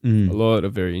people. A lot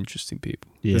of very interesting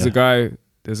people. Yeah.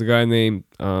 There's a guy named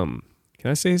can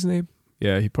I say his name?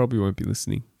 Yeah, he probably won't be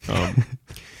listening.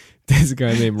 There's a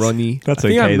guy named Ronnie. That's I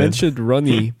think okay. I mentioned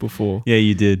Ronnie before. Yeah,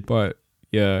 you did. But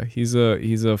yeah, he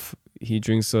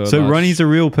drinks a. So Ronnie's a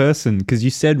real person, because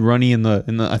you said Ronnie in the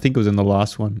I think it was in the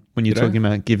last one when you're talking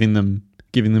about giving them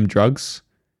drugs.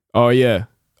 Oh yeah.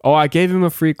 Oh, I gave him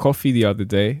a free coffee the other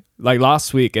day, like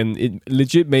last week, and it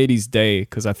legit made his day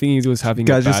because I think he was having.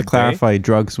 Guys, a bad just to clarify,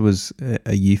 drugs was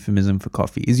a euphemism for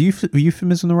coffee. Is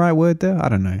euphemism the right word there? I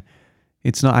don't know.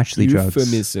 It's not actually drugs.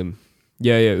 Euphemism.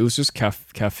 Yeah. It was just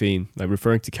caffeine, like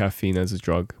referring to caffeine as a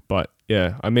drug. But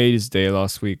yeah, I made his day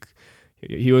last week.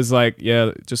 He was like,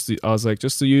 I was like,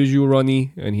 just the usual,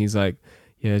 Ronnie, and he's like,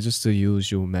 yeah, just the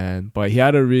usual, man. But he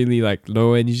had a really like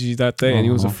low energy that day, and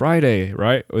it was a Friday,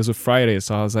 right? It was a Friday,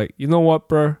 so I was like, you know what,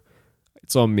 bro?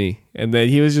 It's on me. And then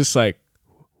he was just like,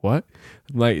 what?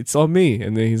 I'm like, it's on me.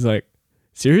 And then he's like,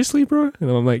 seriously, bro? And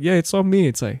I'm like, yeah, it's on me.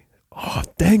 It's like, oh,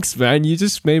 thanks, man. You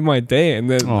just made my day. And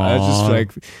then I just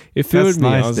like, it filled me.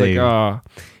 Nice, I was Dave. Like,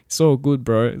 it's all good,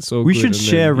 bro. It's all good. We should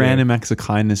share random acts of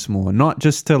kindness more, not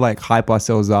just to like hype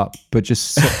ourselves up, but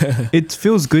just it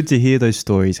feels good to hear those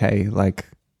stories. Hey, like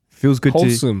feels good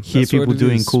wholesome. To hear people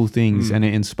doing cool things, and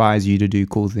it inspires you to do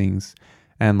cool things.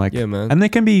 And like, yeah, man. And they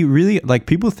can be really like,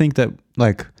 people think that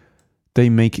like they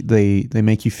make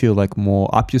you feel like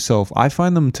more up yourself. I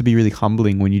find them to be really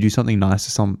humbling when you do something nice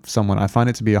to someone. I find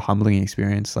it to be a humbling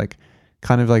experience, like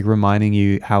kind of like reminding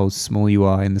you how small you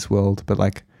are in this world, but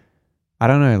like. I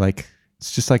don't know, like,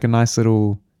 it's just like a nice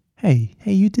little, hey,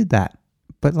 you did that.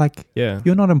 But like,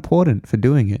 you're not important for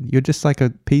doing it. You're just like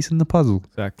a piece in the puzzle.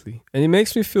 Exactly. And it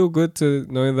makes me feel good to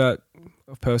know that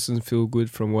a person feel good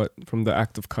from the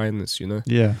act of kindness, you know?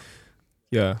 Yeah.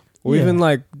 Yeah. Or even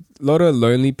like a lot of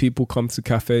lonely people come to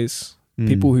cafes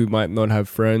people who might not have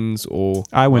friends or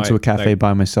I went to a cafe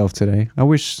by myself today. I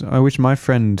wish my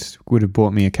friend would have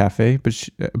bought me a cafe, but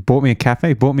she bought me a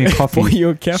coffee. bought you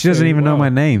a cafe. She doesn't even know my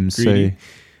name. Greedy. So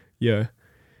yeah.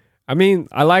 I mean,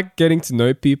 I like getting to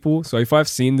know people. So if I've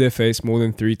seen their face more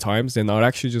than 3 times, then I'll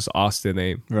actually just ask their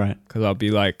name. right. Because I'll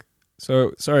be like,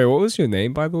 so sorry, what was your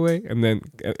name, by the way? And then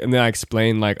I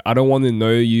explain, like, I don't want to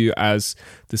know you as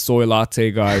the soy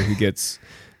latte guy who gets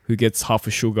half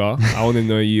a sugar. I want to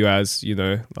know you as,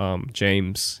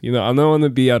 James. I don't want to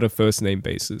be at a first name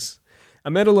basis. I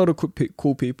met a lot of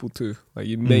cool people too. Like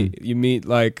you meet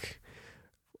like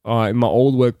in my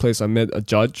old workplace, I met a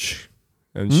judge,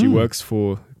 and she works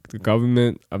for the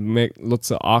government. I've met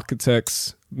lots of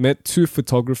architects. Met 2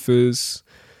 photographers.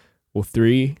 Or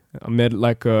 3. I met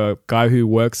like a guy who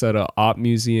works at an art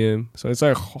museum. So it's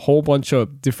like a whole bunch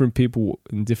of different people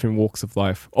in different walks of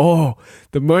life. Oh,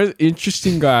 the most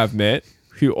interesting guy I've met,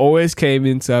 who always came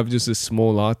in to have just a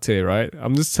small latte, right?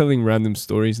 I'm just telling random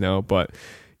stories now, but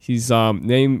he's guy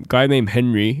named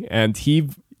Henry, and the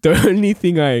only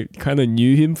thing I kind of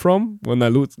knew him from when I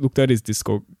looked at his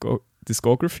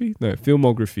filmography,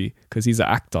 because he's an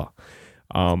actor.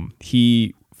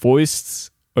 He voiced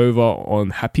over on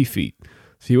Happy Feet.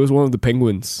 So he was one of the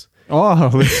penguins. Oh,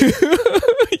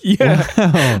 yeah.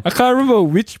 wow. I can't remember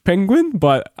which penguin,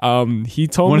 but he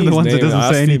told One me of the ones his that name.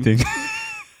 doesn't say anything.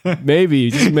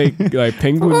 Maybe just make like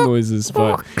penguin noises,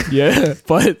 but yeah.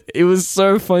 But it was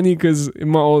so funny because in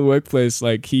my old workplace,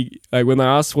 like when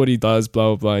I asked what he does, blah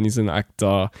blah blah, and he's an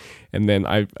actor, and then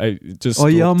I just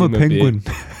I'm a penguin.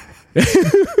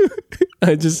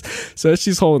 I just searched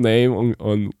his whole name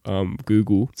on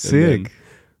Google. Sick.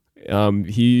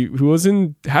 He was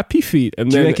in Happy Feet, and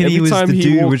Do you then reckon every he was time the he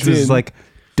dude walked which was in, like,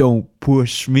 "Don't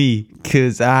push me,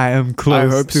 cause I am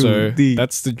close I hope to so. the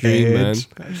That's the dream, edge."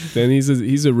 man. Then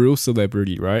he's a real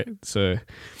celebrity, right? So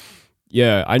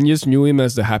yeah, I just knew him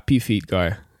as the Happy Feet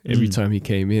guy. Every time he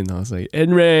came in, I was like,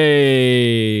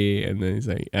 "Henry," and then he's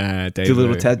like, Dave. Do a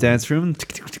little tap dance for him.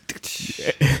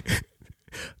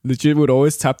 Legit would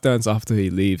always tap dance after he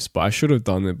leaves, but I should have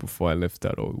done it before I left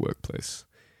that old workplace.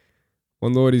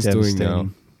 Wonder what he's doing now.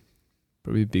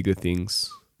 Probably bigger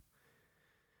things.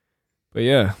 But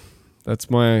yeah, that's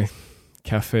my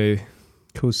cafe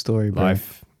Cool story, bro.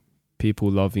 life, people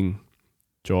loving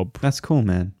job. That's cool,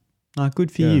 man.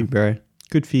 Good for Yeah. you, bro.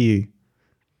 Good for you.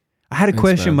 I had a Thanks,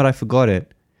 question, man. but I forgot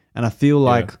it. And I feel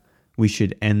like we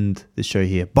should end the show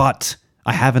here. But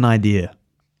I have an idea.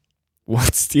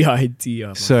 What's the idea?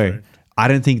 My So friend? I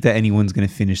don't think that anyone's going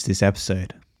to finish this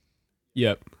episode.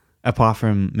 Yep. Apart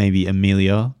from maybe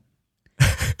Amelia.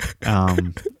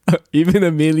 Even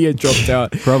Amelia dropped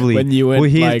out Probably. when you went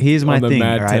here's my on the thing,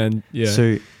 mad right? tan- Yeah.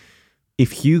 So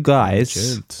if you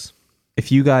guys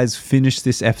finish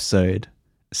this episode,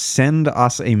 send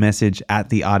us a message at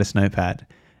the Artist Notepad,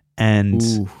 and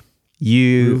Ooh,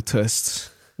 you real test.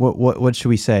 what should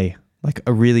we say? Like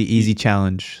a really easy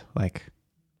challenge, like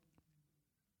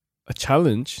A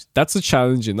challenge? That's a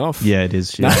challenge enough. yeah, it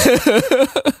is. Yeah.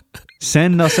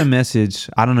 Send us a message.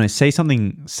 I don't know. Say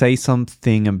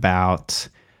something about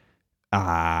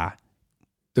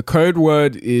The code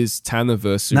word is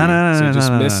TANNIVERSARY. No, so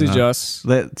just no, message no. us.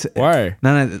 Why?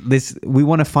 No. This we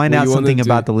want to find What out do you wanna something do?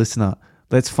 about the listener.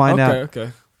 Let's find out.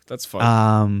 Okay. That's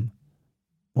fine.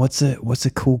 What's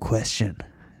a cool question?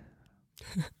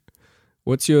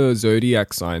 What's your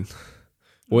zodiac sign?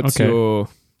 What's Okay. your...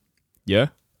 Yeah?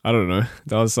 I don't know.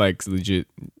 That was like legit.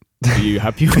 Are you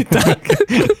happy with that?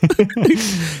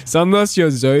 Send us your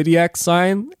zodiac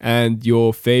sign and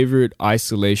your favorite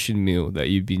isolation meal that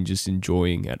you've been just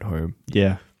enjoying at home.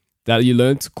 Yeah. That you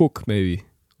learned to cook, maybe.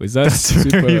 Was that That's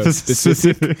very super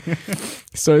specific?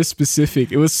 So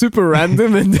specific. It was super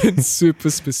random and then super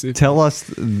specific. Tell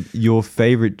us your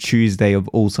favorite Tuesday of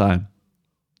all time.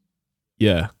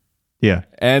 Yeah. Yeah.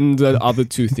 And the other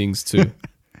 2 things too.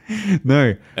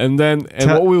 No. And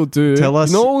what we'll do... tell us-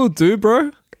 You know what we'll do,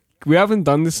 bro? We haven't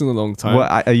done this in a long time.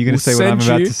 What are you going to say? What I'm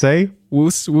about to say?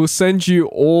 We'll send you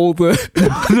all the...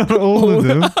 Not all of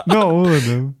them. Not all of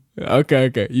them.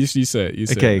 Okay. You say it. You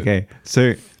say it. Okay.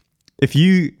 So if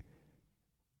you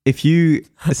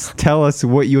tell us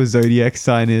what your zodiac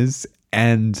sign is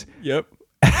and Yep.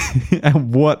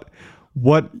 and what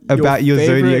about your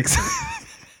favorite- zodiac sign?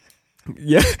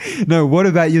 Yeah. No, what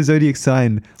about your zodiac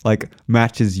sign like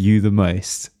matches you the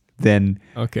most? Then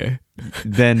Okay.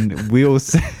 we'll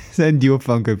send you a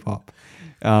Funko Pop.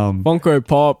 Funko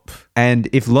Pop. And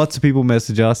if lots of people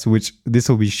message us, which this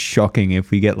will be shocking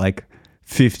if we get like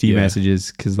 50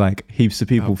 messages because like heaps of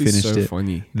people That'd be finished so it,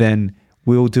 funny. then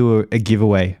we'll do a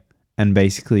giveaway, and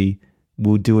basically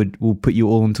we'll put you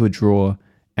all into a drawer,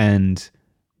 and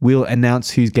we'll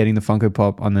announce who's getting the Funko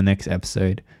Pop on the next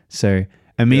episode. So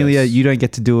Amelia, you don't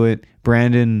get to do it.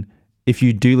 Brandon, if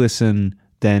you do listen,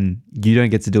 then you don't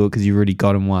get to do it because you've already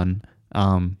gotten one.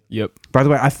 Yep. By the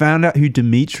way, I found out who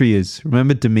Dimitri is.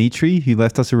 Remember Dimitri who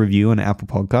left us a review on Apple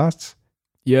Podcasts?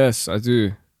 Yes, I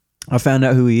do. I found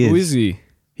out who he is. Who is he?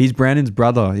 He's Brandon's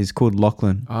brother. He's called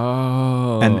Lachlan.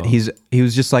 Oh. And he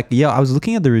was just like, yeah, I was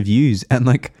looking at the reviews and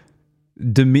like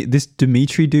this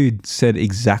Dimitri dude said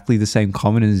exactly the same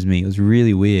comment as me. It was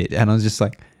really weird. And I was just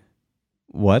like,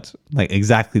 what? Like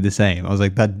exactly the same. I was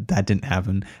like, that didn't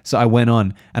happen. So I went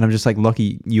on and I'm just like,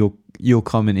 Lockie, your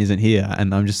comment isn't here.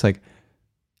 And I'm just like,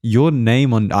 your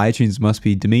name on iTunes must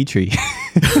be Dimitri.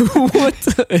 What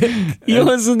the heck? He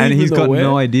wasn't and even he's got aware.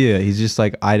 no idea. He's just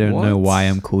like, I don't know What? why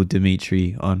I'm called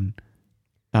Dimitri on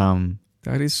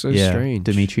That is so strange.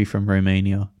 Dimitri from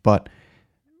Romania. But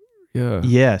Yeah.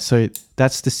 yeah, so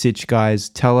that's the sitch, guys.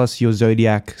 Tell us your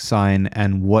zodiac sign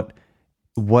and what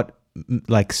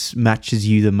like matches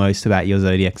you the most about your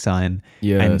zodiac sign.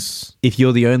 Yes. If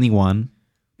you're the only one,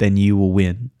 then you will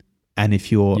win. And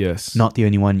if you're not the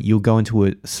only one, you'll go into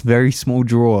a very small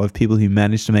draw of people who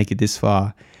managed to make it this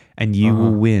far, and you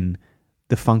will win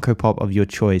the Funko Pop of your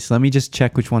choice. Let me just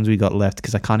check which ones we got left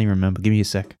because I can't even remember. Give me a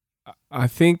sec. I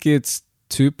think it's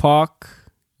Tupac,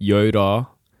 Yoda,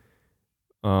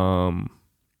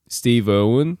 Steve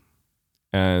Irwin,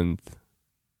 and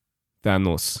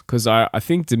Thanos. Because I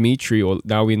think Dimitri, or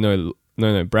now we know,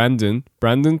 Brandon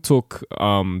took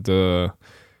the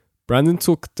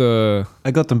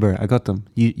I got them, bro. I got them.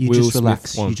 You Will just Smith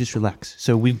relax. one. You just relax.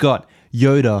 So we've got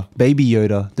Yoda, baby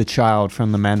Yoda, the child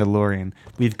from The Mandalorian.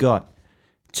 We've got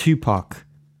Tupac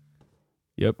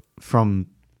Yep. from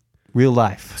real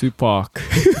life. Tupac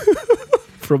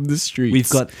from the streets. We've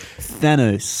got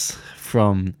Thanos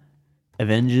from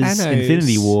Avengers, Thanos.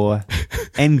 Infinity War,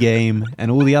 Endgame,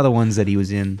 and all the other ones that he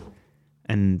was in.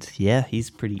 And yeah, he's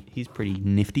pretty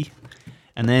nifty.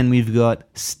 And then we've got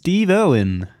Steve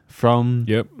Irwin from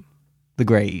The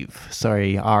Grave.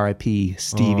 Sorry, R.I.P.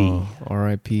 Stevie. Oh,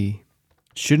 R.I.P.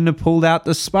 Shouldn't have pulled out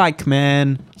the spike,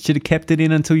 man. Should have kept it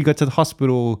in until you got to the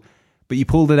hospital. But you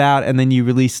pulled it out and then you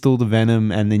released all the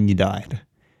venom and then you died.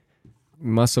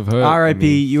 Must have hurt.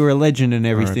 R.I.P. You were a legend and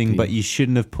everything, R.I.P. but you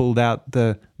shouldn't have pulled out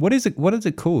the... What is it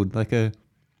called? Like a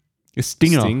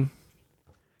stinger. Sting?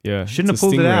 Yeah. Shouldn't it's have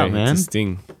a pulled it out, stingray. man. It's a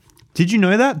sting. Did you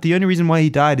know that? The only reason why he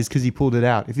died is because he pulled it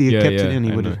out. If he had kept it in,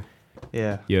 he I would have... know.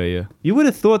 Yeah. Yeah. You would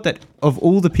have thought that of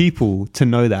all the people to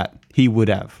know that, he would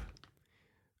have.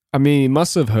 I mean, it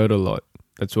must have hurt a lot.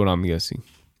 That's what I'm guessing.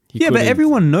 Yeah, but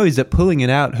everyone knows that pulling it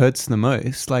out hurts the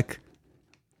most. Like,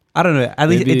 I don't know. At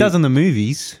least it does in the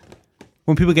movies.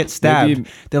 When people get stabbed,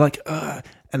 they're like, ugh,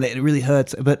 and it really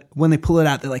hurts. But when they pull it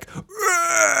out, they're like,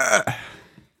 ugh.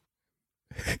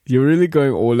 You're really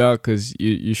going all out because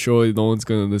you're sure no one's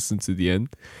going to listen to the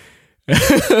end?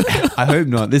 I hope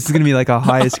not. This is going to be like our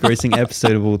highest grossing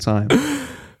episode of all time.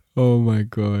 Oh my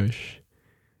gosh.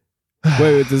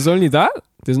 Wait, there's only that?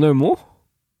 There's no more?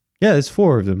 Yeah, there's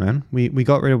 4 of them, man. We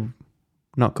got rid of...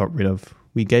 Not got rid of.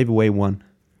 We gave away one.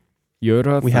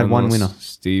 Yoda, We had one winner.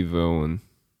 Steve Irwin.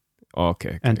 Oh,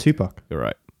 okay. And Tupac. You're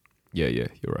right. Yeah, you're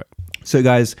right. So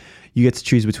guys, you get to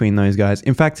choose between those guys.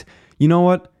 In fact, you know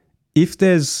what? If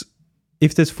there's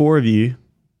 4 of you,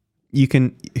 you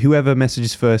can, whoever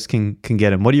messages first can get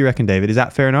them. What do you reckon, David? Is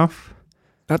that fair enough?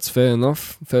 That's fair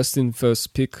enough. First in,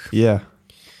 first pick. Yeah.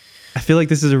 I feel like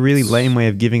this is a really lame way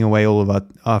of giving away all of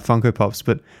our Funko Pops,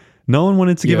 but no one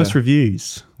wanted to give us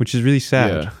reviews, which is really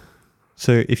sad. Yeah.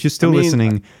 So if you're still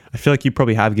listening, I feel like you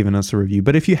probably have given us a review.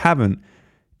 But if you haven't,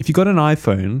 if you got an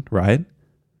iPhone, right,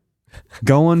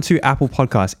 go on to Apple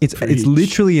Podcasts. It's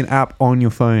literally an app on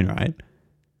your phone, right?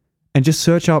 And just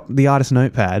search up the Artist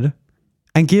Notepad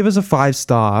and give us a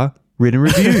 5-star written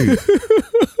review.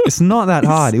 It's not that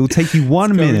hard. It will take you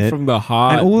 1 minute. From the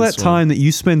heart. And all that time that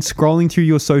you spend scrolling through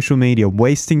your social media,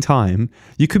 wasting time,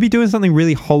 you could be doing something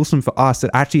really wholesome for us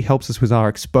that actually helps us with our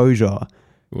exposure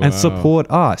and support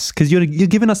us. Because you're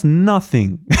giving us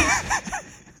nothing.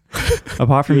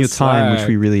 Apart from your time, which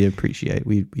we really appreciate.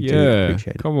 We do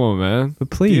appreciate it. Come on, man. But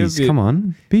please, come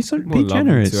on. Be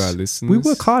generous. To our listeners. We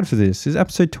work hard for this. This is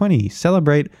episode 20.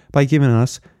 Celebrate by giving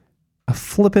us a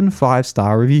flippin'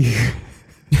 5-star review.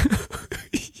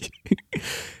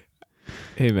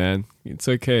 Hey, man. It's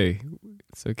okay.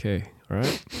 It's okay. All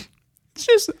right? I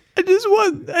just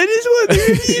want the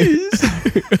reviews.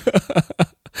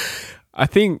 I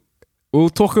think we'll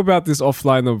talk about this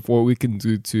offline of what we can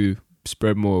do to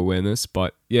spread more awareness.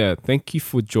 But yeah, thank you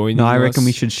for joining us. No, I reckon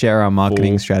we should share our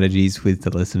marketing strategies with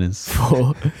the listeners.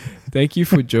 Thank you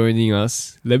for joining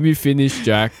us. Let me finish,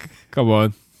 Jack. Come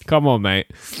on, mate.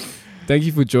 thank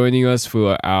you for joining us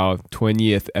for our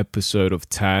 20th episode of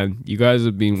Tan. You guys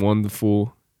have been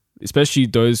wonderful, especially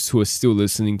those who are still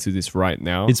listening to this right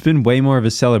now. It's been way more of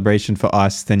a celebration for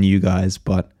us than you guys,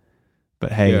 but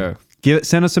hey,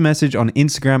 send us a message on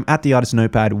Instagram at The Artist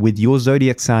Notepad with your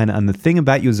zodiac sign and the thing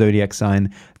about your zodiac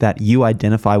sign that you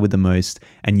identify with the most,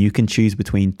 and you can choose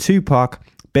between Tupac,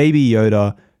 Baby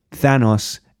Yoda,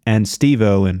 Thanos, and Steve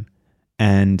Irwin,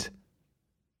 and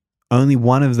only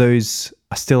one of those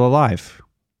are still alive.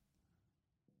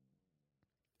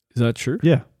 Is that true?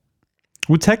 Yeah.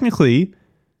 Well, technically,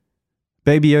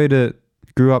 Baby Yoda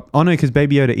grew up... Oh, no, because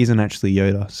Baby Yoda isn't actually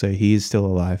Yoda, so he is still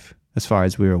alive, as far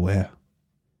as we're aware.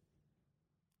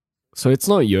 So it's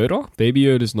not Yoda? Baby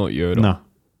Yoda's not Yoda? No.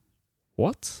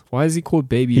 What? Why is he called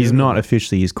Baby Yoda? He's not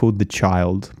officially. He's called the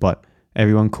child, but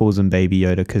everyone calls him Baby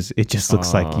Yoda because it just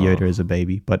looks like Yoda as a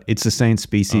baby. But it's the same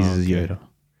species as Yoda.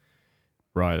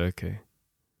 Right, okay.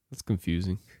 That's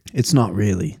confusing. It's not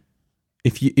really.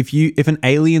 If an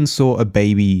alien saw a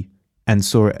baby and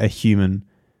saw a human,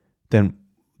 then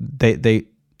they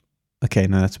okay,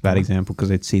 no, that's a bad example because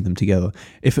they'd see them together.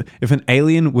 If an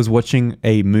alien was watching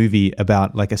a movie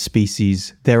about like a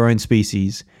species, their own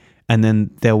species, and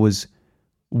then there was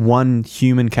one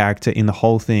human character in the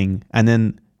whole thing, and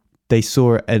then they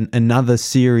saw another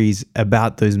series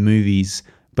about those movies,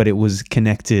 but it was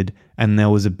connected and there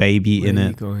was a baby in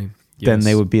it, then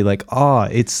they would be like, oh,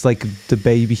 it's like the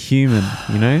baby human,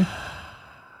 you know?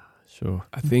 Sure.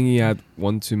 I think he had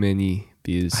one too many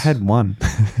beers. I had one.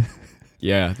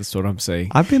 Yeah, that's what I'm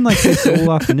saying. I've been like this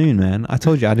all afternoon, man. I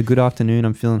told you I had a good afternoon.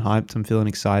 I'm feeling hyped. I'm feeling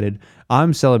excited.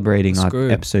 I'm celebrating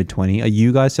episode 20. Are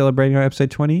you guys celebrating our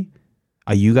episode 20?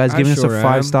 Are you guys giving us a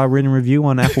 5-star written review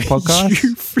on Apple Podcasts?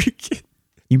 You freaking...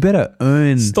 You better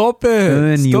earn... Stop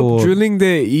it. Stop drilling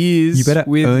their ears. You better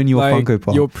earn your Funko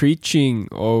Pop. Your preaching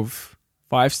of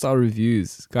 5-star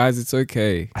reviews. Guys, it's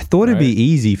okay. I thought it'd be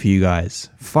easy for you guys.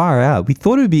 Far out. We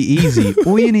thought it'd be easy.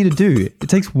 All you need to do, it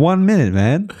takes 1 minute,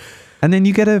 man. And then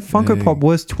you get a Funko Pop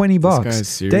worth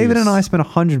 $20. David and I spent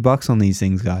 $100 on these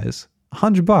things, guys.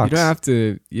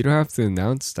 $100. You don't have to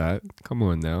announce that. Come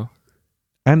on now.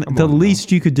 And the least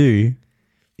you could do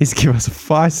is give us a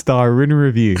 5-star written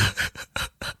review.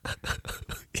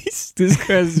 This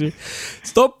guy's...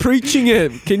 Stop preaching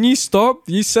it. Can you stop?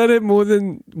 You said it more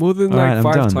than like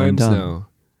 5 times now.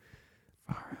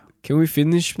 Can we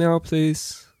finish now,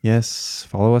 please? Yes.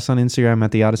 Follow us on Instagram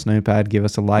at The Artist Notepad. Give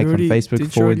us a like on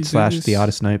Facebook / The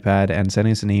Artist Notepad, and send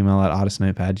us an email at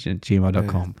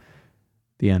artistnotepad@gmail.com.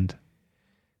 The end.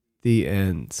 The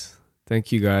end.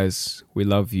 Thank you guys. We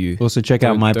love you. Also check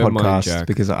out my podcast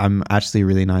because I'm actually a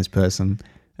really nice person,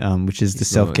 which is the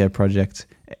Self-Care Project,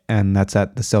 and that's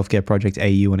at the Self-Care Project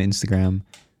AU on Instagram.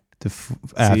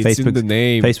 It's in the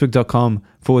name. Facebook.com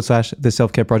 / the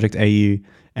Self-Care Project AU,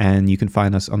 and you can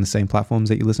find us on the same platforms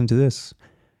that you listen to this.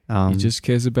 He just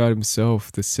cares about himself.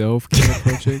 The Self-Care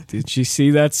Project. Did you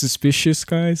see that? Suspicious,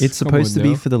 guys? It's supposed to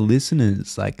be for the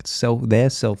listeners, like their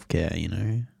self-care, you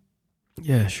know?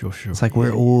 Yeah, sure. It's like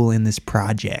we're all in this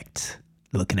project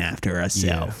looking after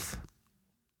ourselves.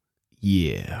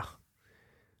 Yeah.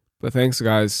 But thanks,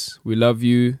 guys. We love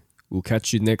you. We'll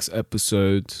catch you next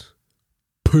episode.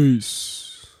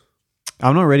 Peace.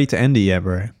 I'm not ready to end it yet,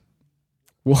 bro.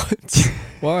 What?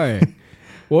 Why?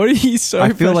 What are you so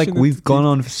I feel like we've gone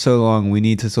on for so long. We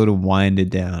need to sort of wind it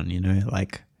down, you know?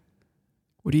 Like,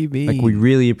 what do you mean? Like, we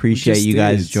really appreciate you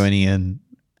guys joining in.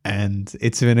 And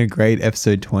it's been a great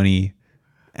episode 20.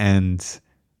 And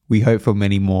we hope for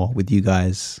many more with you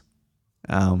guys.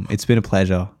 It's been a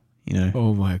pleasure, you know?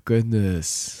 Oh my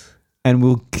goodness. And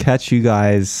we'll catch you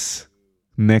guys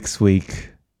next week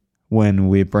when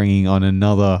we're bringing on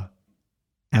another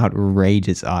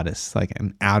outrageous artist, like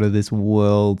an out of this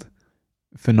world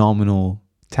phenomenal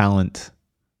talent.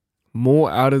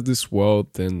 More out of this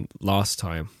world than last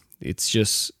time.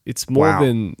 It's more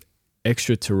than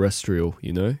extraterrestrial,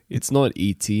 you know? It's not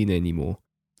ET anymore.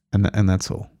 And that's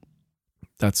all.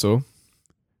 That's all.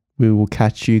 We will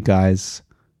catch you guys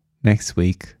next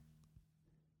week.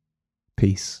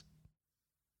 Peace.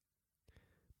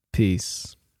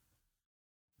 Peace.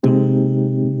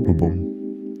 Boom,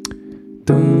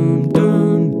 boom.